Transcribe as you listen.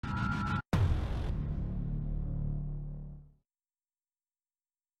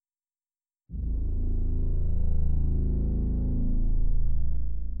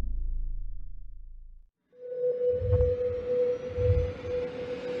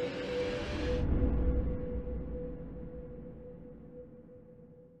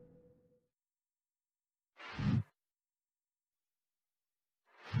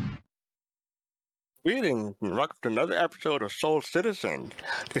Greetings and welcome to another episode of Soul Citizen.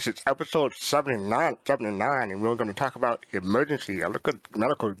 This is episode 79, and we're going to talk about emergency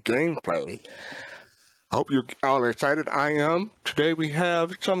medical gameplay. I hope you all are excited. I am. Today we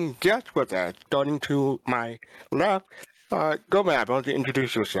have some guests with us. Starting to my left, Gomab, why don't you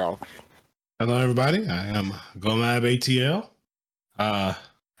introduce yourself? Hello, everybody. I am Gomab ATL.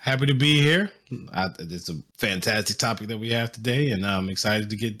 Happy to be here. It's a fantastic topic that we have today, and I'm excited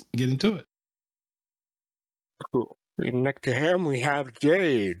to get into it. Cool. Next to him, we have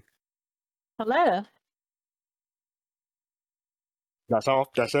Jade. Hello. That's all?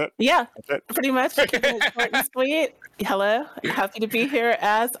 That's it? Yeah, That's it? pretty much. Keeping it short and sweet. Hello. Happy to be here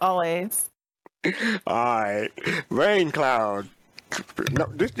as always. Alright. Rain Cloud. No,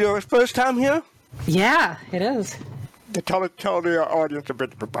 this is your first time here? Yeah, it is. Tell the audience a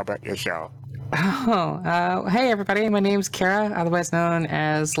bit about yourself. Hey everybody, my name's Kara, otherwise known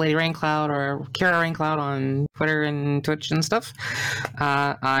as Lady Raincloud or Kara Raincloud on Twitter and Twitch and stuff.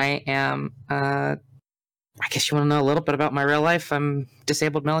 I am, I guess you want to know a little bit about my real life. I'm a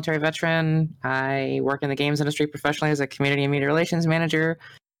disabled military veteran. I work in the games industry professionally as a community and media relations manager.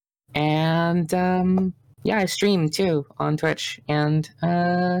 And, yeah, I stream too on Twitch and,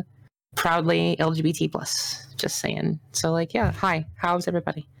 proudly LGBT+, just saying. So yeah, hi, how's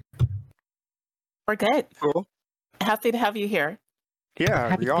everybody? We're good. Cool. Happy to have you here. Yeah,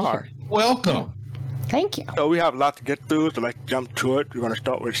 Happy we to be are. here. Welcome. Thank you. So we have a lot to get through, so let's jump to it. We're going to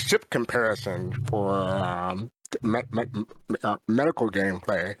start with ship comparisons for medical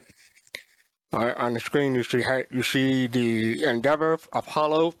gameplay. On the screen, you see the Endeavor,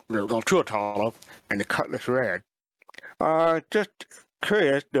 Apollo, two Apollo, and the Cutlass Red. Just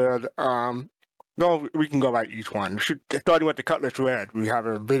curious, no, we can go by each one. Starting with the Cutlass Red, we have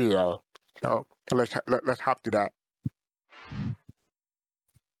a video. So let's hop to that.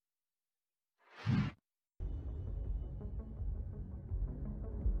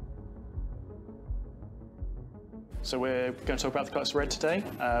 So we're going to talk about the Cutlass Red today.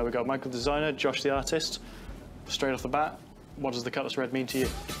 We've got Michael the designer, Josh the artist. Straight off the bat, what does the Cutlass Red mean to you?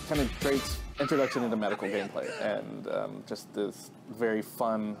 Kind of great introduction into medical gameplay and just this very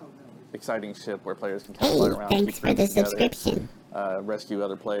fun, exciting ship where players can fly around. Thanks for the subscription. Rescue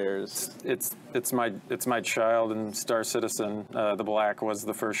other players. It's my child, and Star Citizen, the Black, was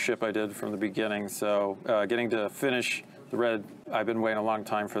the first ship I did from the beginning. So getting to finish the Red, I've been waiting a long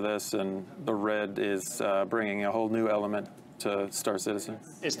time for this, and the Red is bringing a whole new element to Star Citizen.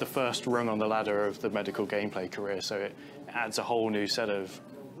 It's the first rung on the ladder of the medical gameplay career, so it adds a whole new set of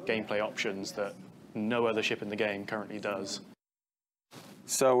gameplay options that no other ship in the game currently does.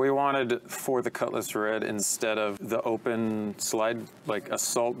 So we wanted, for the Cutlass Red, instead of the open slide, like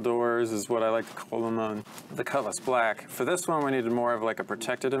assault doors is what I like to call them on the Cutlass Black. For this one, we needed more of like a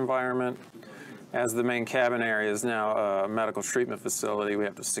protected environment. As the main cabin area is now a medical treatment facility, we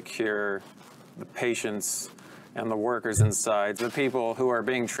have to secure the patients and the workers inside, the people who are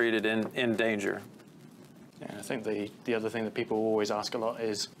being treated in danger. Yeah, I think the other thing that people always ask a lot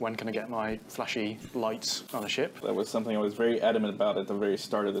is, when can I get my flashy lights on a ship? That was something I was very adamant about at the very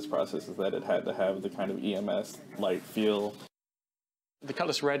start of this process, is that it had to have the kind of EMS light feel. The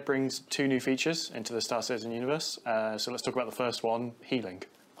Cutlass Red brings two new features into the Star Citizen universe. So let's talk about the first one, healing.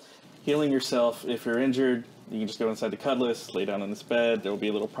 Healing yourself. If you're injured, you can just go inside the Cutlass, lay down on this bed. There will be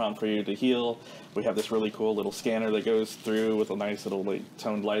a little prompt for you to heal. We have this really cool little scanner that goes through with a nice little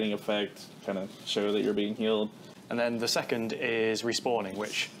toned lighting effect, kind of show that you're being healed. And then the second is respawning,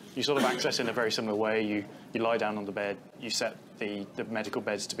 which you sort of access in a very similar way. You lie down on the bed, you set the medical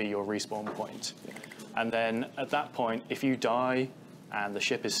beds to be your respawn point. And then at that point, if you die and the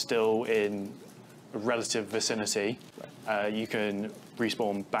ship is still in a relative vicinity, you can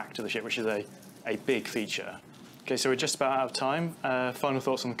respawn back to the ship, which is a big feature. Okay, so we're just about out of time. Final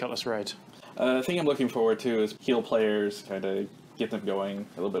thoughts on the Cutlass Red? The thing I'm looking forward to is heal players, kind of get them going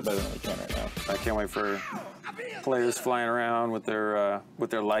a little bit better than we can right now. I can't wait for players flying around with their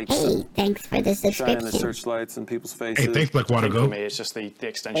lights. Hey, thanks for the Shining subscription. the searchlights in people's faces. Hey, thanks, Blackwater For Goat. me, it's just the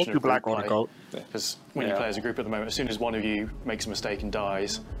extension Thank you, of group Blackwater play. Goat. Because when you play as a group at the moment, as soon as one of you makes a mistake and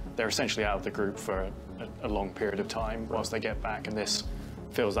dies, they're essentially out of the group for a long period of time whilst they get back, and this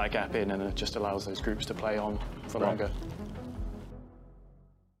fills that gap in, and it just allows those groups to play on for longer.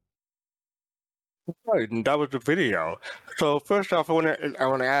 Right, and that was the video. So first off, I want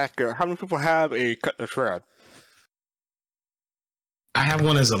to ask, how many people have a Cutlass Red? I have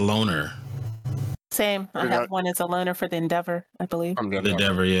one as a loner. Same. I have one as a loner for the Endeavor, I believe. I'm The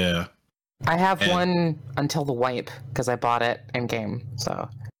Endeavor, yeah. I have one until the wipe because I bought it in game. So,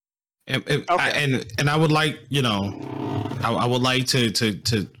 And I would like, I would like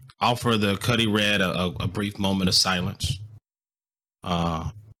to offer the Cuddy Red a brief moment of silence. He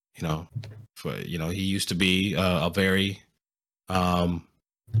used to be a very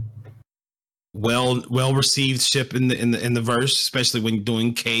well received ship in the verse, especially when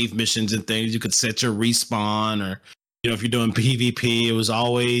doing cave missions and things. You could set your respawn, or if you're doing PvP, it was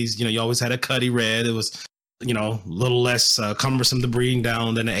always you always had a Cuddy Red. It was a little less cumbersome to bring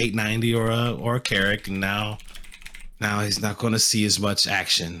down than an 890 or a Carrack, and now he's not going to see as much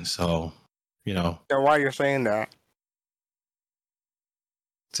action. So So why you're saying that?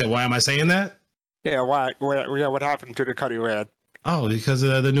 So why am I saying that? Yeah, why? What happened to the Cuddy Red? Oh, because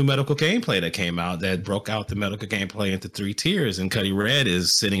of the new medical gameplay that came out that broke out the medical gameplay into 3 tiers, and Cuddy Red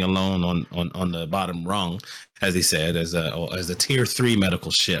is sitting alone on the bottom rung, as he said, as a tier 3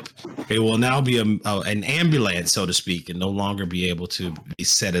 medical ship. It will now be an ambulance, so to speak, and no longer be able to be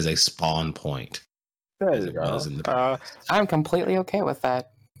set as a spawn point. There as you it go. was in the past. I'm completely okay with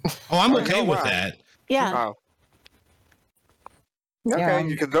that. Oh, I'm Oh, okay you know with why? that. Yeah. Oh. Okay, Yeah,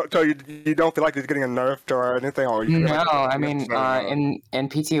 so you don't feel like it's getting a nerfed or anything, or you feel No, like I mean, in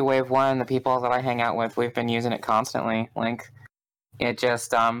PTU Wave 1, the people that I hang out with, we've been using it constantly. Like, it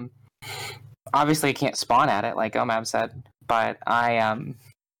just, obviously you can't spawn at it, like Omab said, but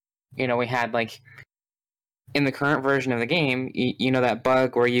we had, like, in the current version of the game, you know that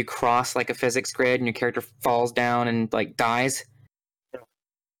bug where you cross, like, a physics grid and your character falls down and, like, dies?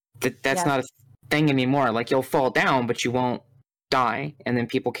 That's not a thing anymore. Like, you'll fall down, but you won't die, and then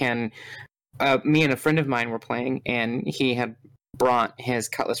people can me and a friend of mine were playing, and he had brought his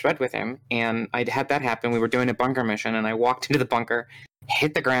Cutlass Red with him, and I'd had that happen. We were doing a bunker mission, and I walked into the bunker,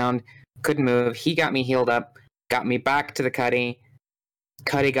 hit the ground, couldn't move. He got me healed up, got me back to the Cuddy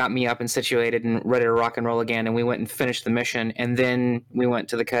got me up and situated and ready to rock and roll again, and we went and finished the mission, and then we went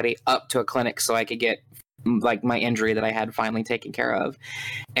to the Cuddy up to a clinic so I could get like my injury that I had finally taken care of.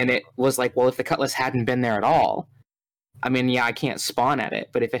 And it was like, well, if the Cutlass hadn't been there at all, I mean, yeah, I can't spawn at it,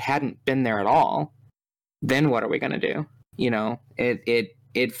 but if it hadn't been there at all, then what are we going to do?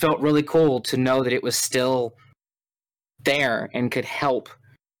 It felt really cool to know that it was still there and could help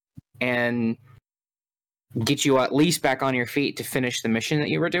and get you at least back on your feet to finish the mission that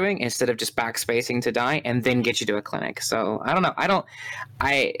you were doing instead of just backspacing to die and then get you to a clinic. So I don't know.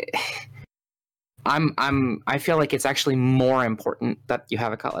 I feel like it's actually more important that you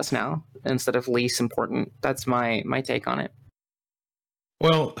have a Cutlass now instead of least important. That's my take on it.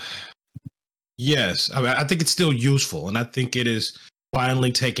 Well, yes. I mean, I think it's still useful, and I think it is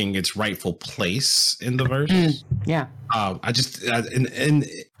finally taking its rightful place in the verse. Yeah. And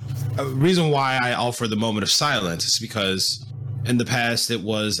a reason why I offer the moment of silence is because in the past it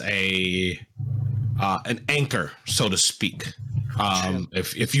was an anchor, so to speak.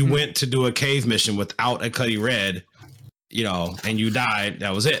 If you went to do a cave mission without a Cuddy Red, and you died,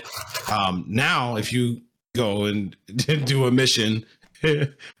 that was it. Now, if you go and do a mission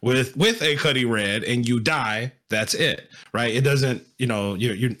with a Cuddy Red and you die, that's it, right? It doesn't,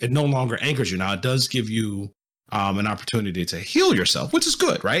 it no longer anchors you. Now, it does give you an opportunity to heal yourself, which is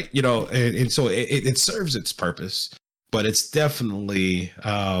good, right? And so it serves its purpose, but it's definitely,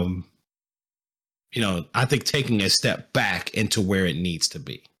 I think taking a step back into where it needs to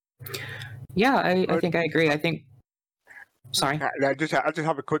be. Yeah, I think I agree. Sorry. I just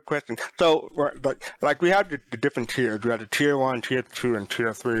have a quick question. So, like we have the different tiers. We have the tier 1, tier 2, and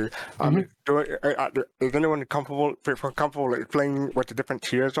tier 3. Is anyone comfortable explaining what the different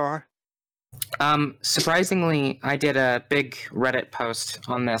tiers are? Surprisingly, I did a big Reddit post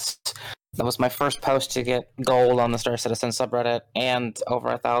on this. That was my first post to get gold on the Star Citizen subreddit and over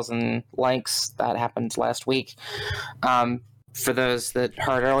 1,000 likes. That happened last week. For those that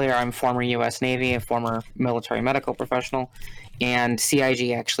heard earlier, I'm former U.S. Navy, a former military medical professional, and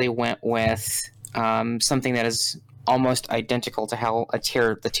CIG actually went with something that is almost identical to how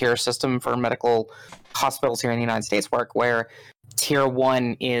the tier system for medical hospitals here in the United States work, where tier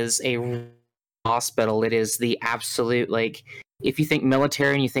 1 is a hospital. It is the absolute, like, if you think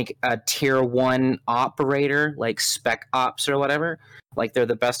military and you think a tier 1 operator, like spec ops or whatever, like they're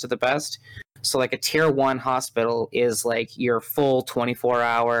the best of the best. So like a tier 1 hospital is like your full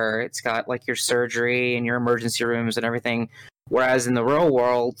 24-hour, it's got like your surgery and your emergency rooms and everything. Whereas in the real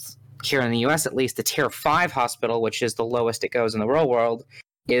world, here in the US at least, the tier 5 hospital, which is the lowest it goes in the real world,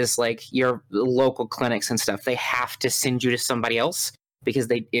 is like your local clinics and stuff. They have to send you to somebody else because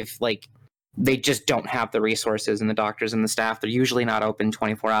they just don't have the resources and the doctors and the staff. They're usually not open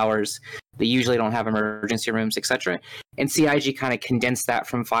 24 hours. They usually don't have emergency rooms, etc. And CIG kind of condensed that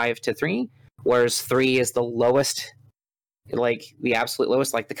from 5 to 3. Whereas 3 is the lowest, like the absolute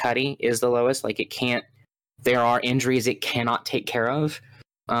lowest, like the Cuddy is the lowest. Like there are injuries it cannot take care of.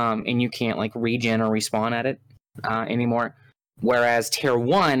 and you can't like regen or respawn at it anymore. Whereas tier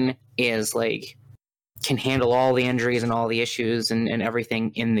 1 is like can handle all the injuries and all the issues and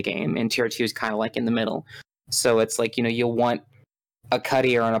everything in the game, and tier 2 is kind of like in the middle. So it's like, you know, you'll want a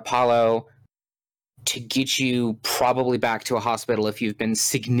Cuddy or an Apollo to get you probably back to a hospital if you've been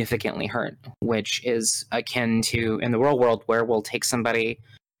significantly hurt, which is akin to in the real world where we'll take somebody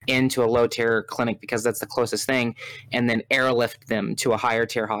into a low tier clinic because that's the closest thing, and then airlift them to a higher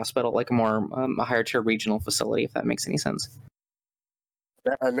tier hospital, like a higher tier regional facility, if that makes any sense.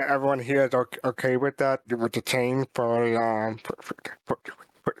 And everyone here is okay with that, with the change for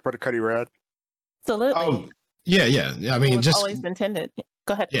the Cuddy Red. Absolutely. Yeah. I mean, It's just always intended.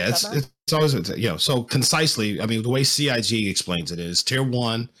 Go ahead. yeah, it's always So concisely, I mean, the way CIG explains it is tier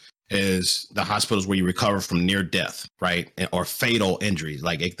 1 is the hospitals where you recover from near death, right, or fatal injuries,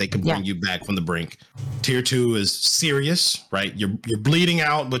 like they can bring you back from the brink. Tier 2 is serious, right? You're bleeding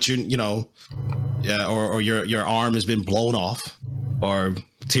out, but or your arm has been blown off. Or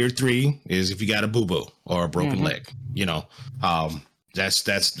tier 3 is if you got a boo-boo or a broken leg, those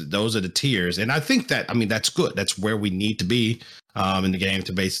are the tiers. And I think that, I mean, that's good. That's where we need to be in the game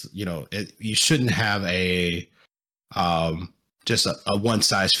to base, you shouldn't have just a one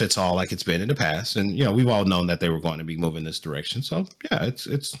size fits all like it's been in the past. And, we've all known that they were going to be moving this direction. So yeah, it's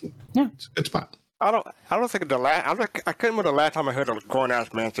a good spot. I don't think I couldn't remember the last time I heard a grown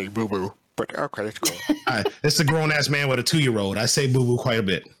ass man say boo boo. But okay, it's cool. It's a grown ass man with a 2-year-old. I say boo boo quite a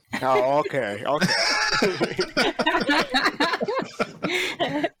bit. Oh, okay. All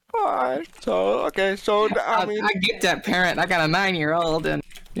right. So I mean, I get that parent. I got a 9-year-old, and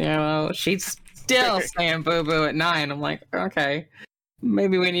she's still saying boo boo at 9. I'm like, okay,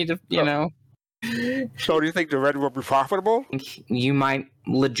 maybe we need to, So do you think the Red will be profitable? You might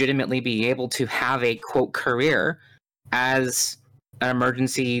legitimately be able to have a quote career as an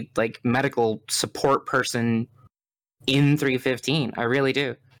emergency medical support person in 315. I really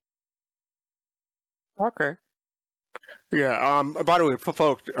do. Okay. Yeah. By the way, for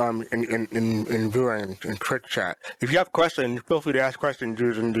folks in viewing in Twitch chat, if you have questions, feel free to ask questions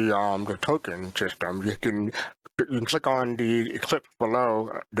using the token system. You can click on the eclipse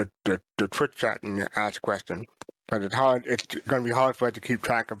below the Twitch chat and ask a question. But it's hard. It's going to be hard for us to keep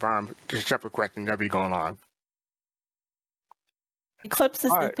track of the separate questions that be going on. Eclipse is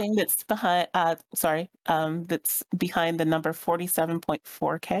the thing that's behind. That's behind the number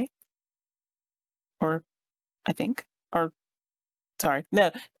 47.4K. Or, I think. Or, sorry, no,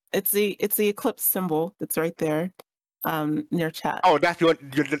 it's the Eclipse symbol that's right there, near chat. Oh, that's the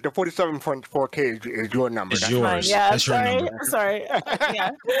 47.4K is your number. It's That's yours. mine. Yeah, That's your number. sorry. Yeah.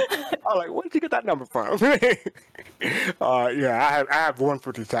 I'm like, where'd you get that number from? I have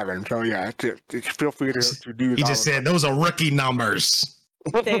 157. So yeah, feel free to do. He just said those are rookie numbers.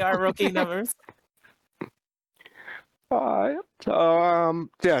 They are rookie numbers. All right.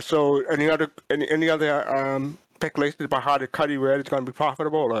 So any other speculations about how the Cuddy Red is going to be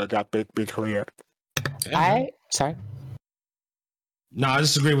profitable, or is that be clear? Sorry. No, I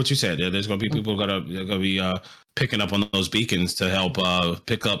just agree with what you said. There's going to be people gonna be picking up on those beacons to help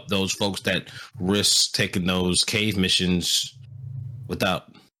pick up those folks that risk taking those cave missions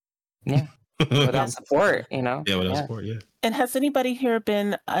without support. Yeah, without support. Yeah. And has anybody here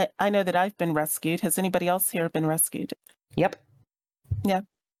been? I know that I've been rescued. Has anybody else here been rescued? Yep. Yeah.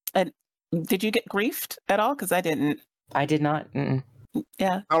 And did you get griefed at all? Because I didn't. I did not. Mm-mm.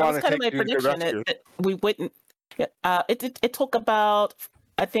 Yeah, How that long was it kind of take my you to get prediction rescued? that we wouldn't. It took about,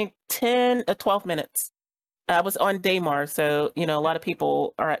 I think, 10 to 12 minutes. I was on Daymar, so a lot of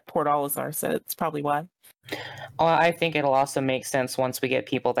people are at Port Olisar, so it's probably why. Well, I think it'll also make sense once we get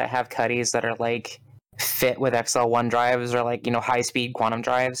people that have Cuddies that are fit with XL1 drives or high speed quantum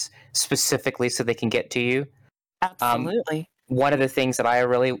drives specifically so they can get to you. Absolutely. One of the things that I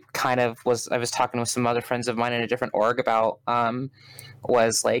really I was talking with some other friends of mine in a different org about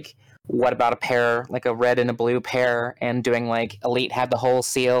was what about a pair, a red and a blue pair, and doing Elite had the whole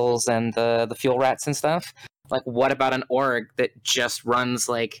seals and the fuel rats and stuff. What about an org that just runs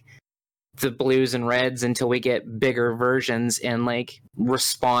the blues and reds until we get bigger versions and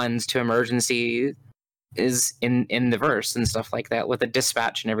responds to emergency is in the verse and stuff like that with a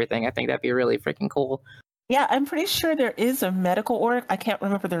dispatch and everything. I think that'd be really freaking cool. Yeah, I'm pretty sure there is a medical org. I can't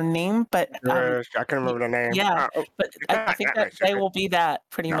remember their name, but I can remember the name. yeah, but I think that they will be that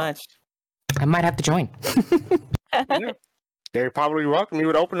pretty much. I might have to join. Yeah. They probably welcome you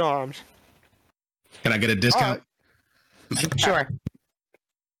with open arms. Can I get a discount? Sure.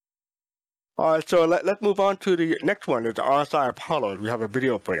 All right, so let's move on to the next one. It's the RSI Apollo. We have a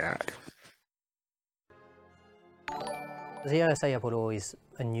video for that. The RSI Apollo is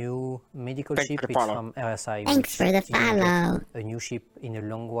a new medical Thanks ship. for the It's follow. from RSI. Thanks for the which didn't get follow. a new ship in a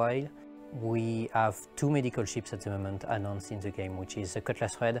long while. We have 2 medical ships at the moment announced in the game, which is the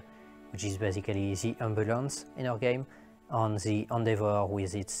Cutlass Red, which is basically the ambulance in our game, and the Endeavour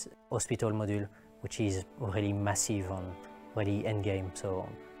with its hospital module, which is really massive and really endgame. So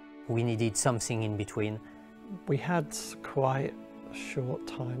we needed something in between. We had quite a short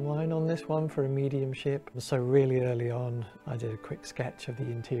timeline on this one for a medium ship. So really early on, I did a quick sketch of the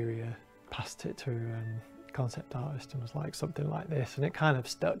interior, passed it to concept artist and was like something like this, and it kind of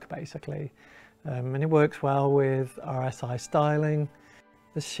stuck basically. And it works well with RSI styling.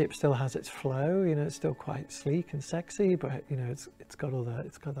 The ship still has its flow, you know, it's still quite sleek and sexy, but you know, it's got all that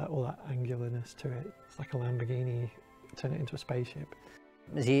angularness to it. It's like a Lamborghini, turn it into a spaceship.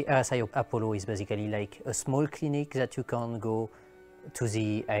 The RSI Apollo is basically like a small clinic that you can go to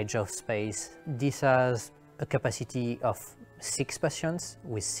the edge of space. This has a capacity of 6 patients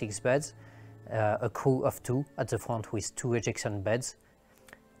with 6 beds, a crew of 2 at the front with 2 ejection beds,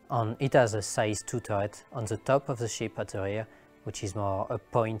 and it has a size 2 turret on the top of the ship at the rear, which is more a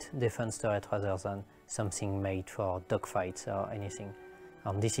point defense turret rather than something made for dogfights or anything.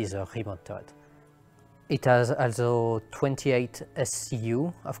 And this is a remote turret. It has also 28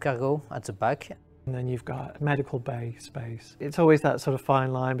 SCU of cargo at the back. And then you've got medical bay space. It's always that sort of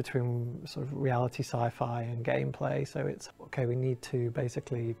fine line between sort of reality sci-fi and gameplay. So it's, okay, we need to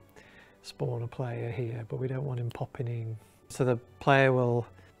basically spawn a player here, but we don't want him popping in. So the player will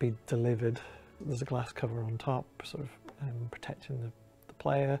be delivered. There's a glass cover on top, sort of protecting the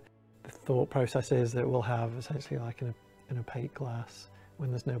player. The thought process is that we'll have essentially like an opaque glass when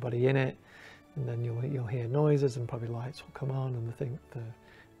there's nobody in it, and then you'll hear noises and probably lights will come on, and the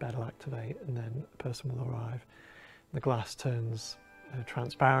bed will activate, and then a person will arrive. The glass turns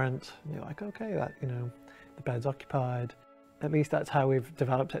transparent, and you're like, okay, that, you know, the bed's occupied. At least that's how we've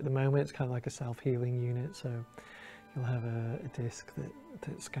developed it at the moment. It's kind of like a self-healing unit, so you'll have a disc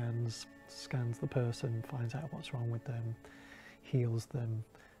that scans the person, finds out what's wrong with them, heals them,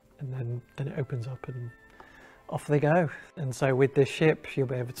 and then it opens up and off they go. And so with this ship, you'll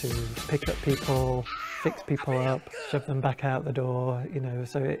be able to pick up people, fix people up, shove them back out the door, you know,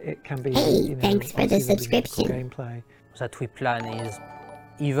 so it can be, Hey, you know, thanks for the obviously there'll be subscription. medical gameplay. That we plan is,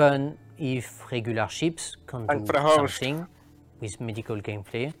 even if regular ships can And for do the host. something with medical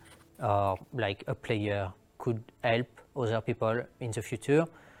gameplay, or like a player could help other people in the future,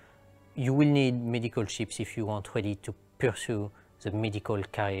 you will need medical ships if you want really to pursue the medical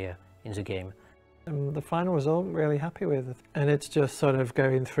career in the game. The final result I'm really happy with, and it's just sort of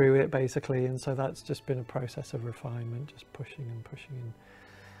going through it basically, and so that's just been a process of refinement, just pushing and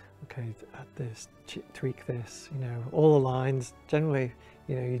okay, add this, tweak this, you know, all the lines. Generally,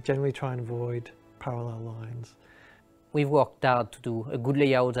 you know, you generally try and avoid parallel lines. We've worked hard to do a good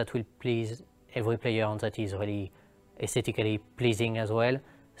layout that will please every player and that is really aesthetically pleasing as well.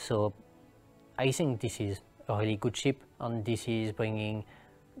 So I think this is a really good ship, and this is bringing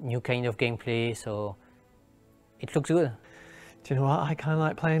new kind of gameplay, so it looks good. Do you know what? I kind of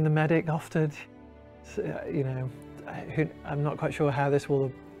like playing the medic often. So, you know, I'm not quite sure how this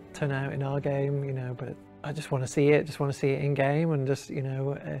will turn out in our game, you know, but I just want to see it. Just want to see it in game, and just, you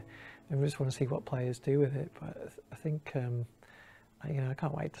know, I just want to see what players do with it. But I think, you know, I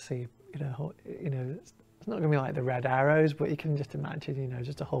can't wait to see, you know, it's not going to be like the Red Arrows, but you can just imagine, you know,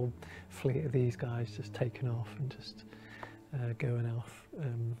 just a whole fleet of these guys just taking off and just going off,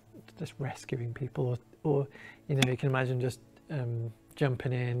 just rescuing people, or you know, you can imagine just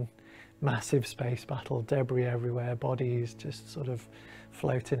jumping in, massive space battle, debris everywhere, bodies just sort of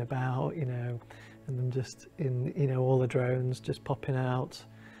floating about, you know, and then just in, you know, all the drones just popping out,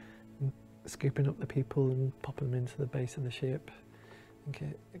 and scooping up the people and popping them into the base of the ship. I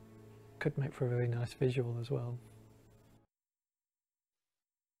think it could make for a really nice visual as well.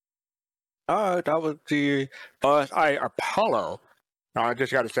 That was the Apollo. I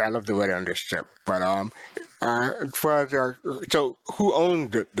just got to say, I love the weather on this ship. But so who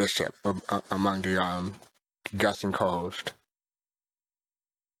owned the ship among the guests and co-hosts?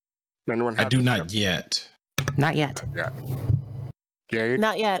 Anyone I have do the not ship? yet. Not yet. Yeah. Yeah,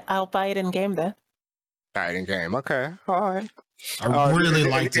 Not yet. I'll buy it in game though. in game. Okay, all right. I really it-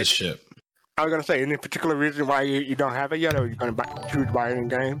 like it- this ship. I was gonna say, any particular reason why you don't have it yet, or you're gonna choose to buy it in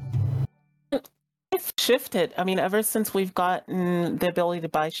game? I've shifted. I mean, ever since we've gotten the ability to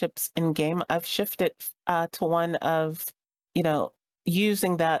buy ships in game, I've shifted to one of, you know,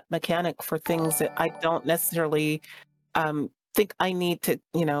 using that mechanic for things that I don't necessarily think I need to,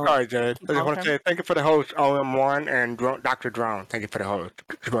 you know. All right, Jared. I just want to long-term. say thank you for the host, OM1 and Dr. Drone. Thank you for the host.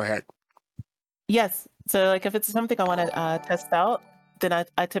 Go ahead. Yes. So, like, if it's something I want to test out, then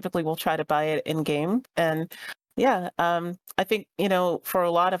I typically will try to buy it in game. And yeah, I think, for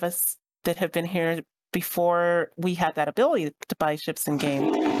a lot of us that have been here before we had that ability to buy ships in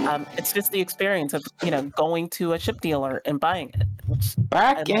game, it's just the experience of, going to a ship dealer and buying it.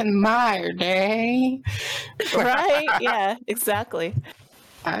 Back in my day. Right? Yeah, exactly.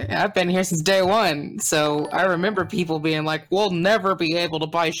 I've been here since day one, so I remember people being like, we'll never be able to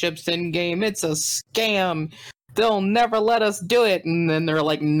buy ships in game. It's a scam. They'll never let us do it. And then there are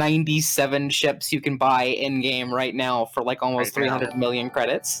like 97 ships you can buy in game right now for like almost 300 million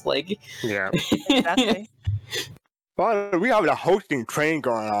credits. Like, Yeah. Exactly. Well, we have a hosting train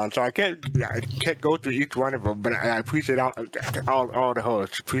going on, so I can't go through each one of them, but I appreciate all the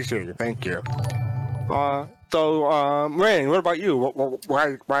hosts. Appreciate it. Thank you. So, Rain, what about you?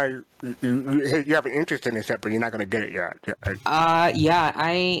 Why you have an interest in this set, but you're not going to get it yet?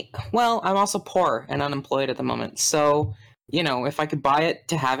 I'm also poor and unemployed at the moment. So, if I could buy it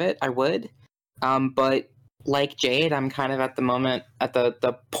to have it, I would. But like Jade, I'm kind of at the moment at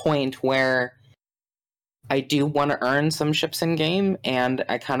the point where I do want to earn some ships in game, and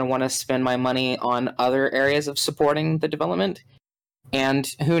I kind of want to spend my money on other areas of supporting the development. And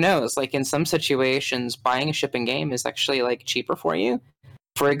who knows, like in some situations, buying a ship in game is actually like cheaper for you.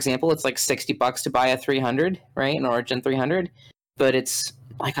 For example, it's like $60 to buy a 300, right? An Origin 300. But it's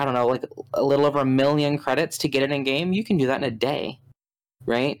like, I don't know, like a little over 1 million credits to get it in game. You can do that in a day,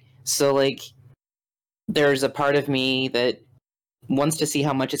 right? So like there's a part of me that wants to see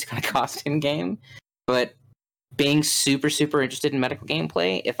how much it's going to cost in game. But being super, super interested in medical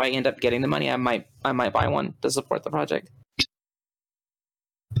gameplay, if I end up getting the money, I might buy one to support the project.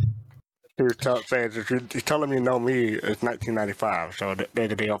 You're telling me me, it's 1995, so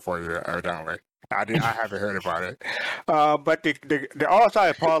there's a deal for you, evidently. I haven't heard about it. But the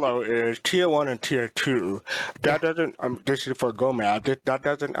RSI Apollo is tier 1 and tier 2. That doesn't, this is for GoMap, that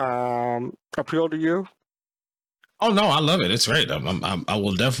doesn't appeal to you? Oh, no, I love it. It's great. I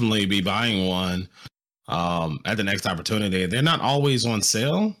will definitely be buying one at the next opportunity. They're not always on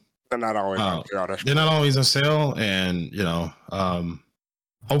sale. They're not always on sale. They're not always on sale, and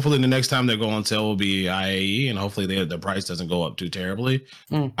hopefully the next time they go on sale will be IAE, and hopefully the price doesn't go up too terribly.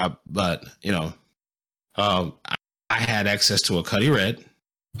 But I had access to a Cuddy Red.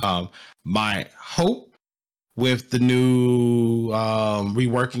 My hope with the new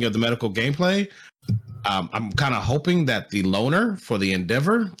reworking of the medical gameplay, I'm kind of hoping that the loaner for the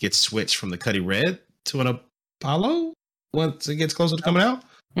Endeavor gets switched from the Cuddy Red to an Apollo once it gets closer to coming out.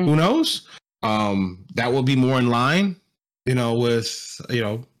 Who knows? That will be more in line, with,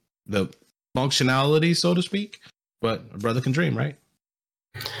 the functionality, so to speak. But a brother can dream, right?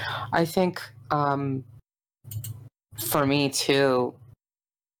 I think, for me too,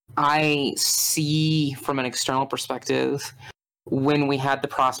 I see from an external perspective when we had the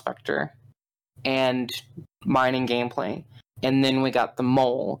Prospector and mining gameplay, and then we got the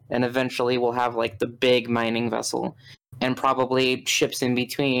Mole, and eventually we'll have like the big mining vessel, and probably ships in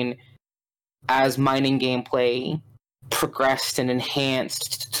between. As mining gameplay progressed and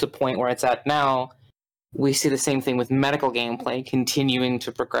enhanced to the point where it's at now, we see the same thing with medical gameplay continuing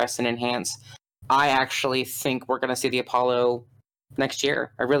to progress and enhance. I actually think we're going to see the Apollo next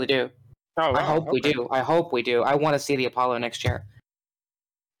year. I really do. Oh, wow. I hope we do. I want to see the Apollo next year.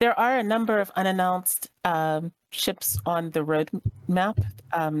 There are a number of unannounced ships on the roadmap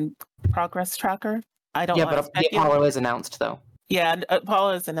progress tracker. I don't. Yeah, but the Apollo is announced, though. Yeah,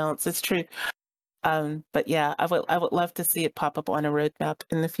 Apollo is announced. It's true. But yeah, I would love to see it pop up on a roadmap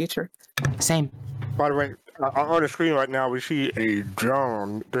in the future. Same. By the way, on the screen right now, we see a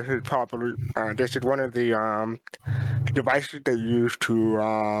drone. This is probably this is one of the devices they use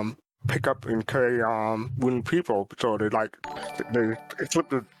to pick up and carry wooden people. So they flip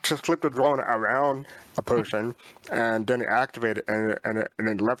the drone around a person, and then they activate it, and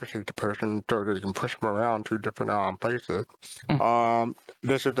then levitates the person so they can push them around to different places.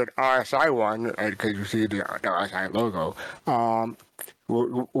 This is the RSI one, because you see the RSI logo.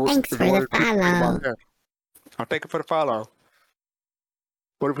 Thanks for the follow. I'll thank you for the follow.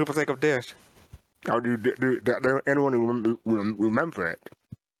 What do people think of this? Or do anyone remember it?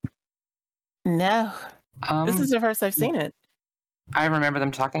 No. This is the first I've seen it. I remember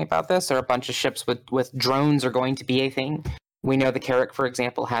them talking about this. There are a bunch of ships with drones are going to be a thing. We know the Carrack, for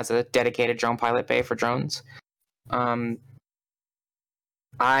example, has a dedicated drone pilot bay for drones.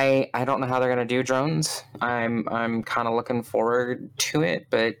 I don't know how they're going to do drones. I'm kind of looking forward to it,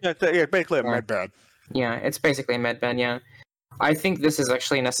 but yeah, basically a medbed. Yeah, it's basically a medbed. Yeah, I think this is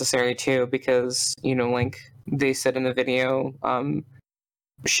actually necessary too because like they said in the video,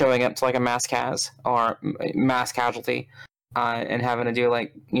 showing up to like a mass casualty and having to do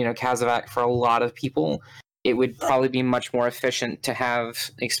like Casevac for a lot of people, it would probably be much more efficient to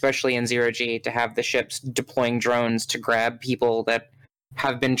have, especially in zero G, to have the ships deploying drones to grab people that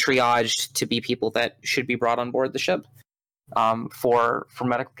have been triaged to be people that should be brought on board the ship for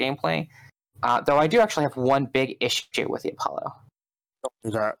medical gameplay. Though I do actually have one big issue with the Apollo.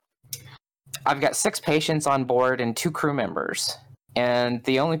 Is that I've got 6 patients on board and 2 crew members, and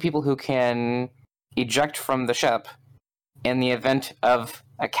the only people who can eject from the ship in the event of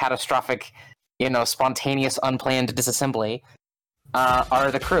a catastrophic, spontaneous, unplanned disassembly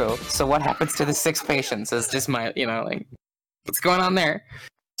are the crew. So what happens to the 6 patients is just my, what's going on there?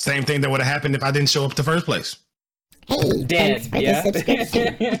 Same thing that would have happened if I didn't show up the first place. Hey, Dead, thanks for the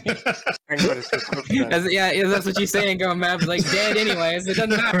subscription. Thanks for the subscription. That's what you're saying, going mad, like dead anyways. It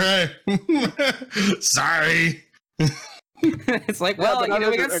doesn't matter. Right. Sorry. It's like, well, but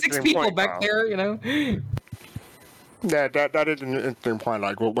we got that's 6 an people point, back there, Yeah, that is an interesting point.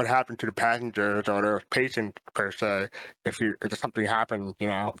 Like, what happened to the passengers or the patients per se if something happened,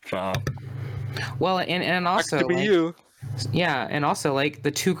 So Well, and also that could be like, you. yeah, and also like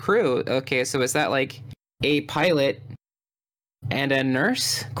the 2 crew. Okay, so is that like a pilot and a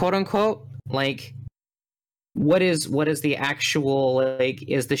nurse, quote unquote? Like, what is the actual, like,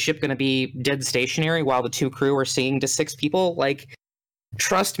 is the ship going to be dead stationary while the 2 crew are seeing to 6 people? Like,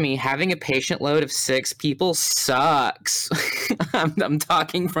 trust me, having a patient load of 6 people sucks. I'm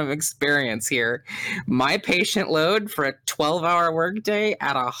talking from experience here. My patient load for a 12-hour workday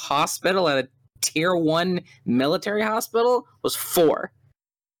at a hospital, at a tier 1 military hospital, was 4.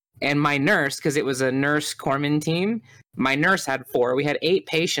 And my nurse, because it was a nurse corpsman team, my nurse had 4. We had 8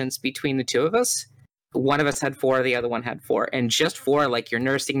 patients between the 2 of us. One of us had 4, the other one had 4. And just for like your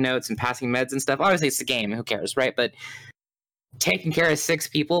nursing notes and passing meds and stuff, obviously it's a game, who cares, right? But taking care of 6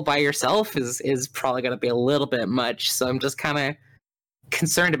 people by yourself is probably going to be a little bit much. So I'm just kind of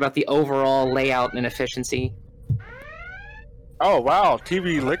concerned about the overall layout and efficiency. Oh wow,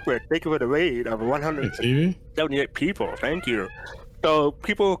 TV Liquid, thank you for the raid of 178 people. Thank you. So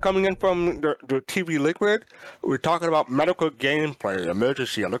people coming in from the TV Liquid, we're talking about medical gameplay,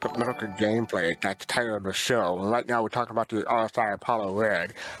 emergency. I look up medical gameplay. That's the title of the show. And right now we're talking about the RSI Apollo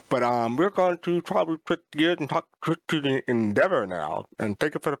Red. But we're going to probably put gears and talk to the Endeavor now. And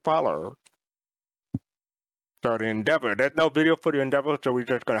thank you for the follow. So the Endeavor, there's no video for the Endeavor, so we're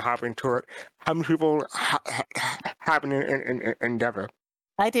just going to hop into it. How many people have in Endeavor?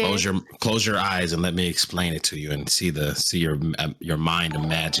 I did. Close your eyes and let me explain it to you and see your mind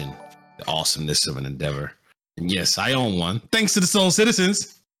imagine the awesomeness of an Endeavor. And yes, I own one. Thanks to the Soul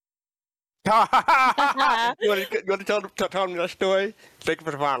Citizens. You want to tell me that story? Thank you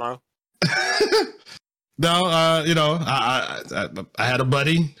for the follow. No, I had a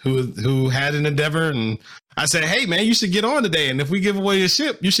buddy who had an Endeavor, and I said, "Hey, man, you should get on today. And if we give away your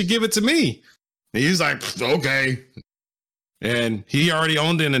ship, you should give it to me." And he's like, "Okay." And he already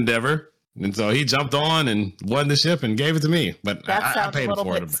owned an Endeavor, and so he jumped on and won the ship and gave it to me. But I paid him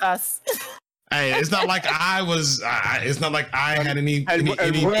for it. Sus. Hey, it's not like I was. It's not like I had any part of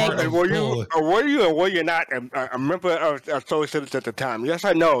were you or were you not a member of Soul Citizens at the time? Yes,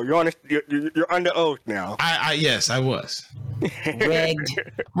 I know. You're under oath now. Yes, I was.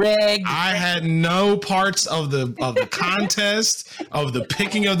 Rigged. I had no parts of the contest, of the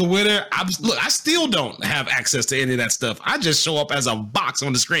picking of the winner. I still don't have access to any of that stuff. I just show up as a box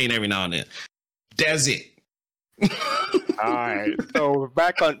on the screen every now and then. That's it. All right. So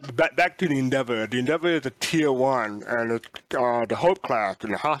back to the Endeavor. The Endeavor is a tier 1, and it's the Hope class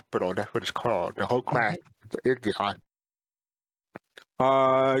in the hospital. That's what it's called. The Hope class is the hospital.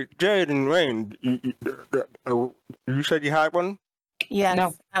 Jade and Rain, you said you had one? Yes.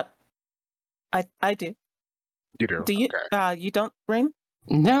 No. I do. You do. Do you? Okay. You don't, Rain?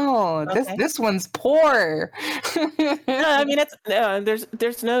 No, Okay. this one's poor. No, I mean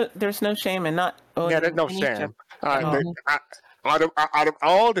there's no shame in not. There's no shame. Out of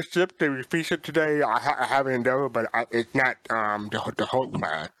all the ships that we featured today, I have an Endeavor, but it's not the Hope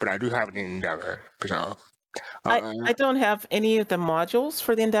class. But I do have an Endeavor. So I don't have any of the modules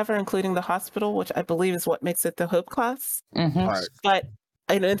for the Endeavor, including the hospital, which I believe is what makes it the Hope class. Mm-hmm. Right. But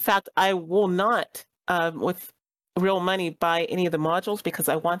in fact, I will not, with real money, buy any of the modules because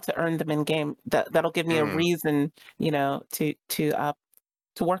I want to earn them in game. That'll give me a reason, to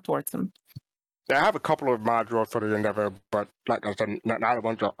work towards them. I have a couple of modules for the Endeavor, but like I said, not a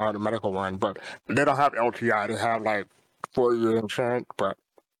bunch of the medical one. But they don't have LTI. They have like 4-year insurance, but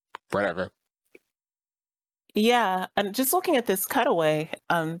whatever. Yeah, and just looking at this cutaway,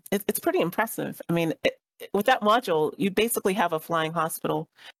 it's pretty impressive. I mean, with that module, you basically have a flying hospital,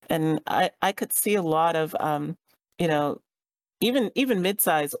 and I could see a lot of even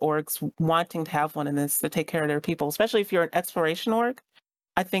mid-sized orgs wanting to have one in this to take care of their people, especially if you're an exploration org.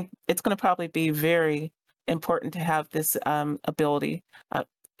 I think it's going to probably be very important to have this ability.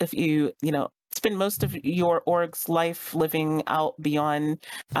 If you spend most of your org's life living out beyond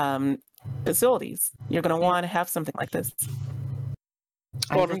facilities, you're going to want to have something like this.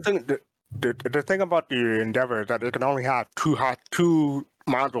 Well, the thing about the Endeavor is that it can only have two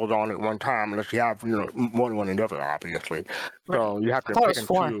modules on it at one time, unless you have more than one Endeavor, obviously. So you have to pick and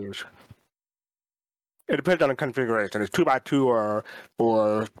choose. It depends on the configuration. It's 2x2 or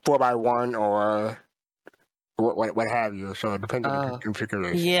 4x1 or what have you. So it depends on the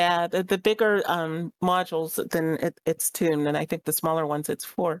configuration. Yeah, the bigger modules, then it's 2, and then I think the smaller ones it's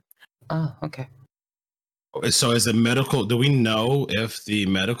 4. Oh, okay. So is the medical, do we know if the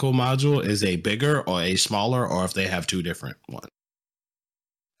medical module is a bigger or a smaller, or if they have 2 different ones?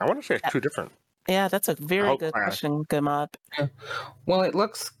 I want to say it's 2 different. Yeah, that's a very good question, Gamab. Well, it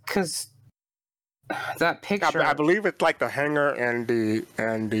looks, because that picture, I believe it's like the hangar and the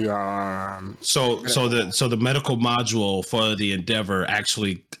So the medical module for the Endeavor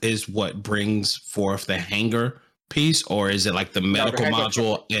actually is what brings forth the hangar piece, or is it like the medical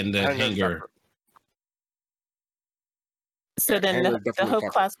module and the hangar? So then the Hope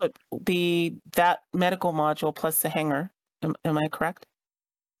class would be that medical module plus the hangar. Am I correct?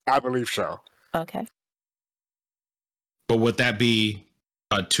 I believe so. Okay. But would that be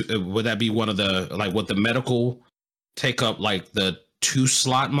one of the, like, would the medical take up like the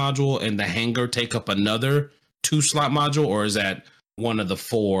 2-slot module and the hangar take up another 2-slot module, or is that one of the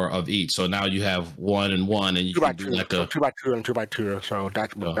 4 of each? So now you have 1 and 1, and you can do like a 2x2 and 2x2. So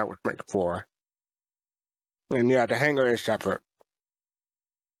that would make 4. And yeah, the hangar is separate.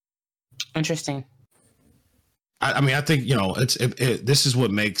 Interesting. I mean, I think this is what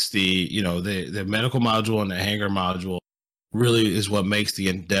makes the the medical module and the hangar module really is what makes the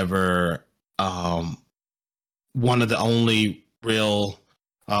Endeavor one of the only real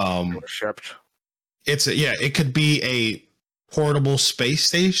ships. It could be a portable space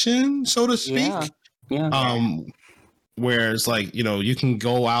station, so to speak. Yeah. Where it's like, you can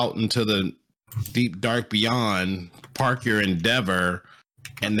go out into the deep dark beyond, park your Endeavor,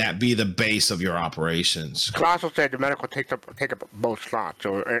 and that be the base of your operations. I also said the medical take up both slots,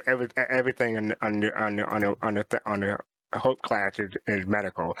 so everything on the Hope class is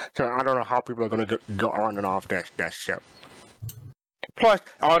medical. So I don't know how people are going to go on and off that ship. Plus,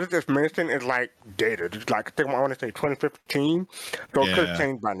 all this is mentioned is like dated. It's like, I want to say 2015. So it could have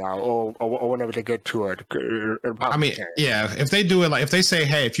changed by now, or whenever they get to it. I mean, yeah, if they do it, like if they say,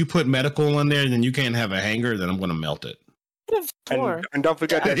 hey, if you put medical in there, then you can't have a hangar, then I'm going to melt it. And don't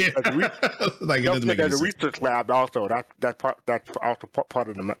forget that the research lab also. That's also part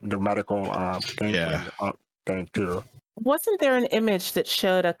of the medical thing too. Wasn't there an image that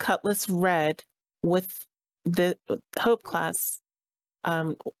showed a Cutlass Red with the Hope class?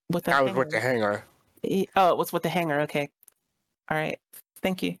 With the was with the hangar. Oh, it was with the hangar. Okay. All right.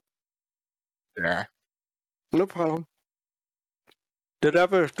 Thank you. Yeah. No problem. Did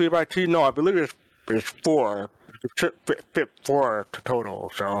ever 3x2? No, I believe it's 4. It fit 4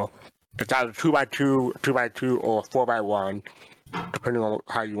 total. So it's either 2x2, 2x2, or 4x1, depending on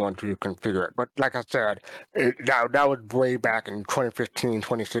how you want to configure it. But like I said, that was way back in 2015,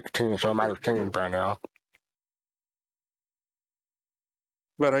 2016, so it might have changed by now.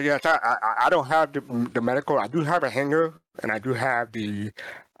 But yes, I don't have the medical. I do have a hangar, and I do have the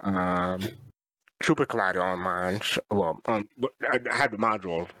super collider on mine. Well, I have the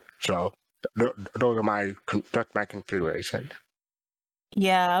module, so those are that's my configuration.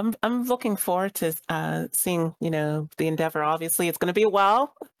 Yeah, I'm looking forward to seeing the Endeavor. Obviously, it's going to be a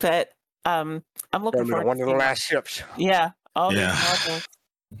while, but I'm looking forward. One of the last ships. Yeah, all these modules.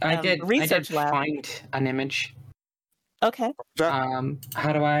 I did find an image. Okay.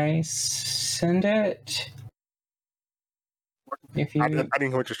 How do I send it? If you, I didn't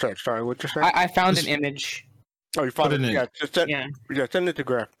hear what you said. Sorry, what you said? I found an image. Oh, you found it? In. Yeah, send it to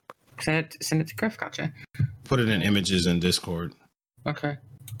Griff. Send it to Griff. Gotcha. Put it in images in Discord. Okay.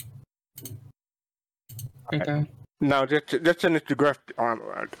 Okay. No, just send it to Griff.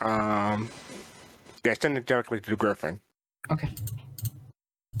 Send it directly to Griffin. Okay.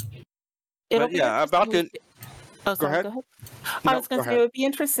 About the. Oh, sorry, go ahead. I was going to say, it would be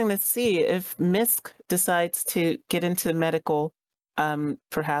interesting to see if MISC decides to get into medical,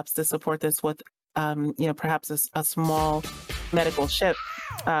 perhaps to support this with, perhaps a small medical ship,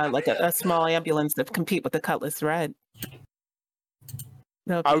 like a small ambulance to compete with the Cutlass Red.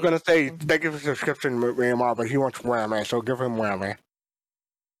 I was going to say, they give us a subscription with AMR, but he wants Whammy, so give him Whammy.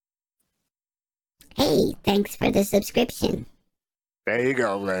 Hey, thanks for the subscription. There you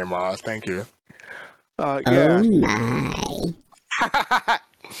go, Ramos. Thank you. Oh Yeah. my.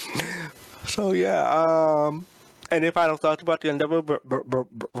 So yeah. Any final thoughts about the Endeavor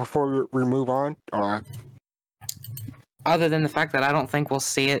before we move on? Or Other than the fact that I don't think we'll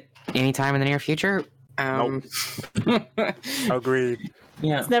see it anytime in the near future. agreed.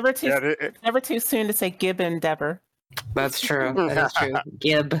 Yeah. It's never too Yeah, never too soon to say Gib Endeavor. That's true. That is true.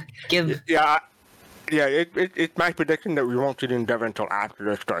 Gib. Yeah. Yeah, it's my prediction that we won't see the Endeavor until after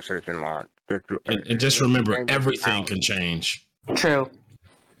the Star Citizen launch. And just remember, everything can change. True.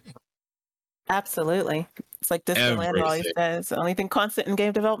 Absolutely. It's like Disneyland always says. The only thing constant in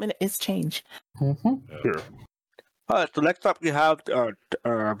game development is change. Sure. All right, so next up we have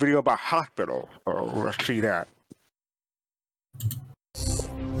a video about hospitals. Let's see that.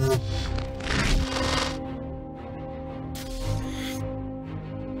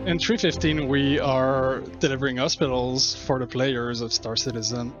 In 3.15, we are delivering hospitals for the players of Star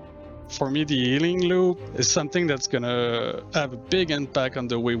Citizen. For me, the healing loop is something that's gonna have a big impact on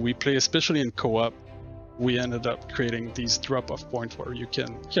the way we play, especially in co-op. We ended up creating these drop-off points where you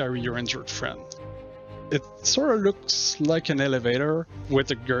can carry your injured friend. It sort of looks like an elevator with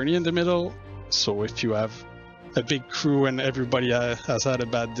a gurney in the middle. So if you have a big crew and everybody has had a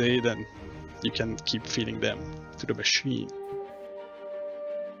bad day, then you can keep feeding them to the machine.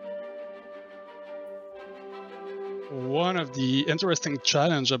 One of the interesting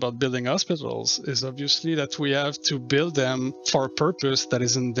challenges about building hospitals is obviously that we have to build them for a purpose that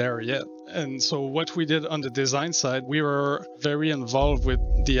isn't there yet. And so what we did on the design side, we were very involved with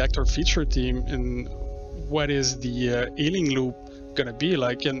the actor feature team in what is the healing loop going to be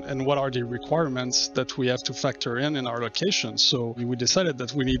like and what are the requirements that we have to factor in our location. So we decided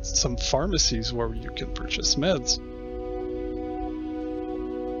that we need some pharmacies where you can purchase meds.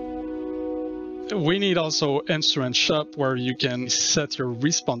 We need also instrument shop where you can set your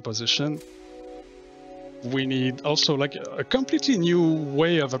respawn position. We need also like a completely new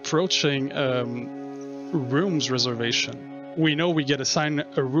way of approaching rooms reservation. We know we get assigned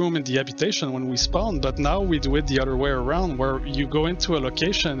a room in the habitation when we spawn, but now we do it the other way around, where you go into a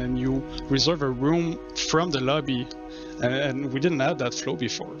location and you reserve a room from the lobby, and we didn't have that flow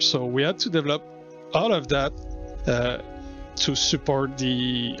before. So we had to develop all of that to support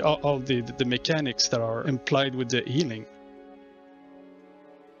all the mechanics that are implied with the healing.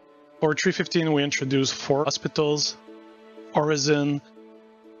 For 3.15, we introduced 4 hospitals: Horizon,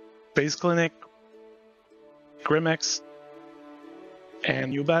 Base Clinic, Grimex,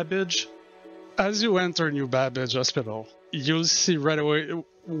 and New Babbage. As you enter New Babbage Hospital, you'll see right away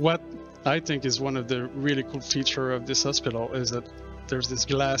what I think is one of the really cool features of this hospital is that there's this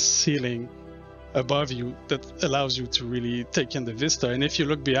glass ceiling above you that allows you to really take in the vista. And if you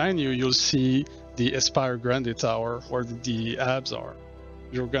look behind you, you'll see the Espire Grande Tower where the abs are.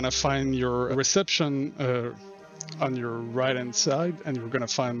 You're gonna find your reception on your right hand side, and you're gonna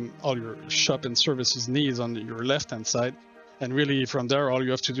find all your shop and services needs on your left hand side. And really from there, all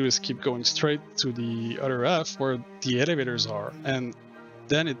you have to do is keep going straight to the other half where the elevators are. And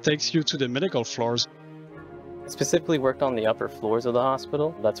then it takes you to the medical floors. Specifically worked on the upper floors of the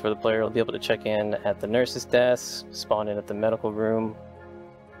hospital. That's where the player will be able to check in at the nurse's desk, spawn in at the medical room.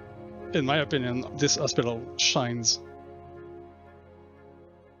 In my opinion, this hospital shines.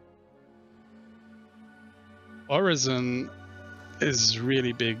 Horizon is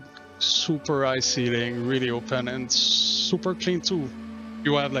really big, super high ceiling, really open, and super clean too.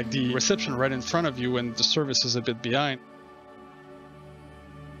 You have like the reception right in front of you and the service is a bit behind.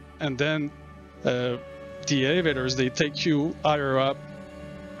 And then the elevators, they take you higher up.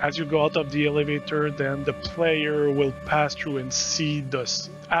 As you go out of the elevator, then the player will pass through and see this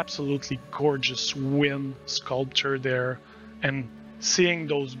absolutely gorgeous wind sculpture there, and seeing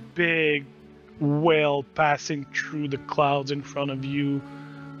those big whale passing through the clouds in front of you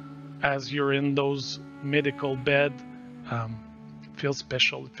as you're in those medical bed feels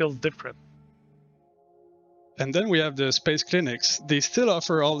special. It feels different. And then we have the space clinics. They still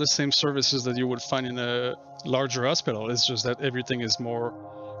offer all the same services that you would find in a larger hospital. It's just that everything is more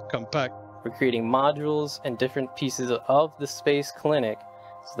compact. We're creating modules and different pieces of the space clinic,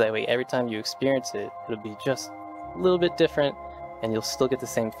 so that way every time you experience it, it'll be just a little bit different and you'll still get the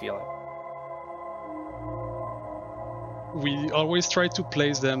same feeling. We always try to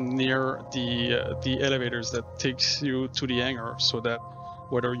place them near the elevators that takes you to the hangar, so that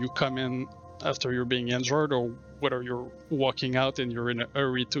whether you come in after you're being injured or whether you're walking out and you're in a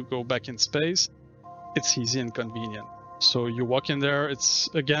hurry to go back in space, it's easy and convenient. So you walk in there, it's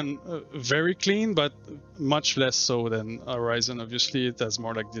again very clean, but much less so than Horizon. Obviously, it has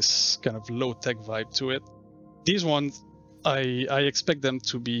more like this kind of low-tech vibe to it. These ones, I expect them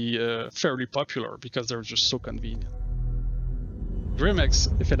to be fairly popular because they're just so convenient. Grimhex,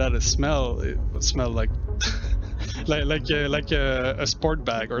 if it had a smell, it would smell like like a sport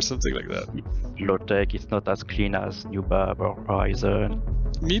bag or something like that. Low tech is not as clean as New Bab or Horizon.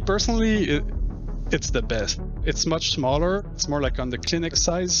 Me personally, it's the best. It's much smaller. It's more like on the clinic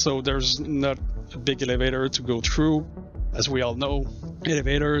size, so there's not a big elevator to go through. As we all know,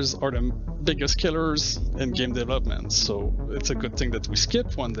 elevators are the biggest killers in game development, so it's a good thing that we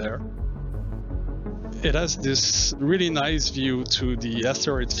skipped one there. It has this really nice view to the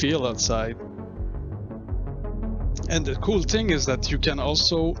asteroid field outside. And the cool thing is that you can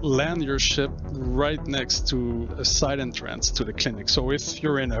also land your ship right next to a side entrance to the clinic. So if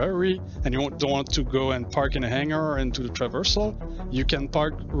you're in a hurry and you don't want to go and park in a hangar and do the traversal, you can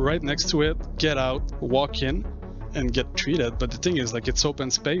park right next to it, get out, walk in, and get treated. But the thing is, like, it's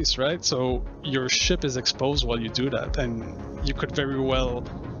open space, right? So your ship is exposed while you do that, and you could very well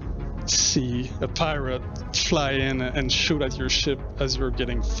see a pirate fly in and shoot at your ship as you're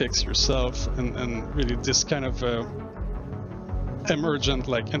getting fixed yourself, and really this kind of emergent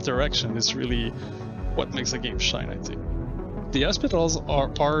like interaction is really what makes the game shine, I think. The hospitals are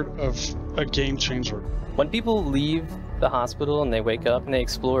part of a game changer. When people leave the hospital and they wake up and they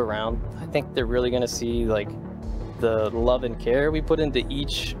explore around, I think they're really going to see like the love and care we put into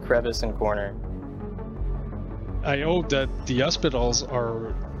each crevice and corner. I hope that the hospitals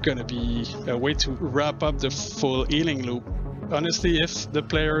are going to be a way to wrap up the full healing loop. Honestly, if the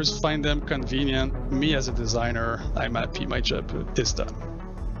players find them convenient, me as a designer, I'm happy my job is done.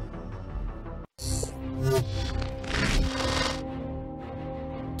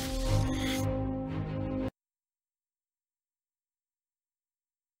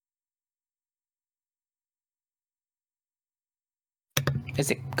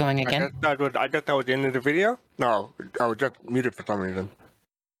 Is it going again? I guess that was the end of the video? No, I was just muted for some reason.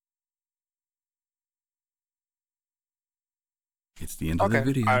 It's the end of the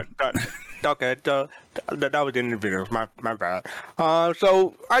video. Okay, that was the end of the video. My bad.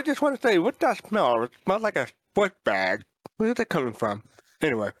 So I just want to say, what's that smell? It smells like a sport bag. Where's that coming from?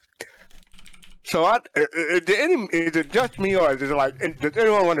 Anyway. So, is it just me, or is it like, does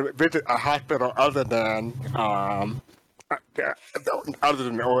anyone want to visit a hospital other than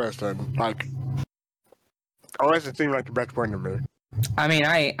Orison? Like, Orison seemed like the best one to me. I mean,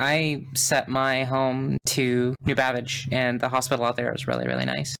 I set my home to New Babbage, and the hospital out there is really, really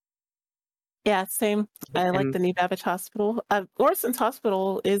nice. Yeah, same. I like the New Babbage Hospital. Orison's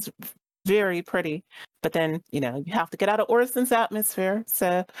hospital is very pretty, but then, you have to get out of Orison's atmosphere.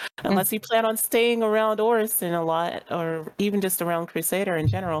 So unless you plan on staying around Orison a lot, or even just around Crusader in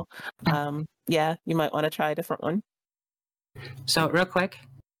general, yeah, you might want to try a different one. So real quick,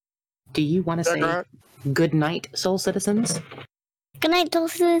 do you want to say good night, Soul Citizens? Good night, Soul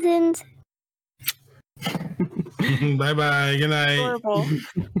Citizens. Bye-bye. Good night. Adorable.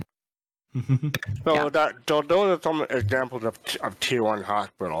 So those are some examples of Tier 1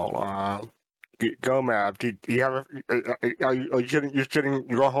 hospital. GoMab, do you have are you sitting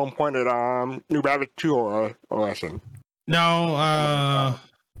your home point at New Babbage 2 or Orison? No,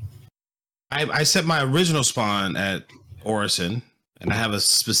 I set my original spawn at Orison, and I have a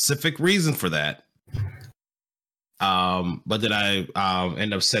specific reason for that. But then I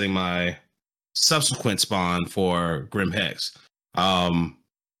end up setting my subsequent spawn for Grimhex.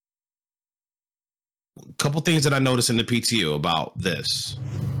 Couple things that I noticed in the PTU about this.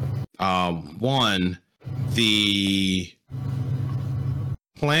 One, the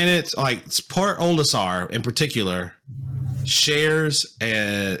planets, like Port Olisar in particular, shares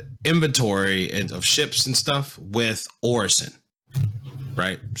an inventory of ships and stuff with Orison,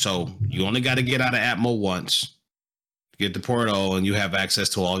 right? So you only got to get out of Atmo once, get to Porto, and you have access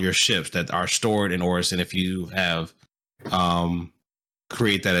to all your ships that are stored in Orison if you have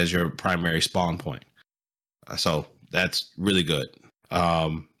create that as your primary spawn point. So that's really good.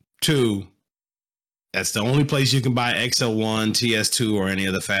 Two, that's the only place you can buy XL1, TS2, or any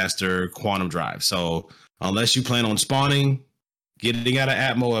of the faster quantum drives. So unless you plan on spawning, getting out of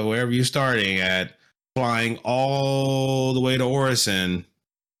Atmo or wherever you're starting at, flying all the way to Orison,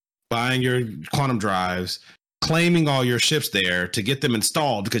 buying your quantum drives, claiming all your ships there to get them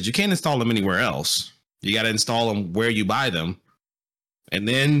installed, because you can't install them anywhere else. You got to install them where you buy them, and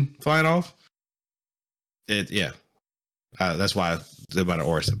then flying off. That's why they're about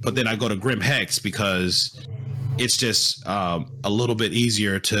Orison. But then I go to Grimhex because it's just a little bit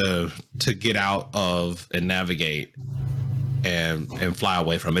easier to get out of and navigate and fly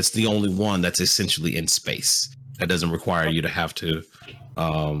away from. It's the only one that's essentially in space that doesn't require you to have to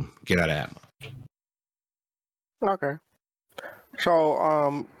get out of Atmo. Okay.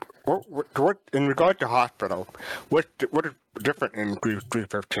 So, what in regard to hospital, what is different in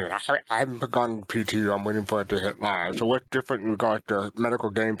 315? I haven't begun PT. I'm waiting for it to hit live. So, what's different in regard to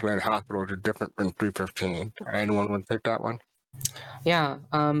medical gameplay and hospitals is different in 315? Anyone want to take that one? Yeah.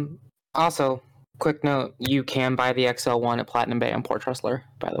 Also, quick note: you can buy the XL1 at Platinum Bay on Port Tressler.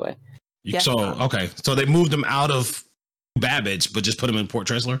 By the way. So okay, so they moved them out of Babbage, but just put them in Port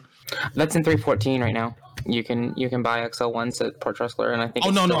Tressler. That's in 314 right now. You can buy XL1s at Port Tressler, and I think.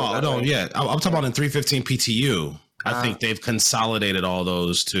 Oh no, yeah. I'm talking about in 315 PTU. I think they've consolidated all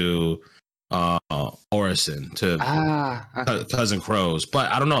those to Orison to Cousin Crows.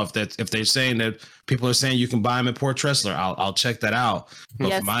 But I don't know if they're saying that people are saying you can buy them at Port Tressler. I'll check that out. But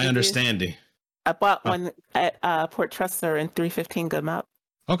Yes, from my they do. understanding, I bought one at Port Tressler in 315 Good Map.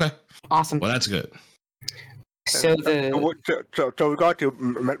 okay, awesome. Well, that's good. So So regard to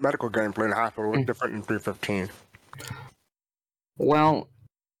medical gameplay in hospital, what's different in 315? Well,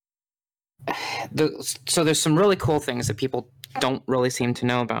 so there's some really cool things that people don't really seem to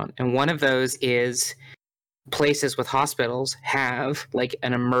know about, and one of those is places with hospitals have like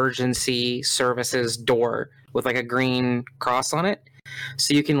an emergency services door with like a green cross on it,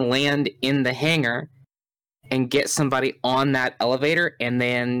 so you can land in the hangar and get somebody on that elevator, and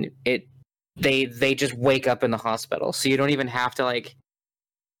then they just wake up in the hospital. So you don't even have to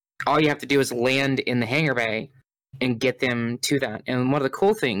all you have to do is land in the hangar bay and get them to that. And one of the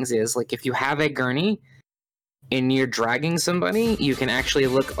cool things is if you have a gurney and you're dragging somebody, you can actually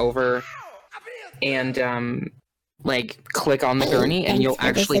look over and click on the gurney, and you'll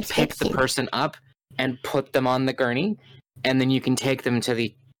actually pick the person up and put them on the gurney, and then you can take them to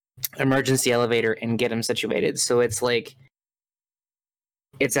the emergency elevator and get them situated. So it's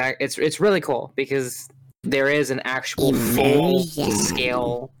it's really cool because there is an actual full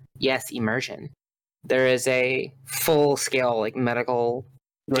scale immersion. There is a full scale medical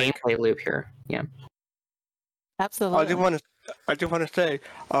gameplay loop here. Yeah, absolutely. I just want to say,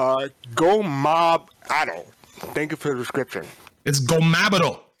 go mob Addo. Thank you for the description. It's Go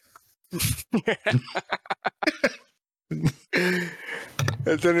Mabado.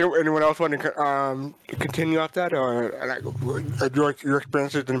 Does anyone else want to continue off that, or your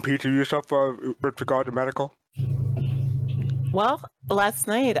experiences in PTU stuff with regard to medical? Well, last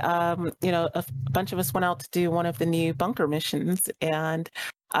night, a bunch of us went out to do one of the new bunker missions, and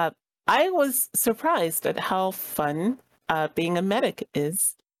I was surprised at how fun being a medic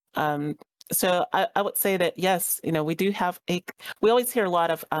is. So I would say that, yes, we do have we always hear a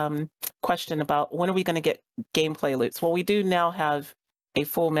lot of question about when are we going to get gameplay loops. Well, we do now have a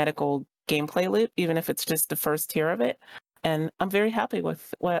full medical gameplay loop, even if it's just the first tier of it. And I'm very happy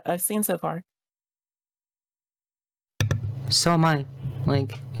with what I've seen so far. So am I,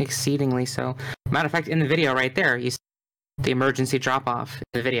 exceedingly so. Matter of fact, in the video right there, you see the emergency drop-off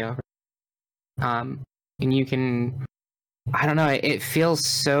in the video. And you can, I don't know, it feels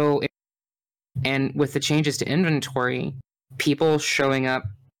so, and with the changes to inventory, people showing up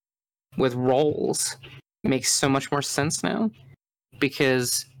with roles makes so much more sense now,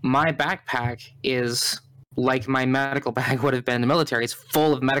 because my backpack is like my medical bag would have been in the military. It's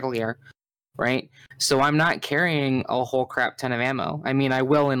full of medical gear, right? So I'm not carrying a whole crap ton of ammo. I mean, I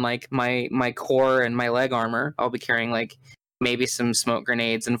will in my core and my leg armor. I'll be carrying maybe some smoke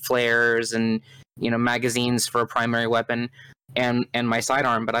grenades and flares and magazines for a primary weapon and my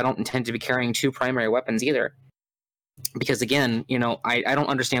sidearm, but I don't intend to be carrying two primary weapons either. Because again, I don't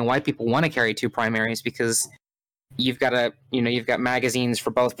understand why people want to carry two primaries, because you've got magazines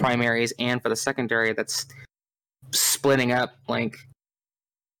for both primaries and for the secondary that's splitting up I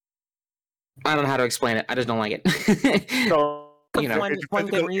don't know how to explain it. I just don't like it. So, one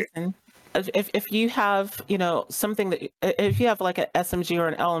good reason. If you have, something that, if you have an SMG or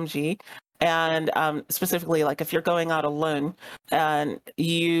an LMG, and specifically, if you're going out alone, and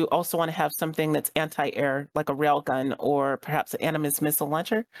you also want to have something that's anti-air, like a railgun or perhaps an Animus missile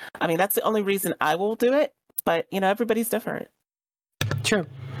launcher. I mean, that's the only reason I will do it. But everybody's different. True.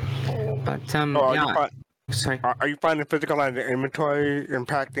 But sorry. Are you finding physical and inventory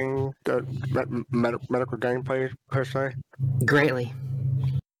impacting the medical gameplay per se? Greatly,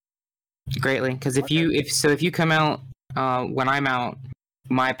 because if you come out when I'm out,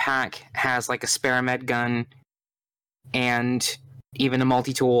 my pack has a spare med gun and even a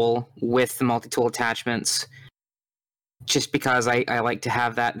multi-tool with the multi-tool attachments, just because I like to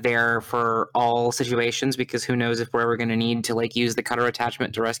have that there for all situations, because who knows if we're ever going to need to use the cutter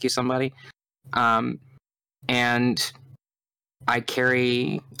attachment to rescue somebody. And I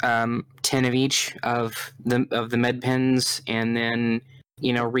carry 10 of each of the med pins, and then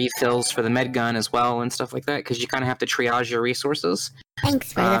refills for the med gun as well and stuff like that, because you kind of have to triage your resources.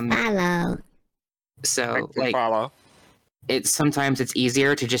 Thanks for the follow. So sometimes it's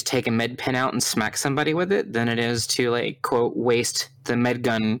easier to just take a med pen out and smack somebody with it than it is to like quote waste the med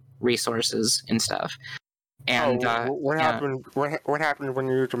gun resources and stuff. And what happened? What happened when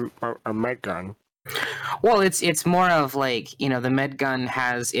you use a med gun? Well, it's more of like, the med gun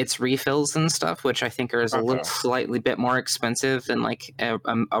has its refills and stuff, which I think are a little slightly bit more expensive than like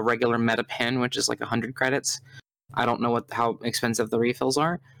a regular meta pen, which is like 100 credits. I don't know how expensive the refills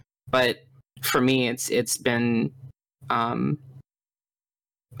are, but for me, it's been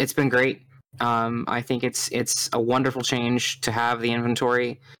great. I think it's a wonderful change to have the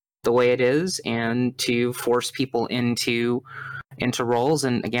inventory the way it is and to force people into roles.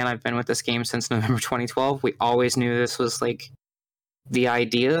 And again, I've been with this game since November 2012. We always knew this was like the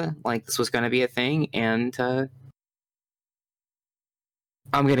idea, like this was going to be a thing. And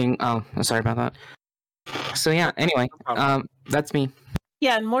I'm sorry about that. So yeah, anyway, that's me.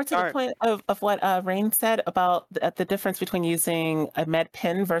 Yeah, and more to the point of what Rain said about the difference between using a med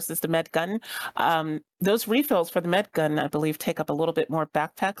pen versus the med gun. Those refills for the med gun, I believe, take up a little bit more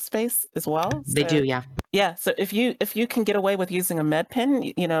backpack space as well. They do, yeah. Yeah, so if you can get away with using a med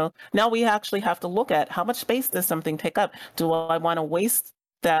pen, now we actually have to look at how much space does something take up. Do I want to waste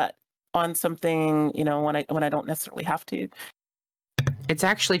that on something, when I don't necessarily have to? It's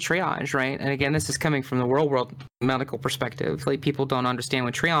actually triage, right? And again, this is coming from the real world medical perspective. Like, people don't understand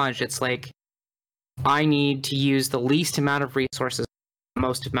with triage, it's like, I need to use the least amount of resources,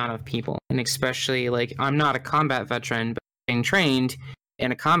 most amount of people. And especially, like, I'm not a combat veteran, but being trained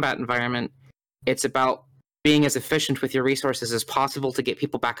in a combat environment, it's about being as efficient with your resources as possible to get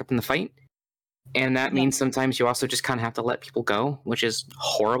people back up in the fight. And that means sometimes you also just kind of have to let people go, which is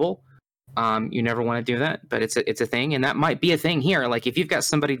horrible. You never want to do that, but it's a thing, and that might be a thing here. Like, if you've got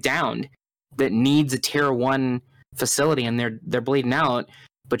somebody downed that needs a tier 1 facility and they're bleeding out,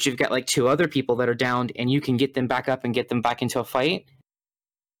 but you've got like 2 other people that are downed and you can get them back up and get them back into a fight,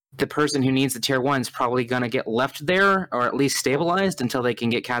 the person who needs the tier 1 is probably going to get left there or at least stabilized until they can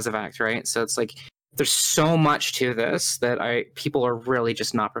get Casevac, right? So it's like there's so much to this that people are really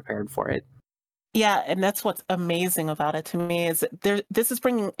just not prepared for it. Yeah, and that's what's amazing about it to me is that this is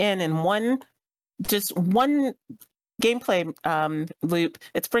bringing in one gameplay loop.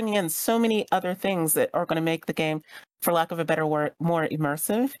 It's bringing in so many other things that are going to make the game, for lack of a better word, more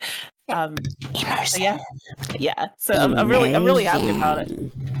immersive. Immersive. Yeah. So I'm really happy about it.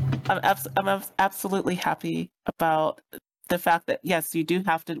 I'm absolutely happy about the fact that yes, you do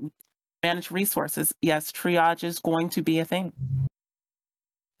have to manage resources. Yes, triage is going to be a thing.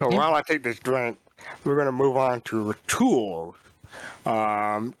 So while I take this drink, we're going to move on to tools.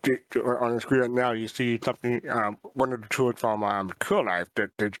 On the screen right now, you see something. One of the tools from Cool Life that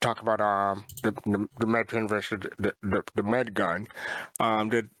they talk about the med pen versus the med gun.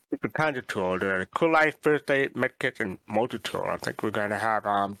 The kinds of tools: the Cool Life First Aid, Med Kit, and Multi Tool. I think we're going to have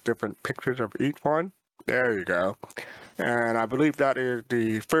different pictures of each one. There you go. And I believe that is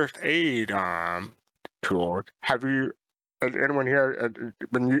the first aid tool. Have you? Anyone here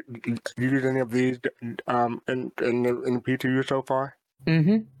been used any of these in the PTU so far?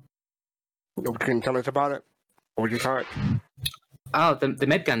 Mm-hmm. Can you tell us about it? What would you call it? Oh, the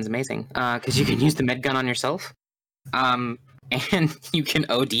med gun's amazing because you can use the med gun on yourself, and you can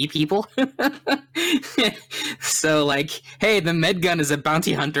OD people. So, like, hey, the med gun is a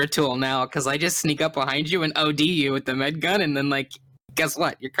bounty hunter tool now because I just sneak up behind you and OD you with the med gun, and then like, guess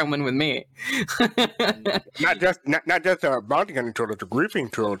what? You're coming with me. not just a bounty hunting tool, it's a griefing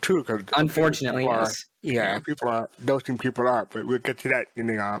tool too. Because unfortunately, yes. People are dosing people up, but we'll get to that in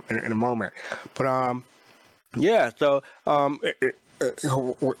a moment. But yeah. So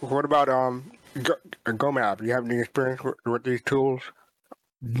what about GoMap? Do you have any experience with these tools?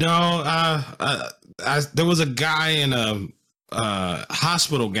 No. There was a guy in a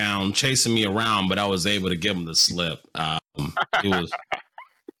hospital gown chasing me around, but I was able to give him the slip. He was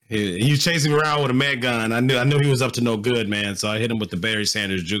chasing me around with a med gun. I knew he was up to no good, man. So I hit him with the Barry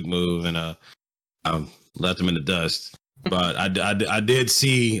Sanders juke move and left him in the dust. But I did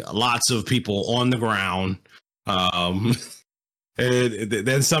see lots of people on the ground.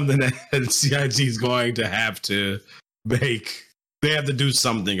 That's something that CIG is going to have to make. They have to do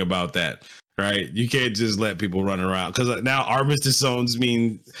something about that. Right, you can't just let people run around because now armistice zones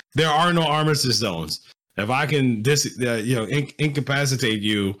mean there are no armistice zones. If I can incapacitate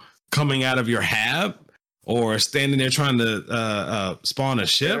you coming out of your hab or standing there trying to spawn a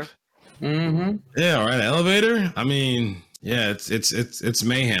ship, or an elevator. I mean, yeah, it's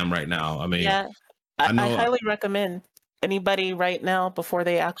mayhem right now. I mean, yeah, I highly recommend anybody right now, before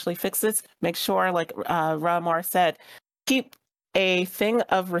they actually fix this, make sure, like Ramar said, keep a thing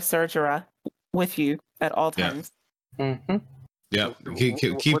of Resurgera with you at all times. Mm-hmm. Yeah,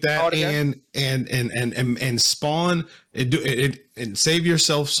 keep that and spawn and do it and save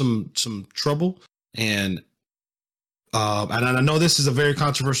yourself some trouble. And I know this is a very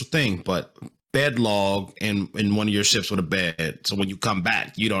controversial thing, but bed log in one of your ships with a bed, so when you come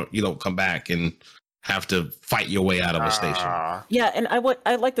back, you don't come back and have to fight your way out of a station. Yeah, and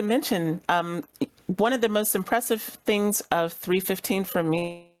I'd like to mention one of the most impressive things of 3.15 for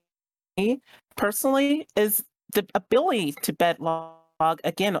me personally is the ability to bed log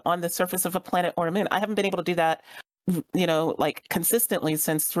again on the surface of a planet or a moon. I haven't been able to do that, like consistently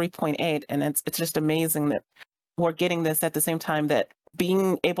since 3.8, and it's just amazing that we're getting this at the same time that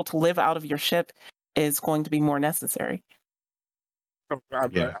being able to live out of your ship is going to be more necessary.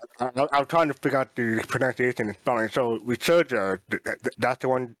 I'm trying to figure out the pronunciation and spelling. So Resurgera, that's the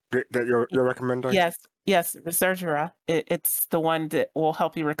one that you're recommending? Yes, Resurgera. It's the one that will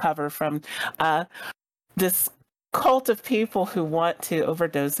help you recover from this cult of people who want to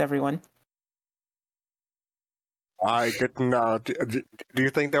overdose everyone. I didn't know. Do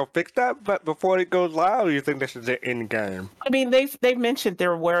you think they'll fix that but before it goes live, or do you think this is the end game? I mean, they've mentioned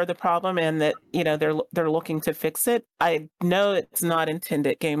they're aware of the problem and that they're looking to fix it. I know it's not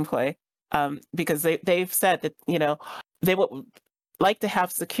intended gameplay, because they've said that they would like to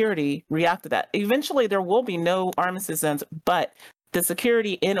have security react to that. Eventually, there will be no armistice zones, but the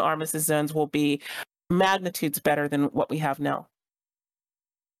security in armistice zones will be magnitudes better than what we have now.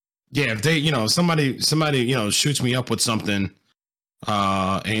 Yeah, if they, somebody, shoots me up with something,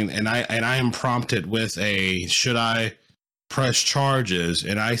 and I am prompted with a should I press charges,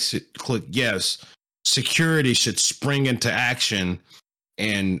 and I click yes, security should spring into action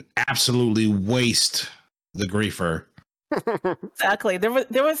and absolutely waste the griefer. Exactly. There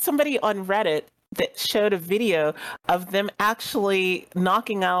was somebody on Reddit that showed a video of them actually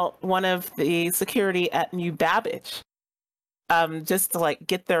knocking out one of the security at New Babbage. Just to like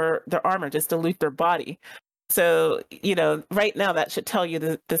get their armor, just to loot their body. So, right now that should tell you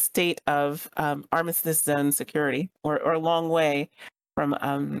the state of armistice zone security, or a long way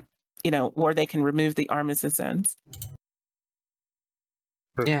from, where they can remove the armistice zones.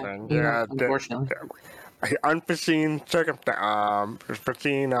 Yeah, unfortunately. Unforeseen circumstance, what do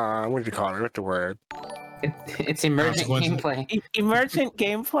you call it? What's the word? It's emergent gameplay. Emergent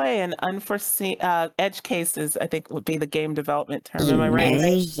gameplay and unforeseen edge cases, I think, would be the game development term. Am I right?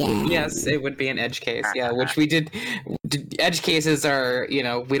 Yes, it would be an edge case. Yeah, which we did. Edge cases are,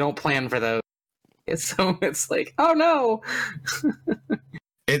 we don't plan for those. So it's like, oh no.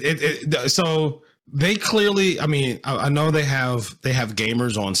 So they clearly, I mean, I know they have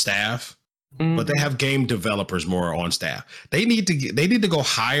gamers on staff. But they have game developers more on staff. They need to go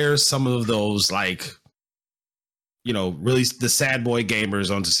hire some of those, like, really the sad boy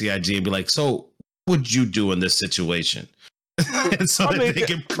gamers onto CIG and be like, so what would you do in this situation? And so that they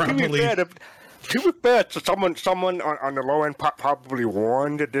can properly. To be fair, so someone on the low end probably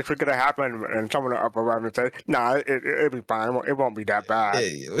warned that this was going to happen, and someone up around and said, "Nah, it'll be fine. It won't be that bad."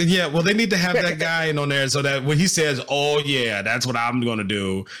 Yeah, well, they need to have that guy in on there so that when he says, "Oh yeah, that's what I'm going to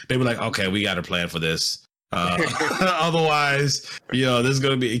do," they be like, "Okay, we got a plan for this." Otherwise, this is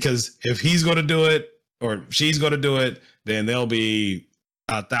going to be, because if he's going to do it or she's going to do it, then there'll be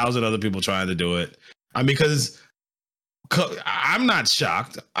 1,000 other people trying to do it. I mean, because I'm not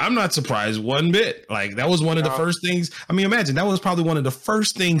shocked. I'm not surprised one bit. Like, that was one of the first things. I mean, imagine that was probably one of the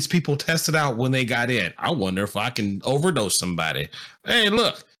first things people tested out when they got in. I wonder if I can overdose somebody. Hey,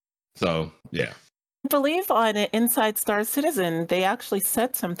 look. So, yeah. I believe on Inside Star Citizen, they actually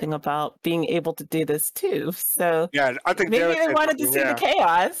said something about being able to do this too. So yeah, I think maybe they wanted to see the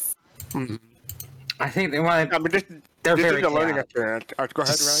chaos. Mm-hmm. I think they wanted. I mean, they're very learning experience. Go ahead,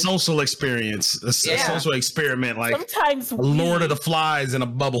 Ryan. Social experience, a social experiment, like sometimes Lord of the Flies in a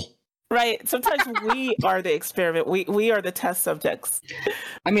bubble. Right. Sometimes we are the experiment. We are the test subjects.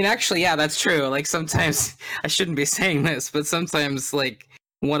 I mean, actually, yeah, that's true. Like, sometimes I shouldn't be saying this, but sometimes, like,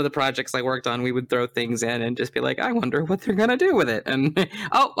 one of the projects I worked on, we would throw things in and just be like, I wonder what they're gonna do with it. And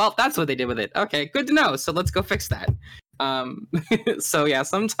oh, well, that's what they did with it. Okay, good to know. So let's go fix that. So yeah,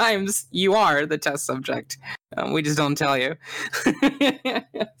 sometimes you are the test subject. We just don't tell you.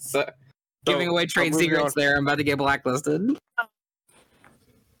 So giving away trade secrets there, I'm about to get blacklisted.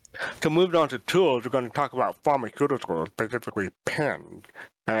 So moving on to tools, we're going to talk about pharmaceuticals, specifically pens.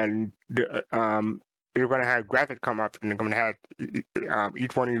 And you're going to have graphics come up, and you're going to have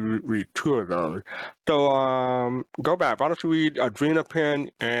each one of you read two of those. So go back. Why don't you read Adrena pen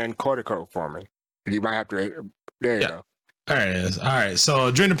and Cortico for me? You might have to. There you go. There it is. All right.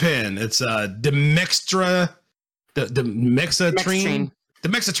 So Adrenapin, it's Demextra, the Mexatrine.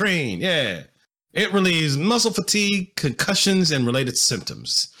 Demexatrine, yeah. It relieves muscle fatigue, concussions, and related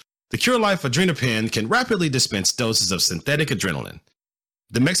symptoms. The Cure Life Adrenapin can rapidly dispense doses of synthetic adrenaline.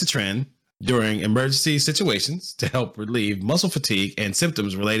 Demexatrine during emergency situations to help relieve muscle fatigue and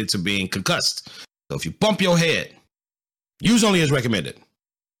symptoms related to being concussed. So if you bump your head, use only as recommended.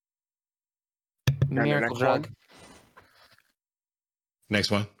 Miracle drug. Next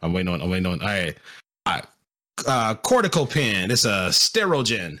one. I'm waiting on. All right. Corticopin. It's a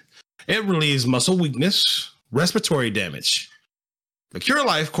Sterogen. It relieves muscle weakness, respiratory damage. The Cure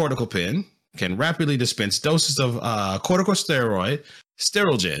Life Corticopin can rapidly dispense doses of corticosteroid,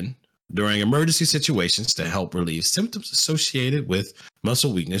 Sterogen, during emergency situations to help relieve symptoms associated with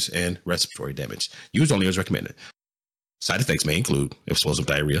muscle weakness and respiratory damage. Use only as recommended. Side effects may include explosive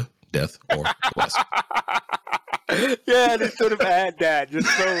diarrhea, death, or less. Yeah, they should have had that. You're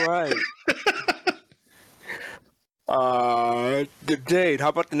so right. Jade, how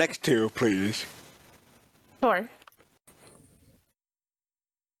about the next two, please? Sure.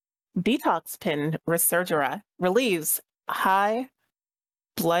 Detox Pin Resurgera relieves high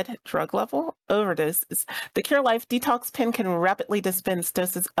blood drug level overdoses. The Cure Life Detox Pin can rapidly dispense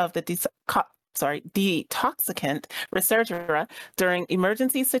doses of the detoxicant Resurgera during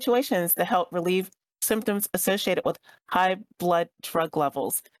emergency situations to help relieve symptoms associated with high blood drug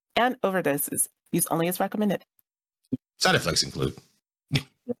levels and overdoses. Use only as recommended. Side effects include.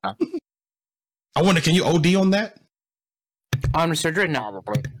 I wonder, can you OD on that? On Resurgera, no.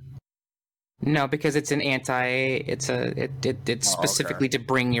 Probably. No, because it's an it's specifically to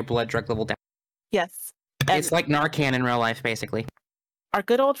bring your blood drug level down. Yes. It's like Narcan in real life, basically. Our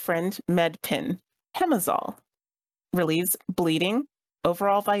good old friend MedPin, Hemazole, relieves bleeding,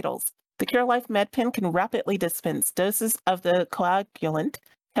 overall vitals. The Cure Life MedPin can rapidly dispense doses of the coagulant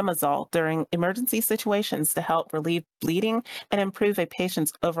Hemazole during emergency situations to help relieve bleeding and improve a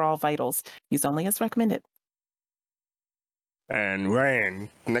patient's overall vitals. Use only as recommended. And Ryan,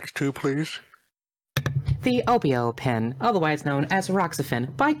 next two, please. The Opio Pen, otherwise known as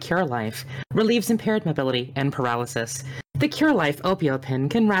Roxafen by Cure Life, relieves impaired mobility and paralysis. The Cure Life Opio Pen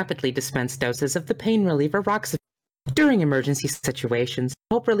can rapidly dispense doses of the pain reliever Roxafen during emergency situations to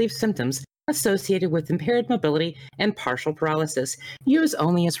help relieve symptoms associated with impaired mobility and partial paralysis. Use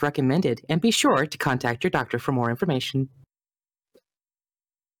only as recommended, and be sure to contact your doctor for more information.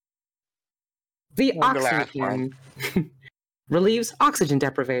 The Oxygen relieves oxygen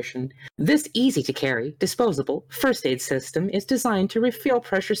deprivation. This easy-to-carry, disposable first aid system is designed to refuel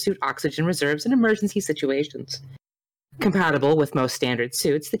pressure suit oxygen reserves in emergency situations. Compatible with most standard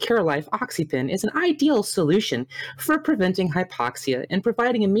suits, the Cure Life OxyPin is an ideal solution for preventing hypoxia and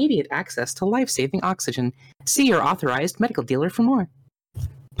providing immediate access to life-saving oxygen. See your authorized medical dealer for more.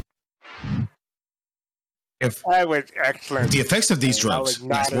 If that was excellent. The effects of these drugs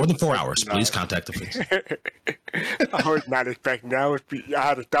last more than 4 hours, please contact the police. I was not expecting that. I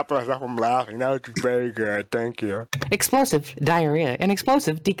had to stop myself from laughing. That was very good. Thank you. Explosive diarrhea and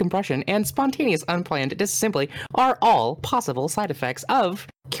explosive decompression and spontaneous unplanned disassembly are all possible side effects of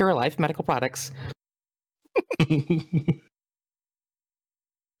Cure Life medical products. There's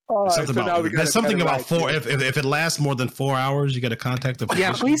something about four. If it lasts more than 4 hours, you got to contact the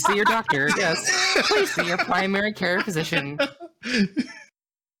physician. Yeah, please see your doctor. Yes, please see your primary care physician.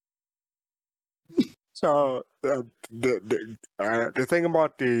 So the thing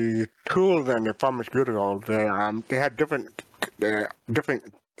about the tools and the pharmaceuticals, they had different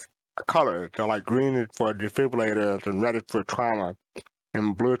colors. So like green is for defibrillators, and red is for trauma,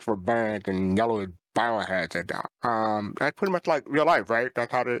 and blue is for burns, and yellow is biohazard. That's pretty much like real life, right?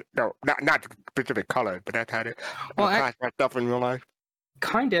 That's how not specific color, but that's how they class that stuff in real life.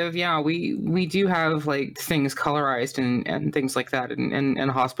 Kind of, yeah. We do have like things colorized and things like that in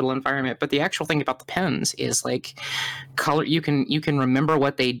a hospital environment. But the actual thing about the pens is like color. You can remember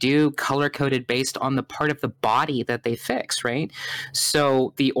what they do, color coded based on the part of the body that they fix, right?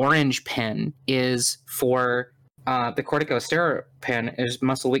 So the orange pen is for the corticosteroid pen is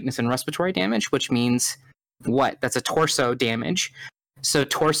muscle weakness and respiratory damage, which means what? That's a torso damage. So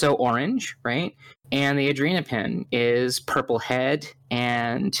torso orange, right? And the Adrenapin is purple head,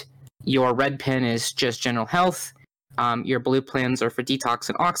 and your red pen is just general health. Your blue pens are for detox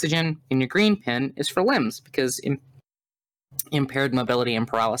and oxygen, and your green pen is for limbs because impaired mobility and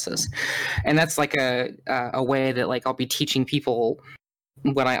paralysis. And that's like a way that like I'll be teaching people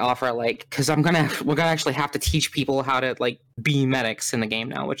when I offer, like, because we're gonna actually have to teach people how to like be medics in the game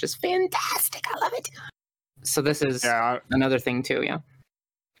now, which is fantastic. I love it. So this is another thing too, yeah.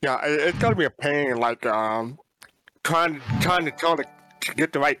 Yeah, it's gotta be a pain, like trying to tell to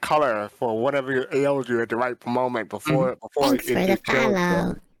get the right color for whatever ails you at the right moment before Thanks for the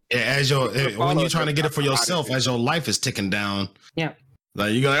follow. Yeah, as when you're trying to get it for yourself, as your life is ticking down. Yeah.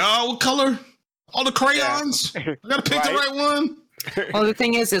 Like you go, oh, what color? All the crayons. I gotta pick the right one. Well, the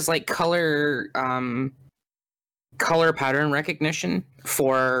thing is like color pattern recognition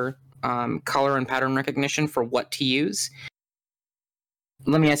for color and pattern recognition for what to use.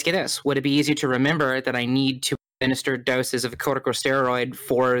 Let me ask you this: would it be easier to remember that I need to administer doses of a corticosteroid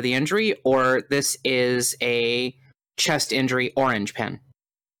for the injury, or this is a chest injury orange pen?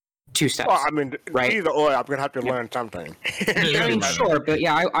 2 steps. Well, I mean, right? Either or, I'm gonna have to learn something. I mean, sure, but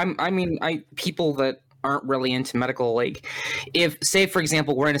yeah, I people that aren't really into medical, like, if, say, for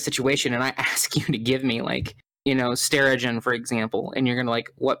example, we're in a situation and I ask you to give me, like, you know, Sterigen, for example, and you're gonna like,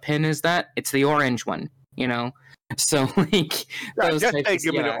 what pen is that? It's the orange one, you know. So like, just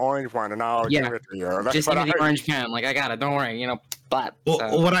give me the orange one and I'll give it to you. Just give me the orange pen. Like, I got it. Don't worry. You know. But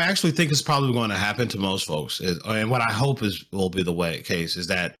what I actually think is probably going to happen to most folks, and what I hope will be the case, is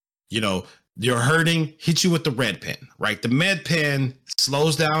that, you know, you're hurting, hit you with the red pen, right? The med pen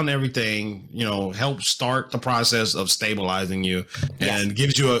slows down everything, you know, helps start the process of stabilizing you, and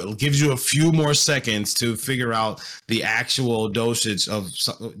gives you a few more seconds to figure out the actual dosage of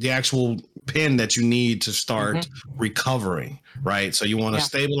the actual pen that you need to start recovering, right? So you want to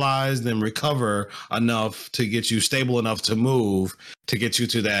stabilize, then recover enough to get you stable enough to move, to get you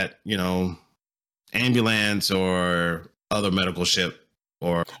to that, you know, ambulance or other medical ship.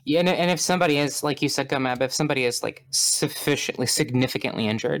 Or yeah, and if somebody is, like you said, Gumab, if somebody is like significantly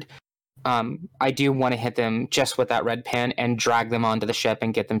injured, I do want to hit them just with that red pen and drag them onto the ship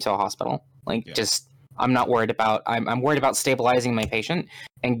and get them to a hospital. Like, I'm not worried about. I'm worried about stabilizing my patient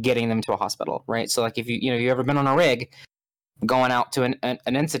and getting them to a hospital, right? So, like, if you ever been on a rig, going out to an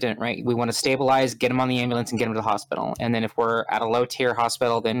incident, right? We want to stabilize, get them on the ambulance, and get them to the hospital. And then if we're at a low tier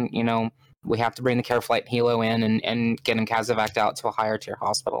hospital, then we have to bring the Care Flight Helo in and get them CASEVAC'd out to a higher tier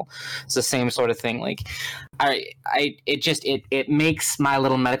hospital. It's the same sort of thing. Like, it makes my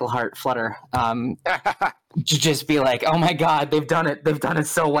little medical heart flutter. To just be like, oh my God, they've done it. They've done it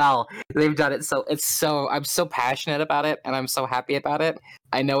so well. They've done it so. I'm so passionate about it, and I'm so happy about it.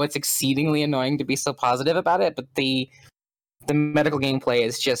 I know it's exceedingly annoying to be so positive about it, but the medical gameplay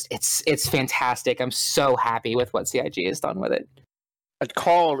is just it's fantastic. I'm so happy with what CIG has done with it. A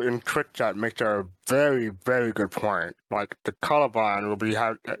call in Twitch chat makes a very, very good point. Like, the colorblind will be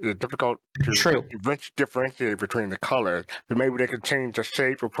difficult to differentiate between the colors. But maybe they could change the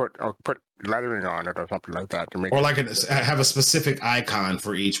shape or put lettering on it or something like that to make. Or like have a specific icon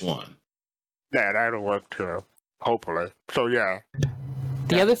for each one. Yeah, that'll work too. Hopefully. So yeah.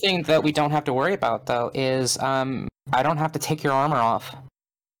 The other thing that we don't have to worry about though is I don't have to take your armor off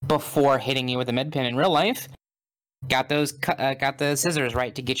before hitting you with a med pen in real life. Got the scissors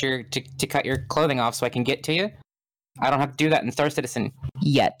right to get to cut your clothing off so I can get to you. I don't have to do that in Star Citizen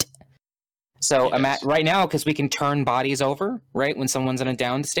yet. So right now, because we can turn bodies over, right, when someone's in a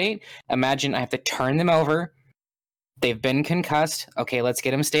downed state, imagine I have to turn them over. They've been concussed. Okay, let's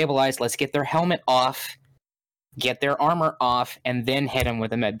get them stabilized. Let's get their helmet off, get their armor off, and then hit them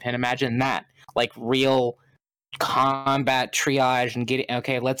with a med pen. Imagine that, like real combat triage,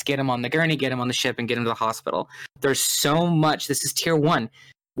 and let's get him on the gurney, get him on the ship, and get him to the hospital. There's so much. This is tier 1.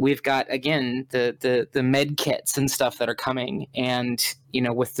 We've got, again, the med kits and stuff that are coming, and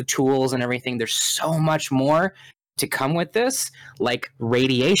with the tools and everything, there's so much more to come with this, like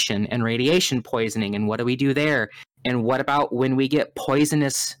radiation and radiation poisoning, and what do we do there, and what about when we get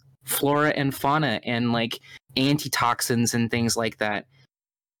poisonous flora and fauna and like antitoxins and things like that.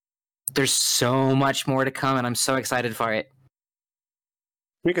 There's so much more to come, and I'm so excited for it.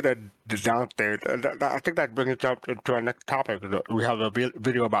 Speaking of the downstairs, I think that brings us up to our next topic. We have a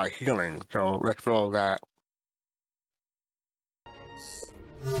video about healing, so let's roll that.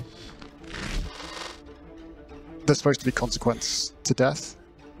 There's supposed to be consequence to death.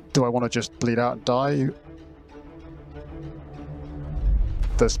 Do I want to just bleed out and die?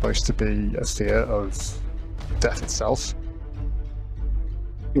 There's supposed to be a fear of death itself.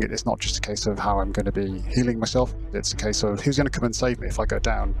 It's not just a case of how I'm going to be healing myself, it's a case of who's going to come and save me if I go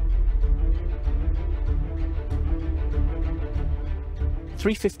down.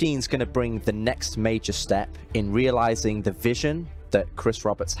 315 is going to bring the next major step in realizing the vision that Chris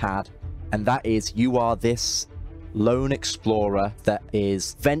Roberts had, and that is you are this lone explorer that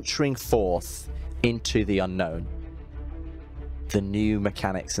is venturing forth into the unknown. The new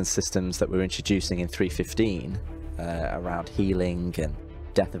mechanics and systems that we're introducing in 315 around healing and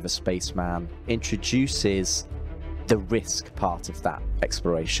Death of a Spaceman introduces the risk part of that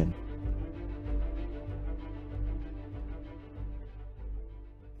exploration.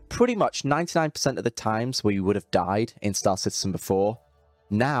 pretty much 99% of the times where you would have died in Star Citizen before,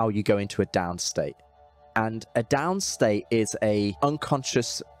 now you go into a down state. And a down state is a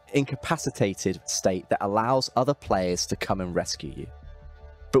unconscious, incapacitated state that allows other players to come and rescue you.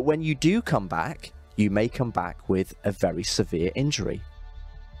 But when you do come back, you may come back with a very severe injury.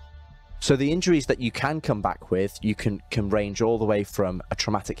 So the injuries that you can come back with, you can range all the way from a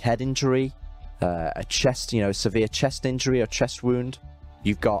traumatic head injury, a chest, severe chest injury or chest wound.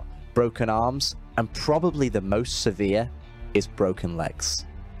 You've got broken arms, and probably the most severe is broken legs.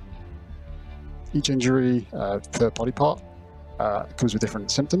 Each injury per body part comes with different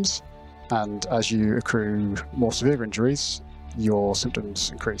symptoms, and as you accrue more severe injuries, your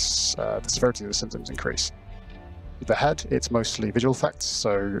symptoms increase, the severity of the symptoms increase. With the head, it's mostly visual effects,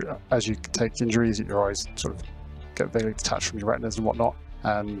 so as you take injuries, your eyes sort of get vaguely detached from your retinas and whatnot,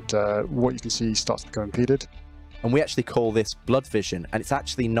 and what you can see starts to become impeded. And we actually call this blood vision, and it's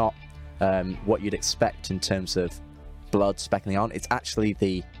actually not what you'd expect in terms of blood speckling on. It's actually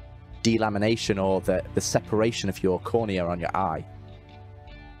the delamination or the separation of your cornea on your eye.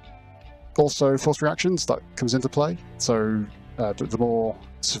 Also, force reactions, that comes into play. So the more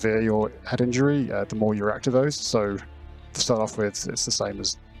severe your head injury, the more you react to those. So to start off with, it's the same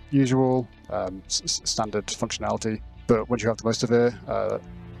as usual, standard functionality. But when you have the most severe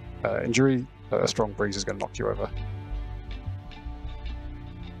injury, a strong breeze is going to knock you over.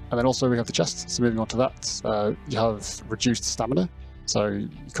 And then also we have the chest. So moving on to that, you have reduced stamina, so you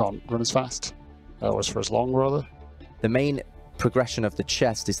can't run as fast, or as for as long, rather. The main progression of the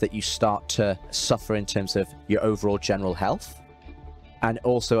chest is that you start to suffer in terms of your overall general health, and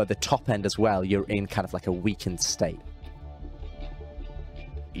also at the top end as well, you're in kind of like a weakened state.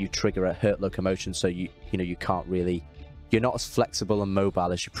 You trigger a hurt locomotion, so you can't really, you're not as flexible and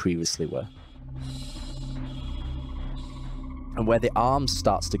mobile as you previously were. And where the arms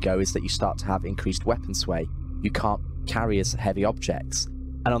starts to go is that you start to have increased weapon sway. You can't carry as heavy objects.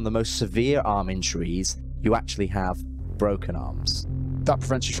 And on the most severe arm injuries, you actually have broken arms. That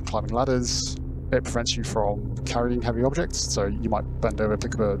prevents you from climbing ladders. It prevents you from carrying heavy objects, so you might bend over,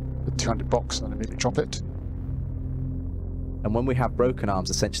 pick up a 200 box and immediately drop it. And when we have broken arms,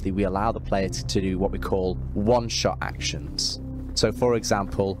 essentially we allow the player to do what we call one-shot actions. So for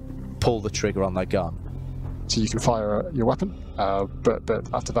example, pull the trigger on their gun. So you can fire your weapon, but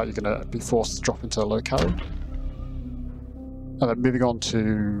after that you're going to be forced to drop into a low carry. And then moving on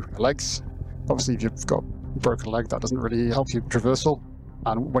to legs. Obviously if you've got a broken leg, that doesn't really help you traversal.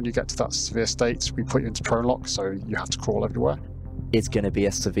 And when you get to that severe state, we put you into prone lock, so you have to crawl everywhere. It's going to be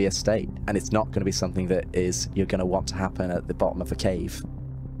a severe state, and it's not going to be something that you're going to want to happen at the bottom of a cave.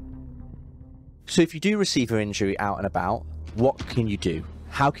 So if you do receive an injury out and about, what can you do?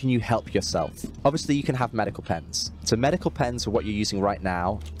 How can you help yourself? Obviously you can have medical pens. So medical pens are what you're using right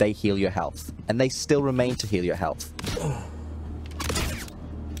now. They heal your health, and they still remain to heal your health.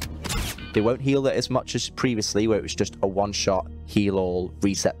 They won't heal it as much as previously, where it was just a one-shot, heal all,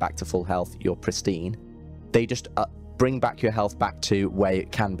 reset back to full health, you're pristine. They just bring back your health back to where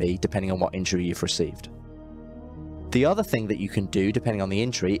it can be, depending on what injury you've received. The other thing that you can do, depending on the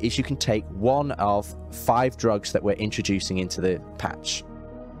injury, is you can take one of 5 drugs that we're introducing into the patch.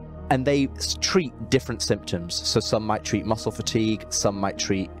 And they treat different symptoms. So some might treat muscle fatigue, some might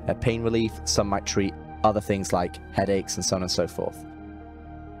treat pain relief, some might treat other things like headaches and so on and so forth.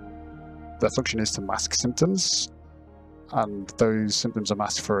 Their function is to mask symptoms, and those symptoms are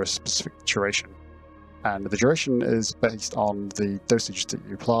masked for a specific duration. And the duration is based on the dosage that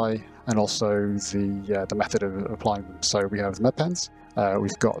you apply, and also the method of applying them. So we have the med pens,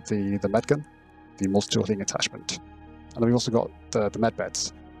 we've got the med gun, the multi-tool healing attachment, and then we've also got the med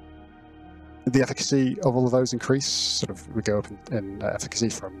beds. The efficacy of all of those increase. Sort of, we go up in efficacy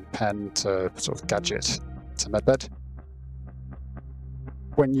from pen to sort of gadget to med bed.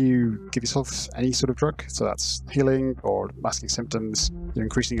 When you give yourself any sort of drug, so that's healing or masking symptoms, you're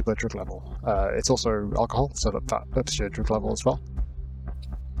increasing your blood drug level. It's also alcohol, so that ups your drug level as well.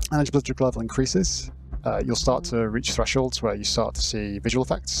 And as your blood drug level increases, you'll start to reach thresholds where you start to see visual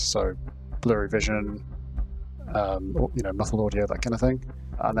effects, so blurry vision, muffled audio, that kind of thing.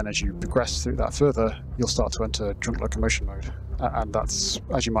 And then as you progress through that further, you'll start to enter drunk locomotion mode. And that's,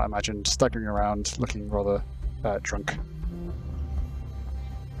 as you might imagine, staggering around, looking rather drunk.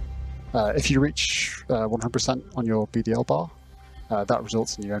 If you reach 100% on your BDL bar, that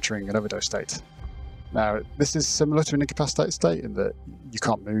results in you entering an overdose state. Now, this is similar to an incapacitated state in that you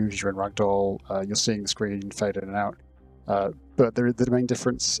can't move, you're in ragdoll, you're seeing the screen fade in and out. But the main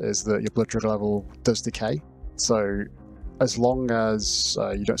difference is that your blood drug level does decay. So as long as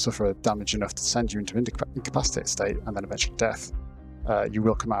you don't suffer damage enough to send you into an incapacitated state and then eventually death, you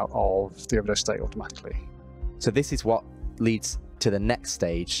will come out of the overdose state automatically. So this is what leads to the next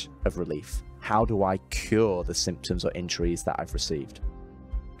stage of relief. How do I cure the symptoms or injuries that I've received?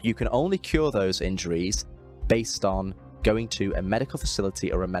 You can only cure those injuries based on going to a medical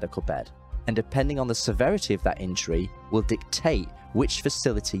facility or a medical bed. And depending on the severity of that injury will dictate which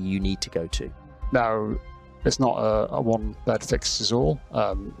facility you need to go to. Now, it's not a one bed fixes all.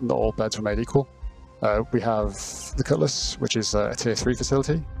 Not all beds are made equal. We have the Cutlass, which is a tier 3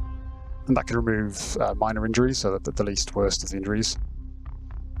 facility, and that can remove minor injuries, so that the least worst of the injuries.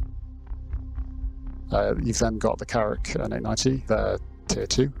 You've then got the Carrick and 890, they're tier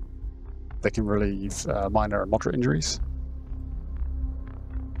 2. They can relieve minor and moderate injuries.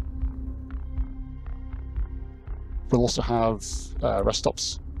 We'll also have rest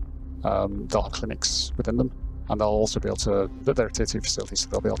stops. They'll have clinics within them, and they'll also be able to, they're tier 2 facilities, so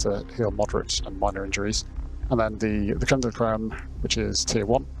they'll be able to heal moderate and minor injuries. And then the creme de la creme, which is tier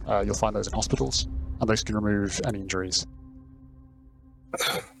 1, you'll find those in hospitals, and those can remove any injuries.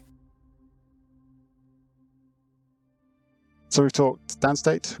 So we've talked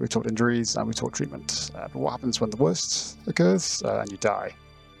downstate, we've talked injuries, and we've talked treatment. But what happens when the worst occurs and you die?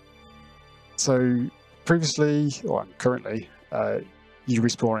 So previously, or currently, you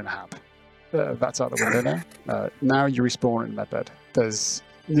respawn in a hab. That's out the window now. Now you respawn in medbed. There's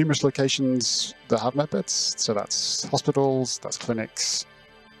numerous locations that have medbeds, so that's hospitals, that's clinics,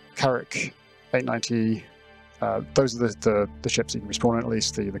 Carrick, 890. Those are the ships you can respawn in, at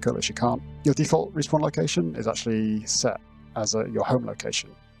least the Cutlass you can't. Your default respawn location is actually set as your home location.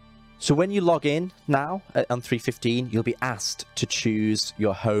 So when you log in now on 315, you'll be asked to choose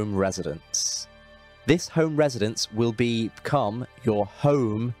your home residence. This home residence will become your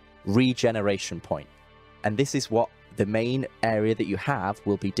home regeneration point. And this is what the main area that you have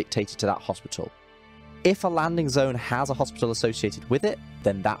will be dictated to that hospital. If a landing zone has a hospital associated with it,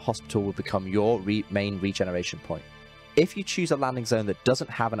 then that hospital will become your main regeneration point. If you choose a landing zone that doesn't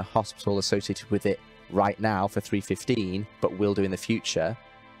have a hospital associated with it right now for 315, but will do in the future,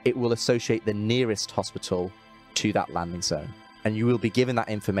 it will associate the nearest hospital to that landing zone. And you will be given that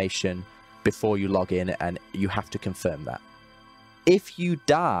information before you log in, and you have to confirm that. If you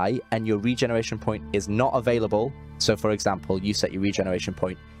die and your regeneration point is not available, so for example, you set your regeneration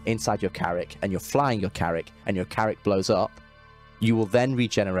point inside your Carrick and you're flying your Carrick and your Carrick blows up, you will then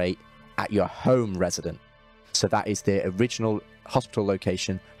regenerate at your home resident. So that is the original hospital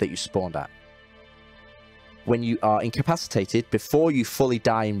location that you spawned at. When you are incapacitated, before you fully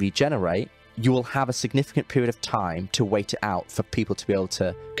die and regenerate, you will have a significant period of time to wait it out for people to be able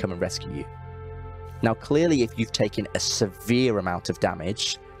to come and rescue you. Now, clearly, if you've taken a severe amount of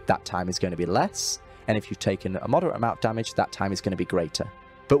damage, that time is going to be less. And if you've taken a moderate amount of damage, that time is going to be greater.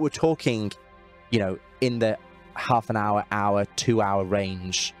 But we're talking, you know, in the half an hour, 2-hour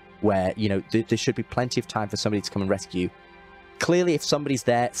range where, you know, there should be plenty of time for somebody to come and rescue you. Clearly, if somebody's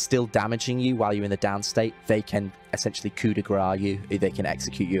there still damaging you while you're in the down state, they can essentially coup de grace you, they can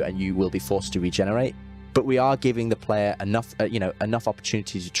execute you, and you will be forced to regenerate. But we are giving the player enough, enough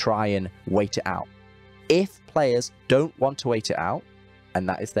opportunity to try and wait it out. If players don't want to wait it out, and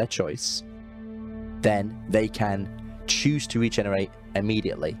that is their choice, then they can choose to regenerate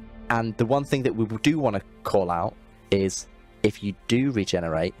immediately. And the one thing that we do want to call out is if you do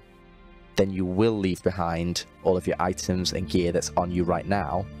regenerate, then you will leave behind all of your items and gear that's on you right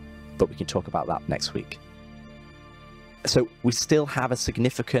now, but we can talk about that next week. So we still have a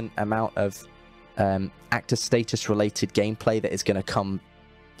significant amount of actor status related gameplay that is going to come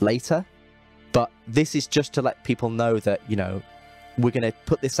later, but this is just to let people know that, you know, we're going to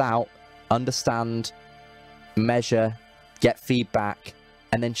put this out, understand, measure, get feedback,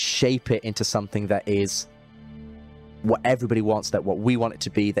 and then shape it into something that is what everybody wants, that what we want it to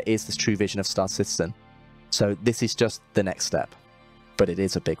be, that is this true vision of Star Citizen. So this is just the next step, but it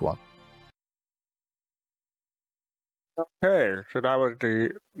is a big one. Okay, so that was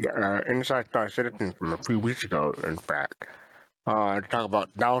the Inside Star Citizen from a few weeks ago, in fact. To talk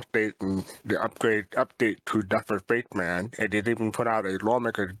about Downstate and the update to Death of Spaceman. It did even put out a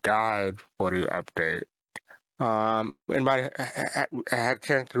lawmaker's guide for the update. Anybody had a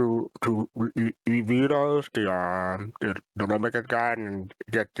chance to review those, the lawmaker's guide, and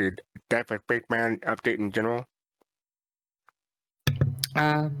get the Death of Spaceman update in general?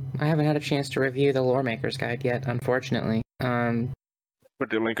 I haven't had a chance to review the Lawmaker's Guide yet, unfortunately. Put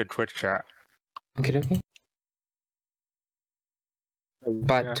the link in Twitch chat. Okay.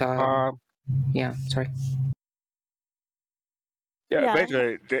 But, yeah, sorry. Yeah,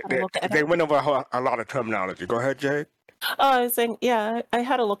 basically, they went over a lot of terminology. Go ahead, Jade. Oh, I was saying, yeah, I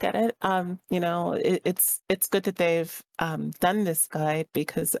had a look at it. It's good that they've done this guide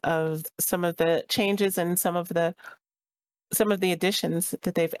because of some of the changes and some of the additions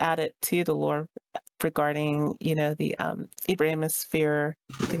that they've added to the lore regarding, the Ibrahimosphere,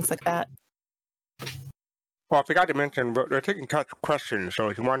 things like that. Well, I forgot to mention, we're taking questions. So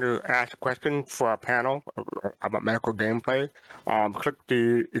if you want to ask a question for our panel about medical gameplay,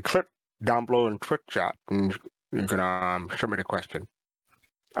 click down below in Twitch chat, and you can submit a question.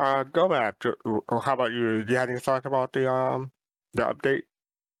 Go back to, how about you? Do you have any thoughts about the update?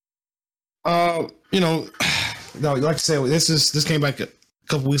 No, like I said, this came back a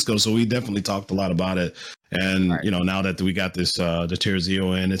couple weeks ago, so we definitely talked a lot about it. And now that we got this the Tier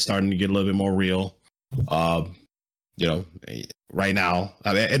Zero in, it's starting to get a little bit more real. Right now,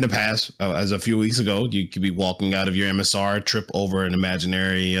 in the past, as a few weeks ago, you could be walking out of your MSR, trip over an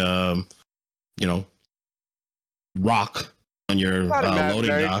imaginary, rock on your loading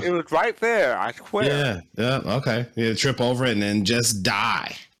dock. It was right there, I swear. Yeah, okay. Yeah, trip over it and then just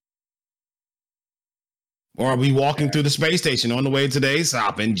die. Or be walking through the space station on the way to the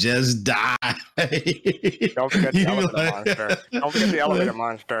ASOP and just die. Don't forget the elevator monster. Don't forget the elevator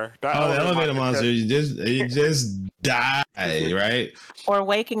monster. The elevator monster. You just die, right? Or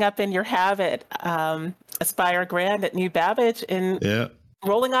waking up in your habit, Aspire Grand at New Babbage, and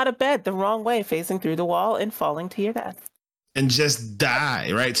rolling out of bed the wrong way, facing through the wall and falling to your death. And just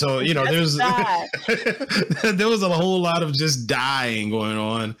die, right? So, there was a whole lot of just dying going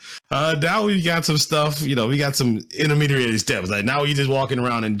on. Now we got some stuff, we got some intermediate steps. Like now you're just walking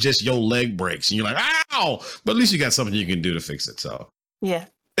around and just your leg breaks and you're like, ow! But at least you got something you can do to fix it. So yeah,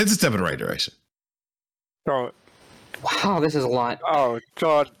 it's a step in the right direction. So, wow, this is a lot. Oh,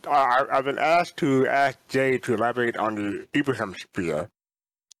 so I've been asked to ask Jay to elaborate on the Ibrahimosphere.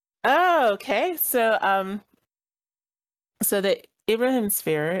 Oh, okay. So the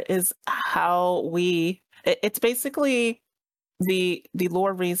Ibrahimosphere is how it's basically the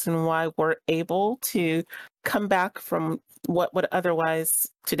lore reason why we're able to come back from what would otherwise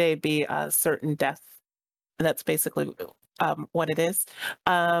today be a certain death. And that's basically what it is.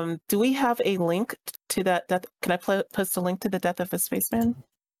 Do we have a link to that death? Can I post a link to the death of a spaceman?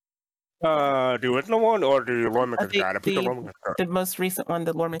 The original one or the Loremaker's Guide? The most recent one,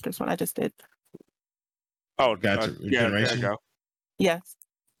 the Loremaker's one I just did. Oh, gotcha. There you go. Yes.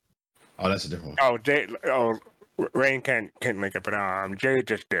 Oh, that's a different one. Oh, Jay. Oh, Rain can't make it, but Jay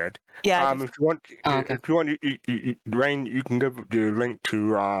just did. Yeah. If you want, Rain, you can give the link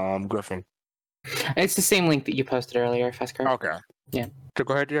to Griffin. It's the same link that you posted earlier, if that's correct. Okay. Yeah. So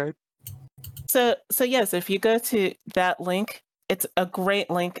go ahead, Jay. So yes, if you go to that link, it's a great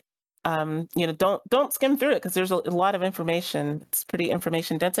link. Don't skim through it because there's a lot of information. It's pretty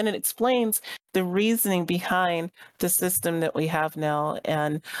information dense, and it explains the reasoning behind the system that we have now,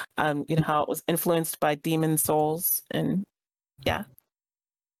 and how it was influenced by demon souls, and yeah.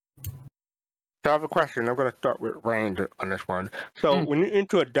 So I have a question. I'm going to start with Rain on this one. So when you're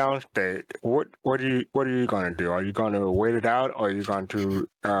into a down state, what are you going to do? Are you going to wait it out, or are you going to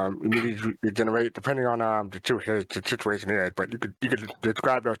immediately regenerate, depending on the situation is? But you could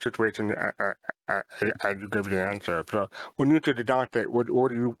describe your situation as you give the answer. So when you're into the down state, what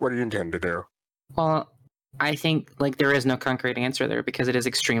do you intend to do? Well, I think there is no concrete answer there because it is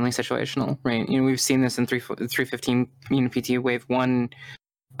extremely situational, right? We've seen this in 315 PT Wave 1.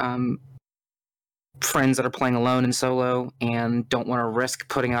 Friends that are playing alone and solo and don't want to risk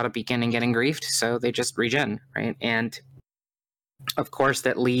putting out a beacon and getting griefed, so they just regen, right? And of course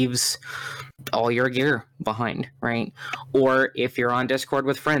that leaves all your gear behind, right? Or if you're on Discord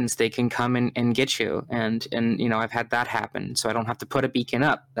with friends, they can come and get you, and I've had that happen, so I don't have to put a beacon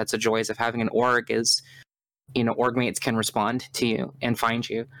up. That's the joys of having an org is org mates can respond to you and find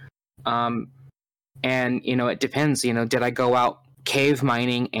you. And it depends, did I go out cave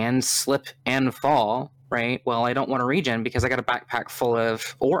mining and slip and fall, right? Well, I don't want to regen because I got a backpack full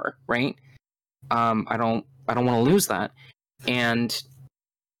of ore, right? I don't want to lose that.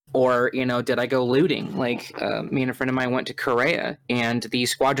 Or did I go looting? Me and a friend of mine went to Korea, and the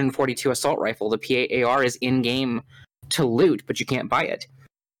Squadron 42 assault rifle, the PAR, is in game to loot, but you can't buy it.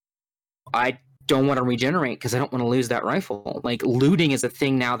 I don't want to regenerate because I don't want to lose that rifle. Looting is a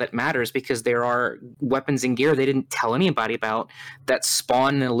thing now that matters because there are weapons and gear they didn't tell anybody about that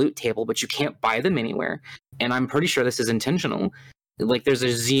spawn in a loot table, but you can't buy them anywhere. And I'm pretty sure this is intentional. There's a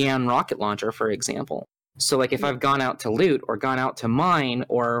Xi'an rocket launcher, for example. So if I've gone out to loot or gone out to mine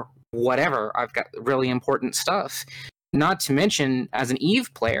or whatever, I've got really important stuff. Not to mention, as an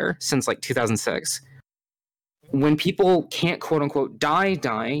EVE player since 2006, when people can't quote unquote die,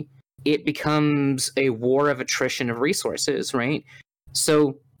 it becomes a war of attrition of resources, right?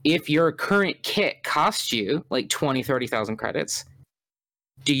 So if your current kit costs you like 20, 30,000 credits,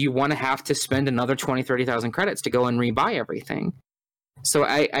 do you want to have to spend another 20, 30,000 credits to go and rebuy everything? So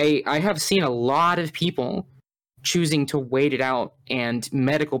I have seen a lot of people choosing to wait it out and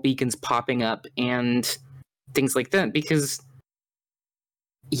medical beacons popping up and things like that, because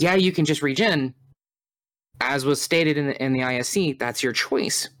yeah, you can just regen, as was stated in the ISC, that's your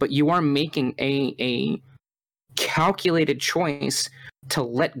choice, but you are making a calculated choice to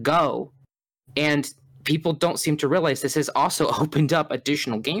let go, and people don't seem to realize this has also opened up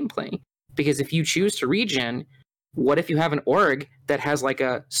additional gameplay, because if you choose to regen, what if you have an org that has like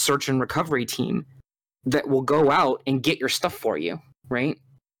a search and recovery team that will go out and get your stuff for you, right,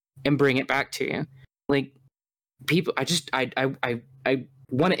 and bring it back to you? Like, people, I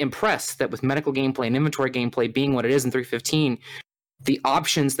want to impress that with medical gameplay and inventory gameplay being what it is in 3.15, the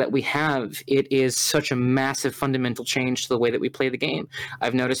options that we have, it is such a massive fundamental change to the way that we play the game.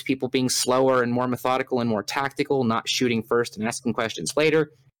 I've noticed people being slower and more methodical and more tactical, not shooting first and asking questions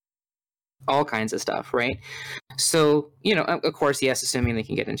later, all kinds of stuff, right? So, you know, of course, yes, assuming they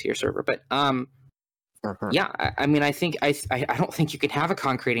can get into your server, but yeah, I mean, I think I don't think you can have a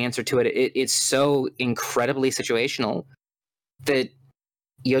concrete answer to it. It's so incredibly situational that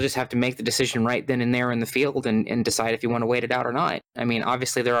you'll just have to make the decision right then and there in the field and decide if you want to wait it out or not. I mean,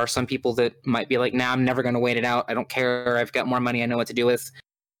 obviously there are some people that might be like, nah, I'm never going to wait it out. I don't care. I've got more money. I know what to do with.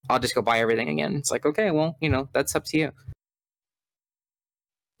 I'll just go buy everything again. It's like, okay, well, you know, that's up to you.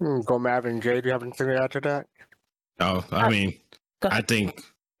 Go Mav and Jay, do you have anything to add to that? Oh, I mean, I think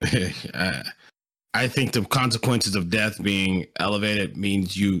I think the consequences of death being elevated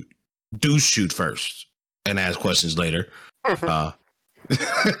means you do shoot first and ask questions later. Because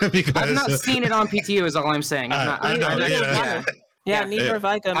I've not seen it on PTU is all I'm saying. Neither have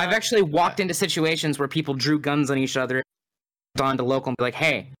I. I've actually walked into situations where people drew guns on each other, gone to local and be like,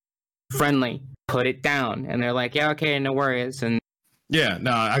 hey, friendly, put it down. And they're like, yeah, okay, no worries. And yeah,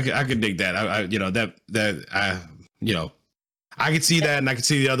 no, I could dig that. I could see that, and I could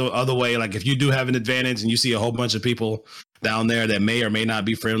see the other way. Like if you do have an advantage and you see a whole bunch of people down there that may or may not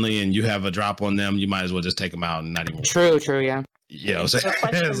be friendly, and you have a drop on them, you might as well just take them out and not even. True, yeah. You know, so the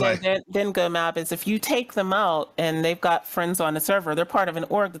question then go map is if you take them out and they've got friends on the server, they're part of an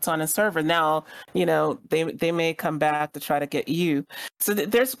org that's on a server now, you know, they may come back to try to get you. So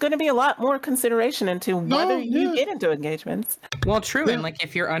there's going to be a lot more consideration into whether you get into engagements. Well, true. And like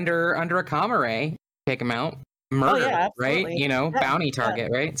if you're under a comm array, take them out. Murder, right? You know, bounty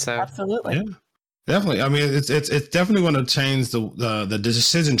target, right? So absolutely. Yeah. Definitely. I mean, it's definitely going to change the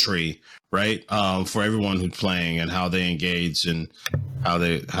decision tree, right? For everyone who's playing and how they engage and how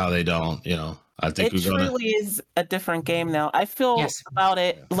they don't. You know, I think it truly is a different game now. I feel about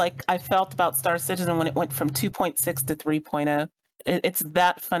it like I felt about Star Citizen when it went from 2.6 to 3.0. It's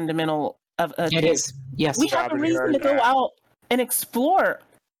that fundamental of a. It is. Yes. We have a reason to go out and explore.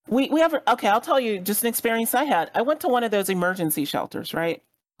 We have okay. I'll tell you just an experience I had. I went to one of those emergency shelters, right?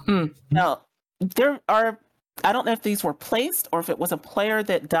 Now. There are, I don't know if these were placed or if it was a player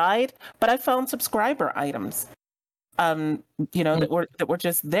that died, but I found subscriber items, you know, that were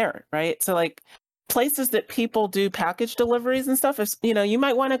just there, right? So like places that people do package deliveries and stuff, if, you know, you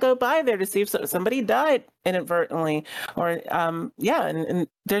might want to go by there to see if somebody died inadvertently or, and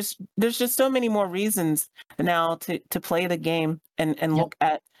there's just so many more reasons now to play the game and look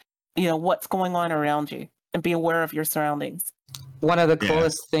at, you know, what's going on around you and be aware of your surroundings. One of the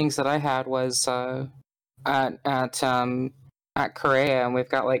coolest things that I had was at Korea, and we've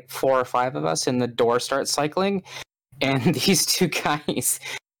got like 4 or 5 of us, and the door starts cycling, and these 2 guys,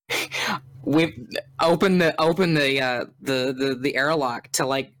 we've opened the airlock to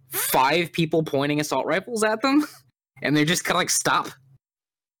like 5 people pointing assault rifles at them, and they're just kind of like stop,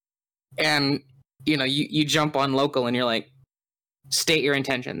 and you know you jump on local, and you're like, state your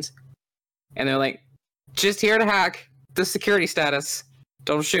intentions, and they're like, just here to hack. The security status,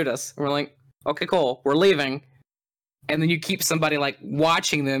 don't shoot us. And we're like, okay, cool, we're leaving. And then you keep somebody like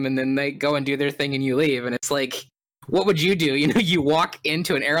watching them, and then they go and do their thing and you leave. And it's like, what would you do? You know, you walk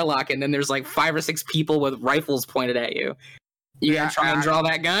into an airlock and then there's like 5 or 6 people with rifles pointed at you. You gonna try and draw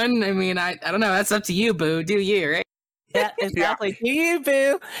that gun? I mean, I don't know, that's up to you, boo. Do you, right? Yeah, exactly. Do you,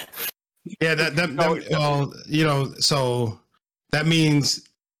 boo? Yeah, that well, you know, so that means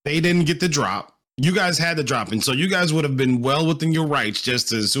they didn't get the drop. You guys had the drop, and so you guys would have been well within your rights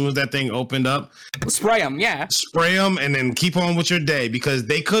just as soon as that thing opened up. Spray them, yeah. Spray them, and then keep on with your day, because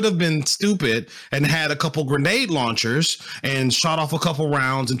they could have been stupid and had a couple grenade launchers and shot off a couple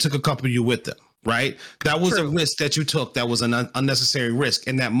rounds and took a couple of you with them. right? That was a risk that you took. That was an unnecessary risk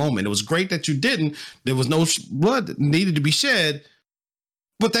in that moment. It was great that you didn't. There was no blood that needed to be shed,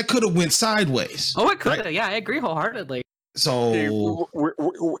 but that could have went sideways. Oh, it could have. Right? Yeah, I agree wholeheartedly. So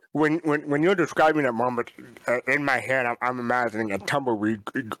when you're describing that moment, in my head, I'm imagining a tumbleweed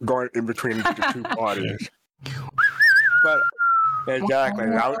going in between the two parties. But exactly,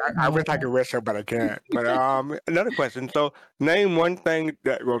 I wish I could wrestle, but I can't. But another question. So, name one thing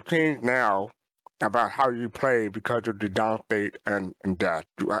that will change now about how you play because of the down state and death.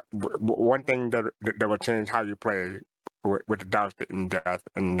 One thing that will change how you play with the down state and death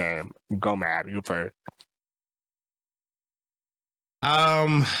and go mad. You play.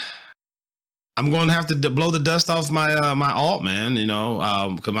 I'm going to have to blow the dust off my my alt, man. You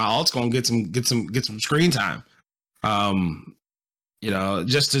know, because my alt's going to get some screen time. You know,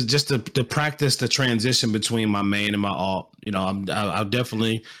 just to practice the transition between my main and my alt. You know, I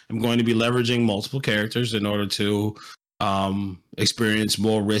definitely am going to be leveraging multiple characters in order to experience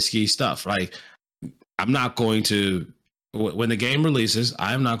more risky stuff. Like, I'm not going to, when the game releases,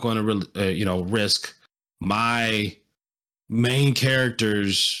 I'm not going to risk my main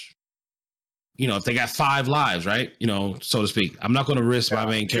characters. You know, if they got 5 lives, right? You know, so to speak, I'm not going to risk my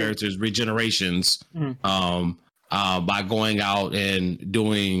main characters' regenerations. By going out and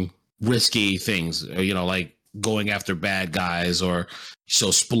doing risky things, you know, like going after bad guys or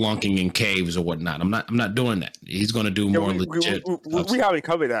spelunking in caves or whatnot. I'm not doing that. He's going to do more legit. We haven't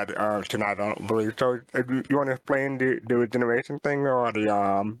covered that tonight, I don't believe. So, you want to explain the regeneration thing or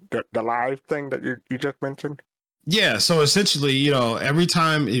the live thing that you just mentioned? Yeah. So essentially, you know, every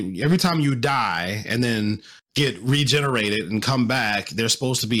time you die and then get regenerated and come back, there's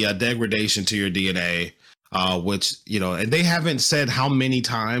supposed to be a degradation to your DNA. Which, you know, and they haven't said how many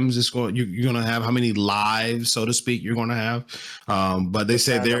times you're going to have, how many lives, so to speak, you're going to have. But they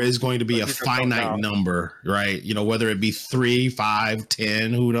said there is going to be a finite number, right? You know, whether it be 3, 5,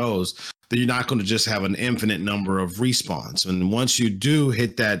 10, who knows? That you're not going to just have an infinite number of respawns. And once you do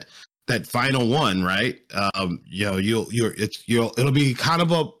hit that final one, right? You know, it'll be kind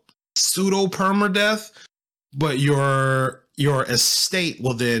of a pseudo permadeath, but your estate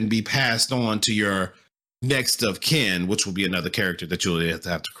will then be passed on to your next of kin, which will be another character that you'll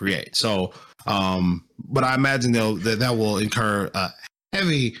have to create. So, but I imagine that will incur a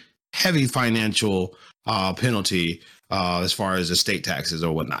heavy financial penalty as far as estate taxes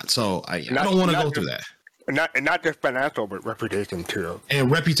or whatnot. So I don't want to go through that. And not just financial, but reputation too. And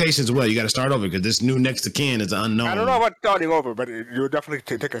reputation as well. You got to start over because this new next of kin is unknown. I don't know about starting over, but you'll definitely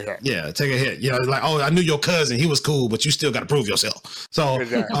take a hit. Yeah, take a hit. You know, like, oh, I knew your cousin. He was cool, but you still got to prove yourself. So,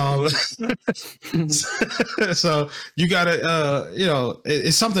 so you got to, you know,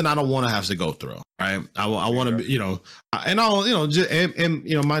 it's something I don't want to have to go through. Right. I want to, you know, and all, you know, and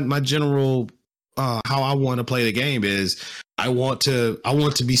you know, my general, how I want to play the game is I want to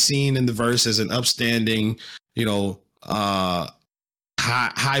be seen in the verse as an upstanding, you know,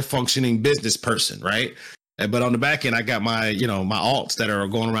 high functioning business person, right? But on the back end, I got my, you know, my alts that are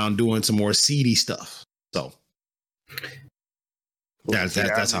going around doing some more seedy stuff. So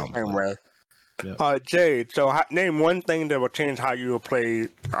that's how I'm playing. Yeah. Jade, so name one thing that will change how you will play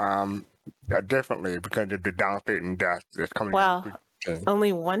differently because of the downstate and death that's coming. Wow,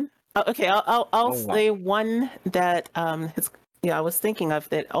 only one. Oh, okay, I'll say one that I was thinking of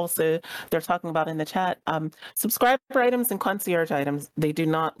that also they're talking about in the chat. Subscriber items and concierge items, they do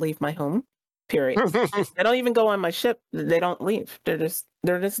not leave my home. Period. They don't even go on my ship. They don't leave. They're just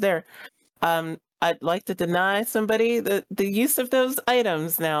there. I'd like to deny somebody the use of those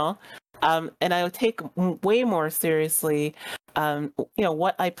items now. And I would take way more seriously you know,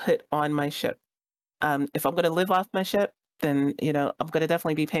 what I put on my ship. If I'm going to live off my ship, then, you know, I'm going to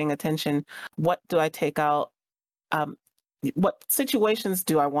definitely be paying attention. What do I take out? What situations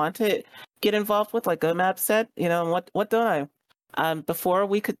do I want to get involved with? Like Gomab said, you know, what don't I? Before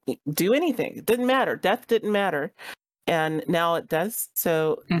we could do anything, it didn't matter. Death didn't matter. And now it does.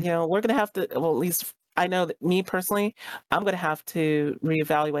 So, you know, we're going to have to, well, at least I know that me personally, I'm going to have to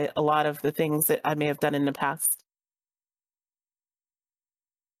reevaluate a lot of the things that I may have done in the past.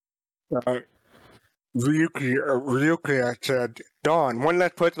 Ryuki said, Dawn, one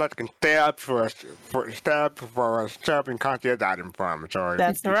less person that can stab for a serving concierge item from. So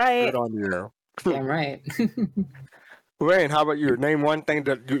that's right. Good on you. Damn right. Rain, how about you? Name one thing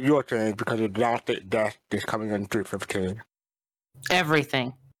that you're saying because of the last death is coming in 315.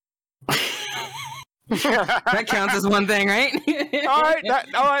 Everything. That counts as one thing, right? all right,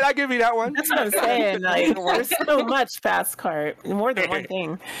 I'll give you that one. That's what I'm saying. Like, there's so much fast cart, more than one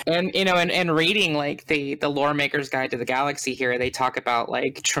thing. And and reading like the Lore Maker's Guide to the Galaxy here, they talk about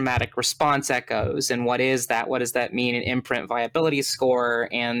like traumatic response echoes and what is that? What does that mean? An imprint viability score,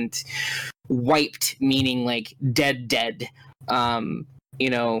 and wiped meaning like dead. Dead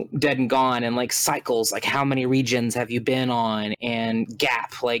and gone, and like cycles, like how many regions have you been on, and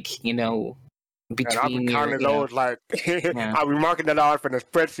gap, like between. And I'll be counting those like I'll be marking that off in a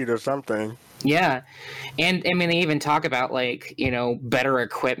spreadsheet or something. Yeah, and I mean they even talk about like better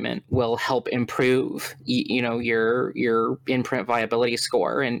equipment will help improve your imprint viability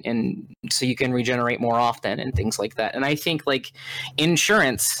score, and so you can regenerate more often and things like that. And I think like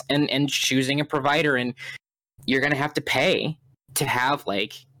insurance and choosing a provider, and you're gonna have to pay to have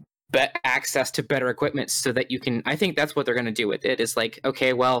like access to better equipment so that you can. I think that's what they're going to do with it, is like,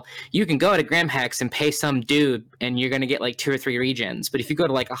 okay, well, you can go to Grimhex and pay some dude and you're going to get like 2 or 3 regions, but if you go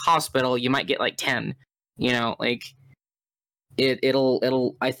to like a hospital you might get like 10. Like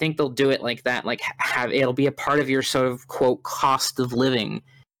it'll I think they'll do it like that, like it'll be a part of your sort of quote cost of living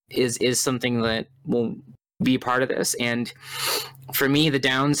is something that will be part of this. And for me, the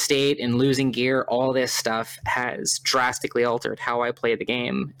downstate and losing gear, all this stuff has drastically altered how I play the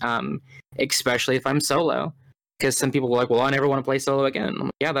game, especially if I'm solo. Because some people are like, well, I never want to play solo again. I'm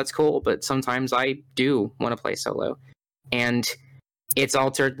like, yeah, that's cool, but sometimes I do want to play solo. And it's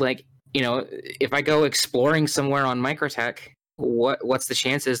altered, like, if I go exploring somewhere on Microtech, what's the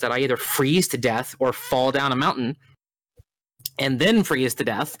chances that I either freeze to death or fall down a mountain and then freeze to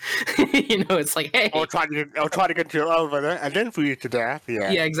death? It's like, hey, I'll try to get to your elevator and then freeze to death. Yeah,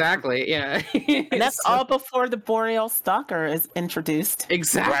 exactly. Yeah, and that's all before the Boreal Stalker is introduced.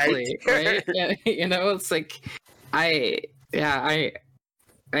 Exactly. Right? Yeah, it's like, I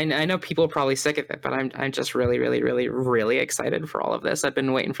know people are probably sick of it, but I'm just really, really, really, really excited for all of this. I've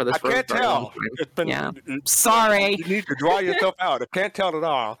been waiting for this. I can't tell. Sorry. You need to draw yourself out. I can't tell at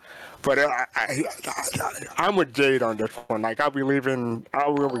all. But I'm with Jade on this one. Like I will be leaving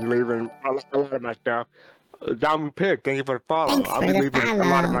a lot of my stuff. Diamond Pig, thank you for the follow. I'll be leaving a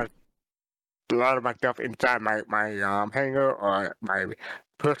lot of my stuff inside my hangar or my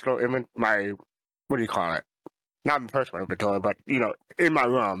personal my what do you call it? Not my personal inventory, but in my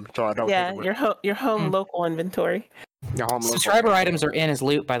room, so I don't. Yeah, your home local inventory. Your home subscriber items are in as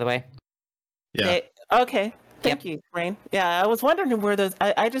loot, by the way. Yeah. Okay. Thank you, Rain. Yeah, I was wondering where those.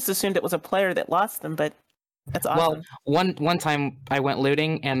 I just assumed it was a player that lost them, but that's awesome. Well, one time I went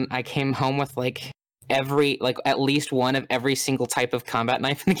looting and I came home with at least one of every single type of combat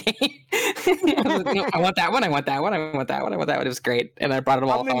knife in the game. I want that one. I want that one. I want that one. I want that one. It was great, and I brought it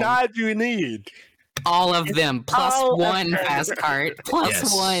all home. How many knives do you need? All of them, plus one fast cart,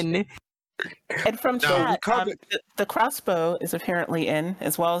 plus one. And from chat, the crossbow is apparently in,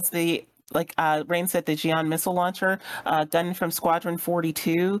 as well as the, like Rain said, the Xi'an missile launcher, done from Squadron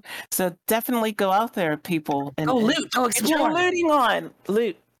 42. So definitely go out there, people. And loot. Go explore. Get your looting on.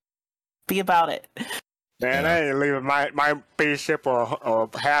 Loot. Be about it. Man, I ain't leaving my spaceship or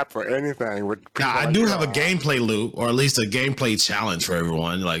hat for anything. Now, I do have a gameplay loot, or at least a gameplay challenge for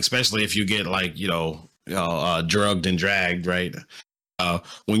everyone. Like, especially if you get drugged and dragged, right?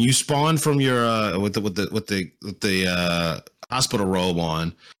 When you spawn from your with the hospital robe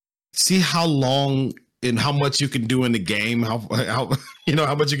on, see how long and how much you can do in the game. How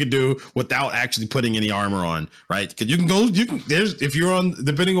much you can do without actually putting any armor on, right? Because if you're on,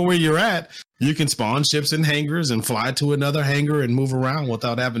 depending on where you're at, you can spawn ships in hangars and fly to another hangar and move around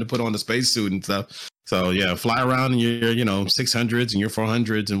without having to put on a spacesuit and stuff. So yeah, fly around in your 600s and your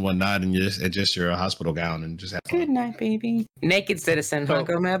 400s and whatnot, and just your hospital gown and just have fun. Good night, baby. Naked citizen,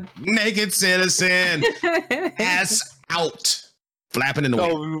 Gomeb. Naked citizen, ass out, flapping in the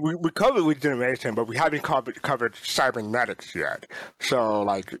wind. We covered regeneration, but we haven't covered cybernetics yet. So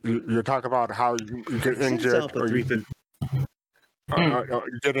like you talk about how you get injured or you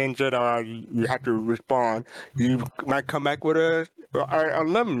get injured or you have to respond. You might come back with a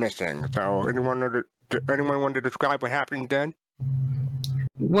limb missing. So anyone want to describe what happened then?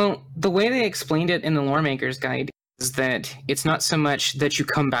 Well, the way they explained it in the Lore Maker's Guide is that it's not so much that you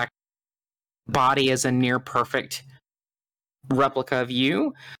come back body as a near perfect replica of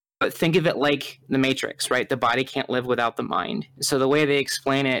you, but think of it like the Matrix, right? The body can't live without the mind. So the way they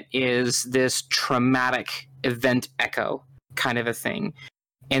explain it is this traumatic event echo kind of a thing.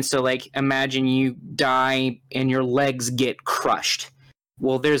 And so like imagine you die and your legs get crushed.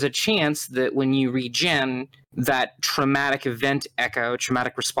 Well, there's a chance that when you regen, that traumatic event echo,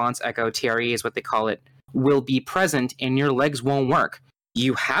 traumatic response echo, TRE is what they call it, will be present and your legs won't work.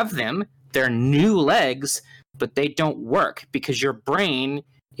 You have them, they're new legs, but they don't work because your brain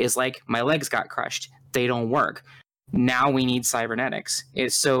is like, my legs got crushed. They don't work. Now we need cybernetics.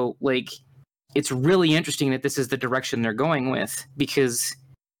 It's really interesting that this is the direction they're going with, because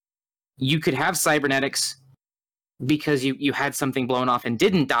you could have cybernetics because you had something blown off and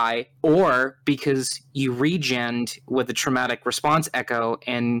didn't die, or because you regened with a traumatic response echo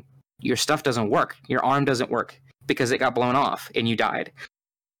and your stuff doesn't work. Your arm doesn't work because it got blown off and you died.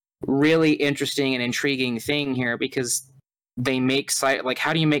 Really interesting and intriguing thing here, because they make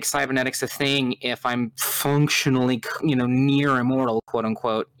how do you make cybernetics a thing if I'm functionally, near immortal, quote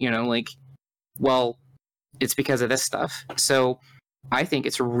unquote, well, it's because of this stuff. So I think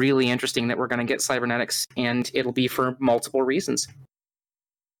it's really interesting that we're going to get cybernetics, and it'll be for multiple reasons.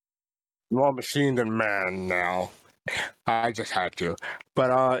 More machine than man now. I just had to.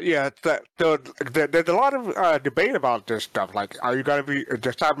 But there's a lot of debate about this stuff. Like, are you going to be,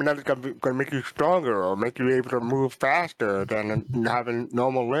 the cybernetics going to make you stronger or make you able to move faster than having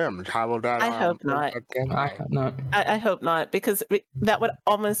normal limbs? How will that? I hope not. I hope not. I hope not, because that would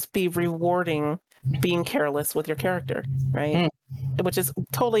almost be rewarding being careless with your character, right? Which is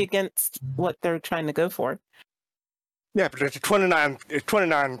totally against what they're trying to go for. Yeah, but it's 29,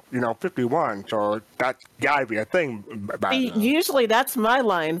 51, so that's gotta be a thing. Usually that's my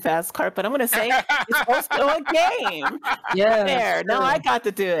line, Fast Cart, but I'm gonna say it's also a game. Yeah, there. Now I got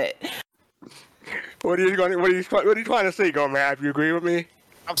to do it. What are you trying to say, Go Man? Do you agree with me?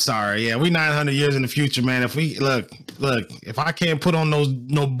 I'm sorry. Yeah, we 900 years in the future, man. If we look, if I can't put on those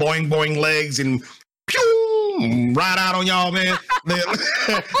boing boing legs and pew, ride out on y'all, man. Here's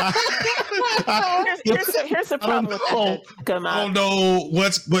the problem with that. I don't know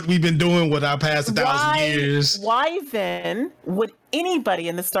what we've been doing with our past 1,000 years. Why then would anybody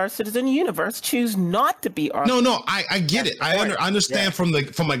in the Star Citizen universe choose not to be Arthur? No, I get it. I understand from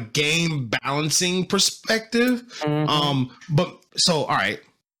a game balancing perspective. But so all right.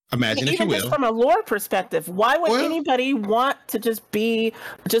 Imagine, if you will. Just from a lore perspective, why would anybody want to just be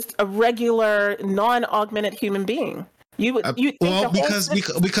just a regular, non-augmented human being? Because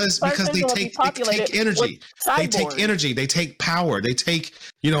they take energy. They take energy. They take power. They take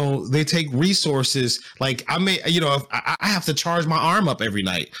resources. Like I have to charge my arm up every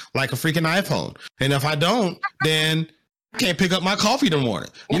night like a freaking iPhone, and if I don't, then I can't pick up my coffee in the morning.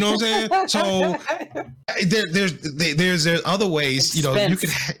 You know what I'm saying? So there's other ways. You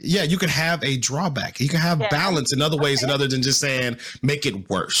could have a drawback. You can have balance in other ways, other than just saying make it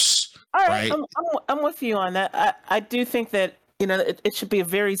worse. All right? I'm with you on that. I do think that it should be a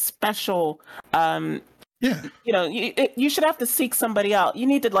very special. You should have to seek somebody out. You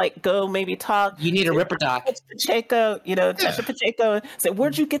need to go maybe talk. You need a Ripper Doc. Pacheco, touch Pacheco, and say,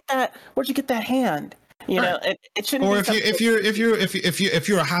 where'd you get that hand? It shouldn't. Or if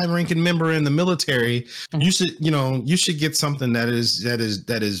you're a high-ranking member in the military, you should get something that is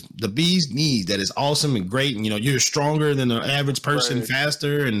the bee's knees, that is awesome and great, and you're stronger than the average person,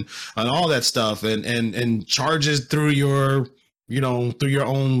 faster, and all that stuff, and charges through your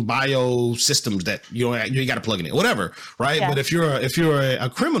own bio systems that you got to plug it in, whatever, right? Yeah. But if you're a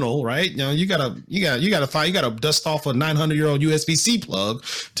criminal, right, you gotta dust off a 900-year-old USB-C plug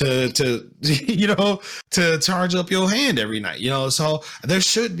to charge up your hand every night, So there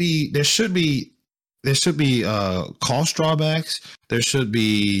should be cost drawbacks. There should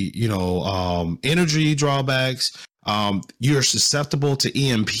be energy drawbacks. You're susceptible to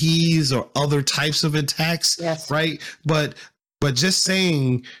EMPs or other types of attacks, right? But just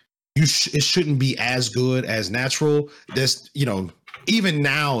saying it shouldn't be as good as natural. There's, even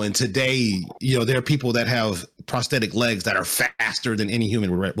now and today, there are people that have prosthetic legs that are faster than any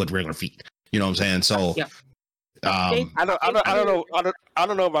human with regular feet. You know what I'm saying? So, I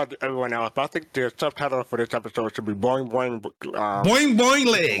don't know about everyone else, but I think the subtitle for this episode should be "Boing Boing." Boing Boing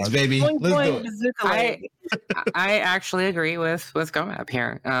legs, baby. Boing, Let's boing, do it. I actually agree with GoMap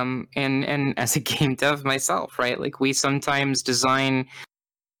here. And as a game dev myself, right? Like, we sometimes design.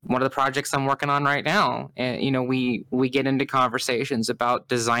 One of the projects I'm working on right now, and we get into conversations about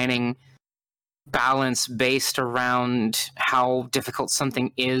designing balance based around how difficult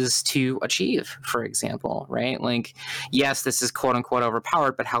something is to achieve, for example, right? Like, yes, this is quote unquote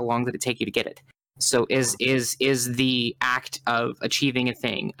overpowered, but how long did it take you to get it? So is the act of achieving a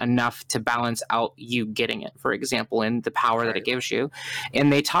thing enough to balance out you getting it, for example, and the power that it gives you?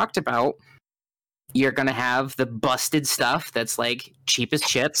 And they talked about you're going to have the busted stuff that's like cheap as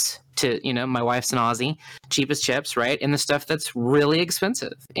chips to, my wife's an Aussie, cheap as chips, right? And the stuff that's really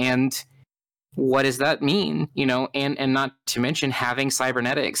expensive. And what does that mean? And not to mention having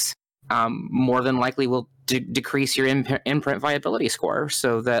cybernetics more than likely will decrease your imprint viability score,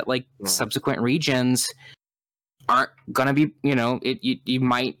 so that like subsequent regions aren't gonna be, you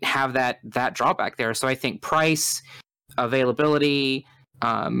might have that drawback there. So I think price, availability,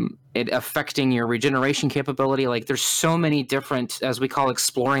 it affecting your regeneration capability. Like there's so many different, as we call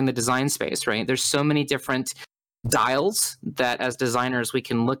exploring the design space, right? There's so many different dials that as designers we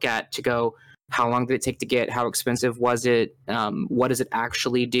can look at to go, how long did it take to get? How expensive was it? What does it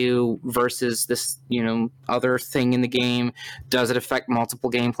actually do versus this, other thing in the game? Does it affect multiple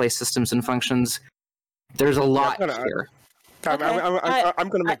gameplay systems and functions? There's a lot here. I'm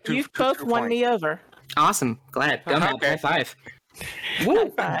going to make two. You both won me over. Awesome. Glad. Go ahead. High five. High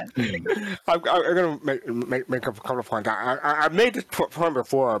five. I'm going to make a couple of points. I made this point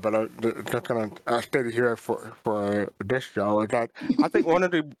before, but I'm just going to state it here for this show. Is that I think one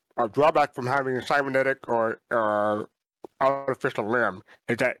of the drawbacks from having a cybernetic or artificial limb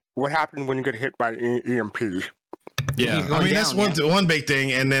is that what happens when you get hit by EMPs. Yeah, I mean that's one big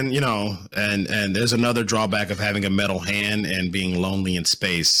thing, and then and there's another drawback of having a metal hand and being lonely in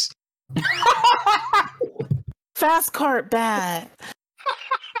space. Fast cart bad.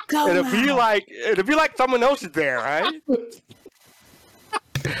 It'll be like someone else is there, right?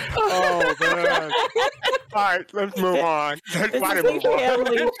 Oh man! All right, let's move on. This is a family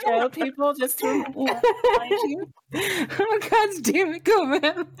show, people. Just to remind you. Oh God damn it, go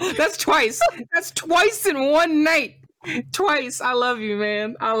man! That's twice. That's twice in one night. Twice. I love you,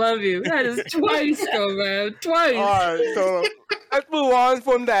 man. I love you. That is twice, go man. Twice. All right, so let's move on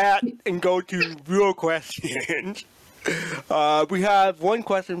from that and go to real questions. We have one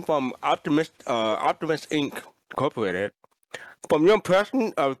question from Optimist Inc. Incorporated. From your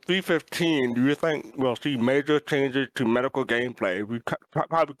impression of 315, do you think we'll see major changes to medical gameplay? We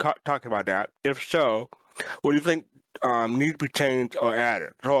probably talked about that. If so, what do you think needs to be changed or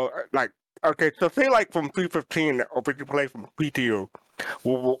added? So, so say from 315, or if you play from PTU,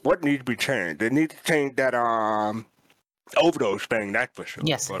 what needs to be changed? They need to change that overdose thing, that's for sure.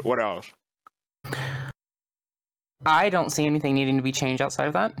 Yes. But what else? I don't see anything needing to be changed outside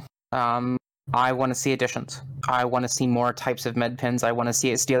of that. I want to see additions. I want to see more types of med pins. I want to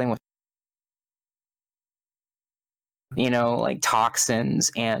see it dealing with, like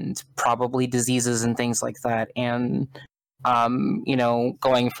toxins and probably diseases and things like that. And,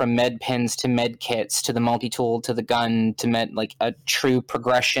 going from med pins to med kits to the multi-tool to the gun to like a true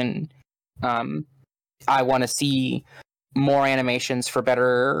progression. I want to see more animations for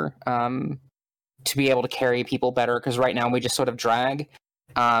better, to be able to carry people better. Because right now we just sort of drag.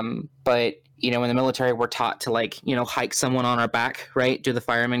 But in the military, we're taught to hike someone on our back, right? Do the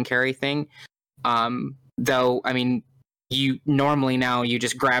fireman carry thing. Though, I mean, you normally now you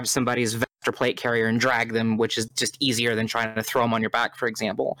just grab somebody's vector plate carrier and drag them, which is just easier than trying to throw them on your back, for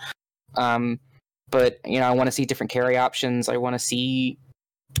example. But I want to see different carry options. I want to see,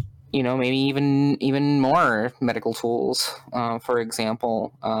 maybe even more medical tools, for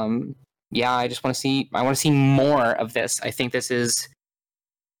example. I just want to see. I want to see more of this. I think this is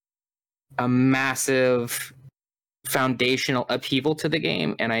a massive foundational upheaval to the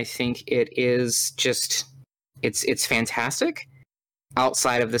game, and I think it is just it's fantastic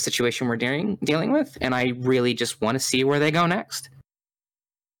outside of the situation we're dealing with, and I really just want to see where they go next.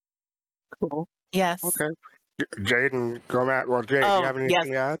 Cool. Yes. Okay. Jade and Gomat. Well, Jade, do you have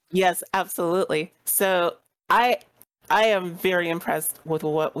anything to add? Yes, absolutely. So I am very impressed with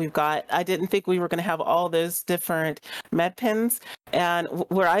what we've got. I didn't think we were going to have all those different med pins. And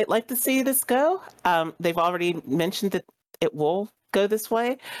where I'd like to see this go, they've already mentioned that it will go this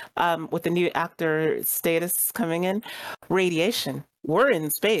way with the new actor status coming in. Radiation. We're in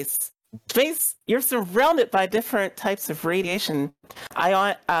space. Space, you're surrounded by different types of radiation,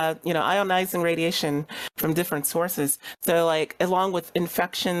 ionizing radiation from different sources. So along with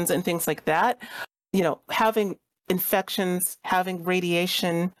infections and things like that, having infections, having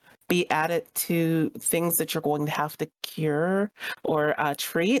radiation be added to things that you're going to have to cure or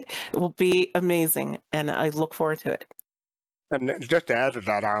treat, it will be amazing, and I look forward to it. And just to add to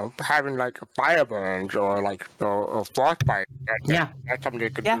that, having fire burns or frostbite, that's something they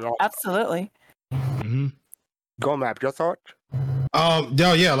could do. Yeah, absolutely. Mm-hmm. Gomap, your thoughts?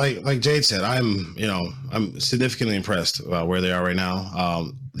 Like Jade said, I'm significantly impressed about where they are right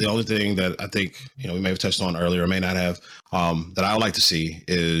now. The only thing that I think we may have touched on earlier, or may not have, that I would like to see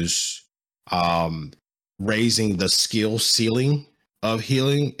is raising the skill ceiling of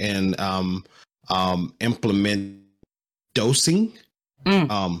healing and implement dosing.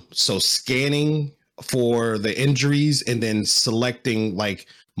 So scanning for the injuries and then selecting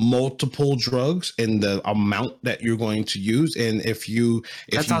multiple drugs and the amount that you're going to use. And if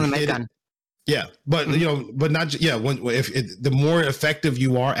that's on the med gun. Yeah, but but not the more effective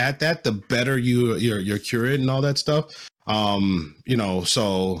you are at that, the better you're cured and all that stuff.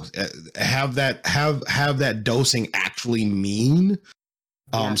 So have that dosing actually mean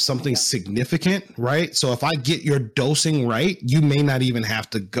something significant, right? So if I get your dosing right, you may not even have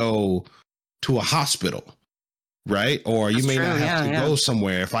to go to a hospital, right? Or you may not have to go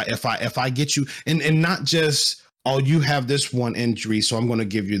somewhere. If I get you and not just, oh, you have this one injury, so I'm going to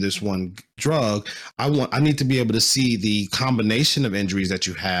give you this one drug. I need to be able to see the combination of injuries that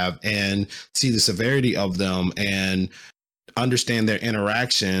you have and see the severity of them and understand their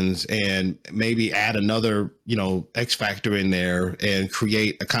interactions and maybe add another, X factor in there and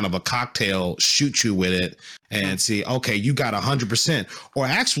create a kind of a cocktail, shoot you with it and see, okay, you got 100%, or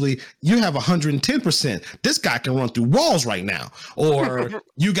actually you have 110%. This guy can run through walls right now, or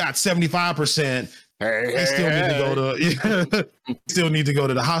you got 75%. They still need to go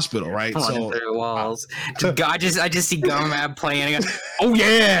to the hospital, right? So through walls. I just see Gumab playing. And I go, oh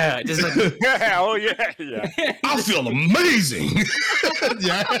yeah, just like, yeah. I feel amazing.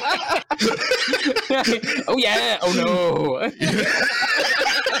 Oh yeah. Oh no.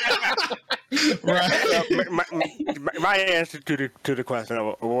 Right. My answer to the question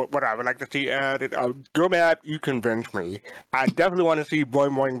of what I would like to see added, Gumab, you convinced me. I definitely want to see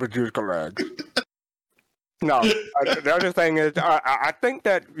Boing Boing Bazooka legs. No, the other thing is, I think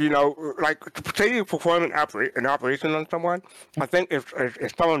that, like, say you perform an operation on someone, I think if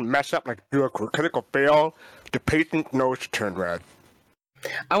someone mess up, like do a critical fail, the patient knows to turn red.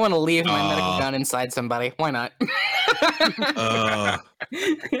 I want to leave my medical gun inside somebody. Why not?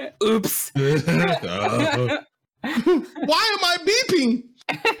 Oops. Why am I beeping?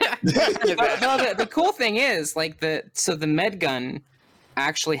 The cool thing is, like, the med gun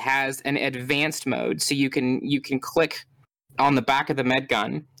actually has an advanced mode, so you can click on the back of the med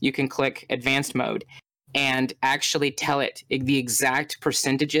gun, you can click advanced mode and actually tell it the exact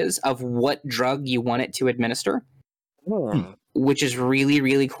percentages of what drug you want it to administer, which is really,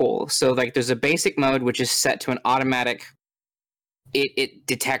 really cool. So like there's a basic mode which is set to an automatic, it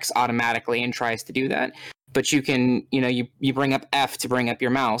detects automatically and tries to do that, but you can you bring up F to bring up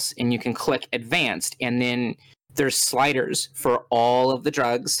your mouse and you can click advanced, and then there's sliders for all of the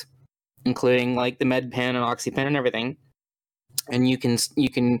drugs, including like the med pen and oxypen and everything. And you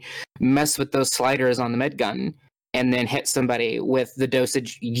can mess with those sliders on the med gun and then hit somebody with the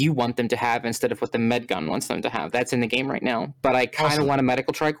dosage you want them to have instead of what the med gun wants them to have. That's in the game right now. But I kind of want a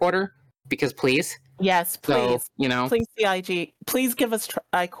medical tricorder because please. Yes, please. So, please, CIG, please give us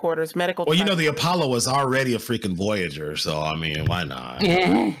tricorders, medical. Well, the Apollo was already a freaking Voyager, so I mean, why not?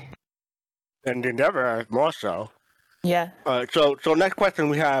 And they never more so. Yeah. So next question,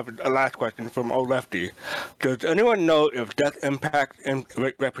 we have a last question from Old Lefty. Does anyone know if death impacts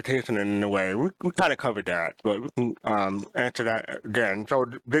reputation in a way? We kind of covered that, but we can answer that again. So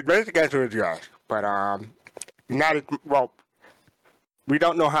the basic answer is yes, but not as well. We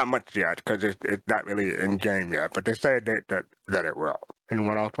don't know how much yet because it's not really in game yet. But they say that it will.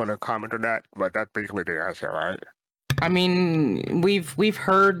 Anyone else want to comment on that? But that's basically the answer, right? I mean, we've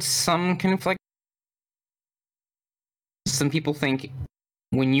heard some conflict. Some people think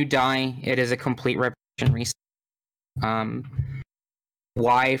when you die, it is a complete reputation reset.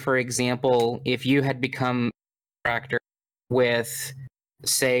 Why, for example, if you had become a contractor with,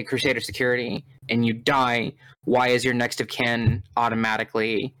 say, Crusader Security and you die, why is your next of kin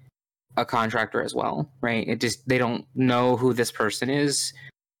automatically a contractor as well, right? They don't know who this person is.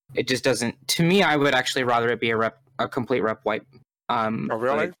 It just doesn't. To me, I would actually rather it be a complete rep wipe. Oh,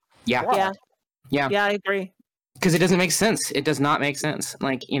 really? Yeah. Yeah, I agree. Because it doesn't make sense. It does not make sense.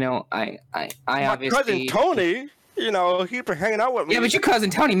 Like, I obviously. My cousin Tony, he's been hanging out with me. Yeah, but your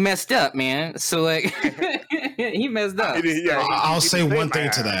cousin Tony messed up, man. So, like, he messed up. I'll say one thing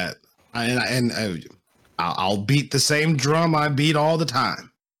to that. I'll beat the same drum I beat all the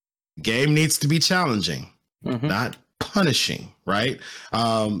time. Game needs to be challenging, not punishing, right?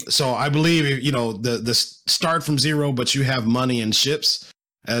 So I believe, the start from zero, but you have money and ships.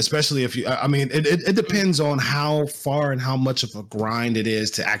 Especially if it depends on how far and how much of a grind it is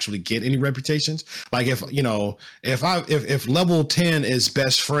to actually get any reputations. Like if level 10 is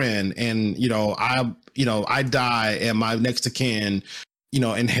best friend and I die and my next of kin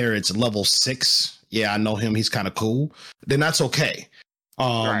inherits level 6, I know him, he's kind of cool, then that's okay.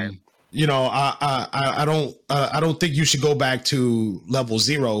 Right. I don't think you should go back to level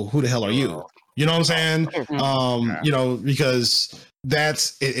 0. Who the hell are you? You know what I'm saying? Because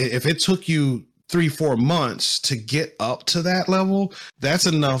that's if it took you 3-4 months to get up to that level, that's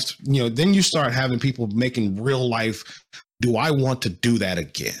enough. Then you start having people making real life. Do I want to do that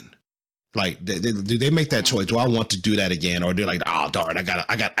again? Like, do they make that choice? Do I want to do that again, or they're like, oh darn, I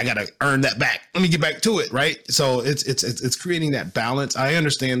gotta earn that back. Let me get back to it, right? So it's creating that balance. I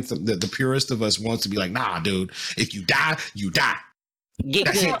understand that the purist of us wants to be like, nah, dude, if you die, you die.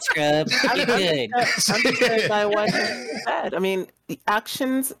 Get good, scrub. Get good. I'm just by watching bad. I mean,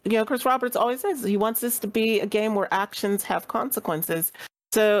 actions. Chris Roberts always says he wants this to be a game where actions have consequences.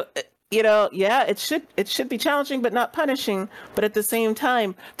 So. Yeah, it should be challenging but not punishing. But at the same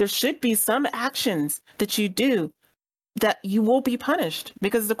time, there should be some actions that you do that you will be punished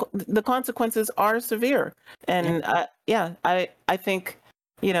because the consequences are severe. And I think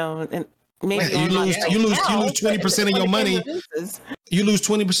and maybe you lose 20% of your money. You lose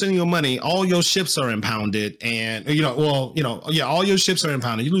 20% of your money. All your ships are impounded, and all your ships are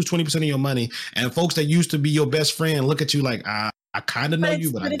impounded. You lose 20% of your money, and folks that used to be your best friend look at you like, I kind of know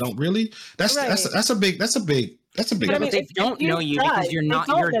you, but I don't really. That's a big. But I mean, they don't know you because you're not.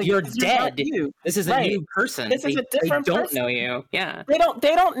 You're dead. This is a new person. This is a different person. They don't know you. Yeah. They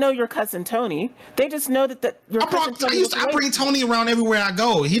don't know your cousin Tony. They just know that your cousin Tony. I bring Tony around everywhere I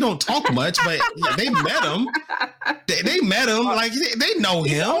go. He don't talk much, but they met him. They met him. Like they know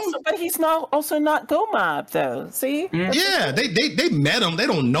him. But he's also not Go Mob though. See? Yeah, they met him. They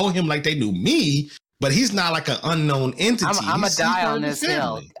don't know him like they knew me. But he's not like an unknown entity. I'm gonna die on this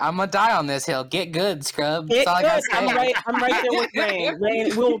hill. I'm gonna die on this hill. Get good, scrub. That's all I gotta say. I'm right there with Rain.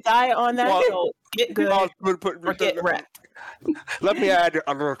 Rain will die on that hill. Get good. Or get wrecked. Let me add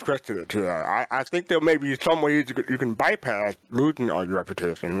a little twist to it. I think there may be some ways you can bypass losing all your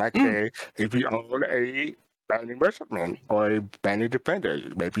reputation. Like say, if you own a banding merchantman or a banding defender,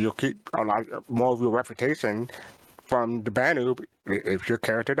 maybe you'll keep a lot more of your reputation from the banner if your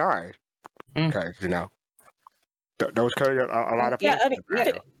character dies. Because those carry a lot of. Yeah,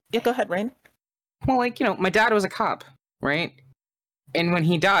 go ahead, Rain. Well, my dad was a cop, right? And when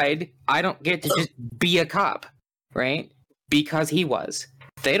he died, I don't get to just be a cop, right? Because he was.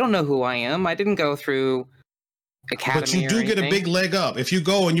 They don't know who I am. I didn't go through academy. But you do get a big leg up if you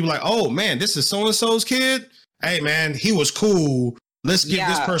go and you're like, oh man, this is so and so's kid. Hey man, he was cool. Let's give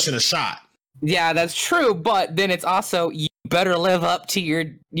this person a shot. Yeah, that's true. But then it's also you better live up to your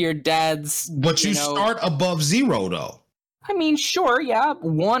dad's. But you start above 0 though. I mean, sure, yeah,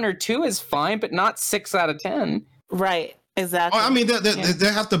 1 or 2 is fine, but not 6 out of 10. Right, exactly. I mean,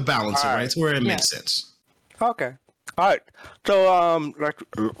 they have to balance it, right? It's where it makes sense. Okay. All right. So let's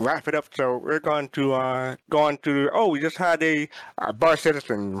wrap it up. So we're going to we just had a Bar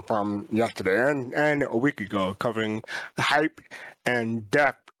Citizen from yesterday and a week ago covering the hype and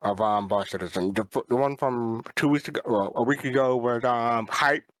depth of Bar Citizen. The one from 2 weeks ago, or a week ago, was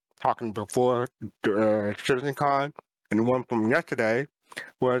hype, talking before CitizenCon, and the one from yesterday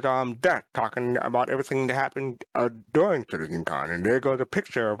was Death, talking about everything that happened during CitizenCon. And there goes a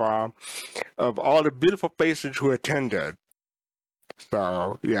picture of all the beautiful faces who attended.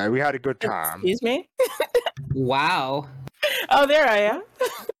 So yeah, we had a good time. Excuse me. Wow. Oh, there I am.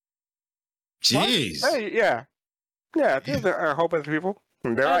 Jeez. Hey, yeah. There's a whole bunch of people.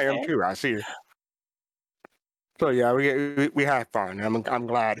 And there I am too. I see you. So yeah, we had fun. I'm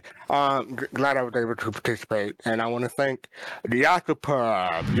glad. Glad I was able to participate, and I want to thank the Yacht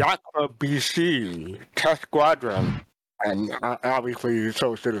Club BC, Test Squadron, and obviously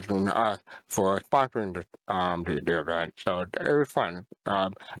Soul Citizen for sponsoring the event. So it was fun.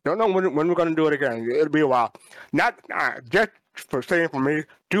 Don't know when we're going to do it again. It'll be a while. Not just for saying for me,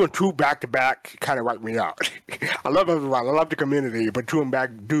 doing 2 back-to-back kind of wiped me out. I love everyone. I love the community, but 2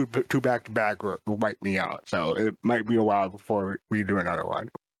 back-to-back will wipe me out. So it might be a while before we do another one.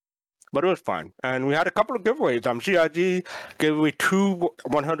 But it was fun. And we had a couple of giveaways. CIG gave away 2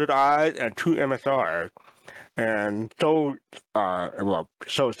 100 eyes and 2 MSRs. And Soul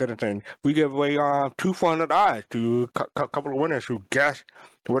Citizen, we gave away 2 400 eyes to a couple of winners who guessed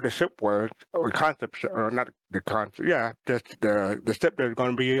what the ship was, or concept, or not the concept, just the ship that's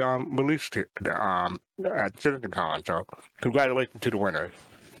going to be released at CitizenCon. So congratulations to the winners.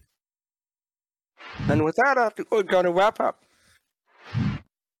 And with that, we're going to wrap up.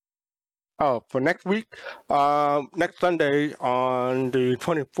 Oh, for next week, next Sunday on the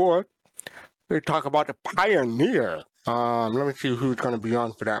 24th, we talk about the Pioneer. Let me see who's going to be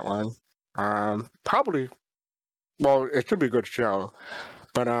on for that one. Probably, well, it should be a good show.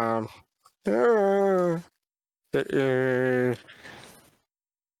 But it is.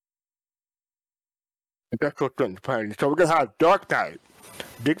 That's what's going to play. So we're going to have Dark Knight,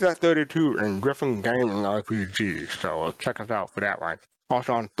 Dig That 32, and Griffin Gaming RPG. So check us out for that one.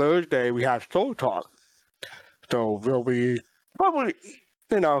 Also on Thursday, we have Soul Talk. So we'll be probably,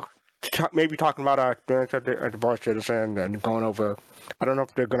 maybe talking about our experience at the Bar Citizen and going over. I don't know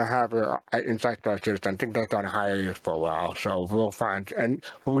if they're going to have an Inside Star Citizen. I think that's on hiatus for a while, so we'll find. And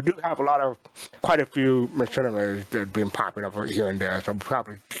we do have quite a few machineries that have been popping up here and there, so we'll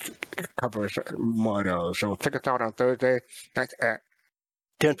probably cover more of those. So check us out on Thursday. That's at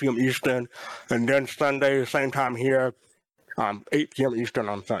 10 p.m. Eastern, and then Sunday, same time here, 8 p.m. Eastern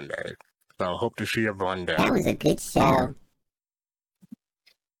on Sunday. So hope to see everyone there. That was a good show.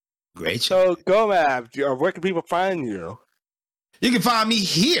 Great show. So, Gomab, where can people find you? You can find me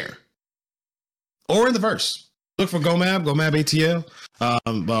here or in the verse. Look for Gomab ATL.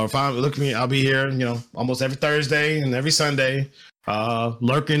 Look for me. I'll be here, almost every Thursday and every Sunday,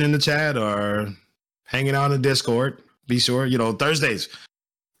 lurking in the chat or hanging out in the Discord. Be sure, Thursdays.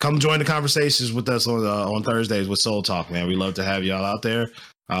 Come join the conversations with us on Thursdays with Soul Talk, man. We love to have y'all out there.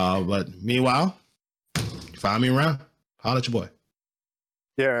 But meanwhile, find me around. Holla at your boy.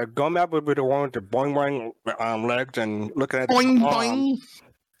 Yeah, Gomab would be the one with the boing boing legs and looking at boing his boing.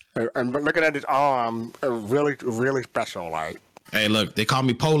 And looking at his arm, really, really special. Like, hey, look, they call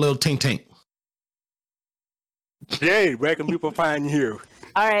me Po Lil Tink Tink. Jay, where can people find you?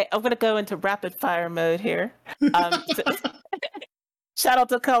 All right, I'm gonna go into rapid fire mode here. Shout out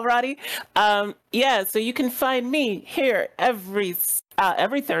to Kalrati. So you can find me here every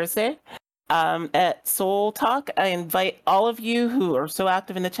Thursday at Soul Talk. I invite all of you who are so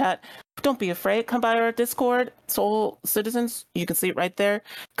active in the chat. Don't be afraid. Come by our Discord, Soul Citizens. You can see it right there.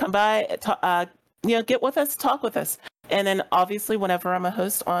 Come by, get with us, talk with us. And then obviously, whenever I'm a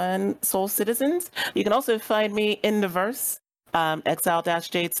host on Soul Citizens, you can also find me in the verse,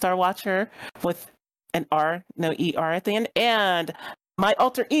 Exile-Jade Star Watcher with an R, no ER at the end, and my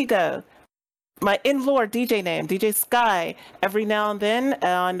alter ego, my in-lore DJ name, DJ Sky, every now and then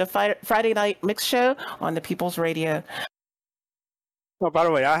on the Friday night mix show on the People's Radio. Oh, by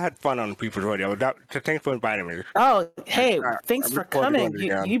the way, I had fun on the People's Radio. Thanks for inviting me. Oh, hey, thanks for coming.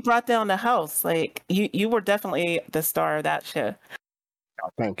 You brought down the house. Like, you were definitely the star of that show. Oh,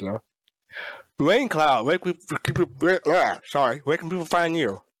 thank you. Rain Cloud, where can people find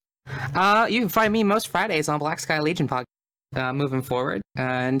you? You can find me most Fridays on Black Sky Legion podcast. Moving forward,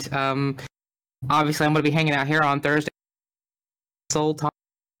 and obviously I'm going to be hanging out here on Thursday, Soul Talk,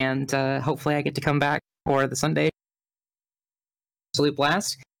 and hopefully I get to come back for the Sunday Absolute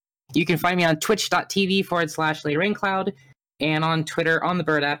Blast. You can find me on twitch.tv/Lady Raincloud, and on Twitter on the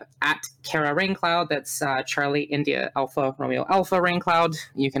Bird app at Kara Raincloud. That's Charlie India Alpha Romeo Alpha Raincloud.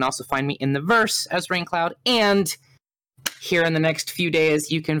 You can also find me in the verse as Raincloud, and here in the next few days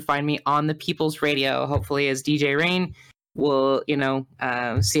you can find me on the People's Radio, hopefully as DJ Rain. We'll,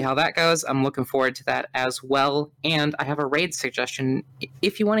 see how that goes. I'm looking forward to that as well. And I have a raid suggestion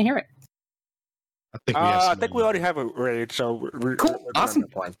if you want to hear it. I think we already have a raid, so cool. Awesome.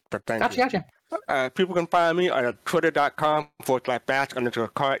 But thank you. Gotcha. People can find me at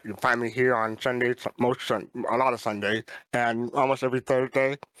twitter.com/bash_cart. You can find me here on Sundays, a lot of Sundays, and almost every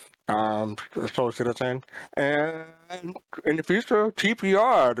Thursday. Soul Citizen, and in the future,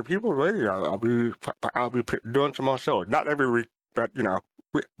 TPR, the People's Radio. I'll be doing some more shows. Not every week, but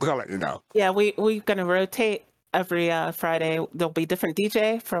we'll let you know. Yeah, we're gonna rotate every Friday. There'll be different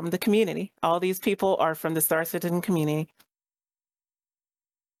DJ from the community. All these people are from the Star Citizen community.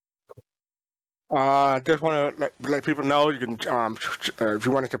 Just want to let people know you can, if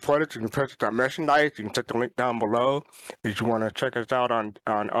you want to support us, you can purchase our merchandise. You can check the link down below. If you want to check us out on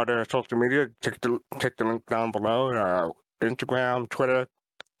other social media, check the link down below. Instagram, Twitter,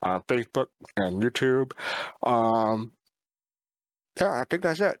 Facebook, and YouTube. I think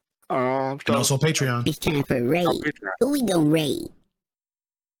that's it. And also Patreon. It's time for raid. Who we gonna raid?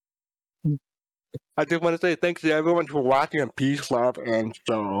 I just want to say thanks to everyone for watching, and peace, love, and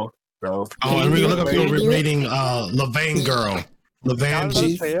soul. And we're gonna look up your reading Levain Girl. Levain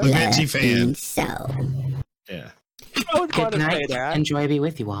G fan. So. Yeah. I was going Good to say night. that. Enjoy be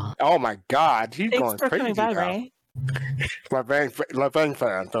with you all. Oh my God, he's Thanks going for crazy coming by, now. Ray. Levain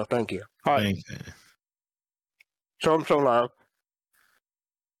fan, so thank you. All right. Show him some love.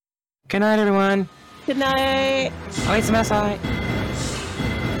 Good night, everyone. Good night. I'll eat some SI.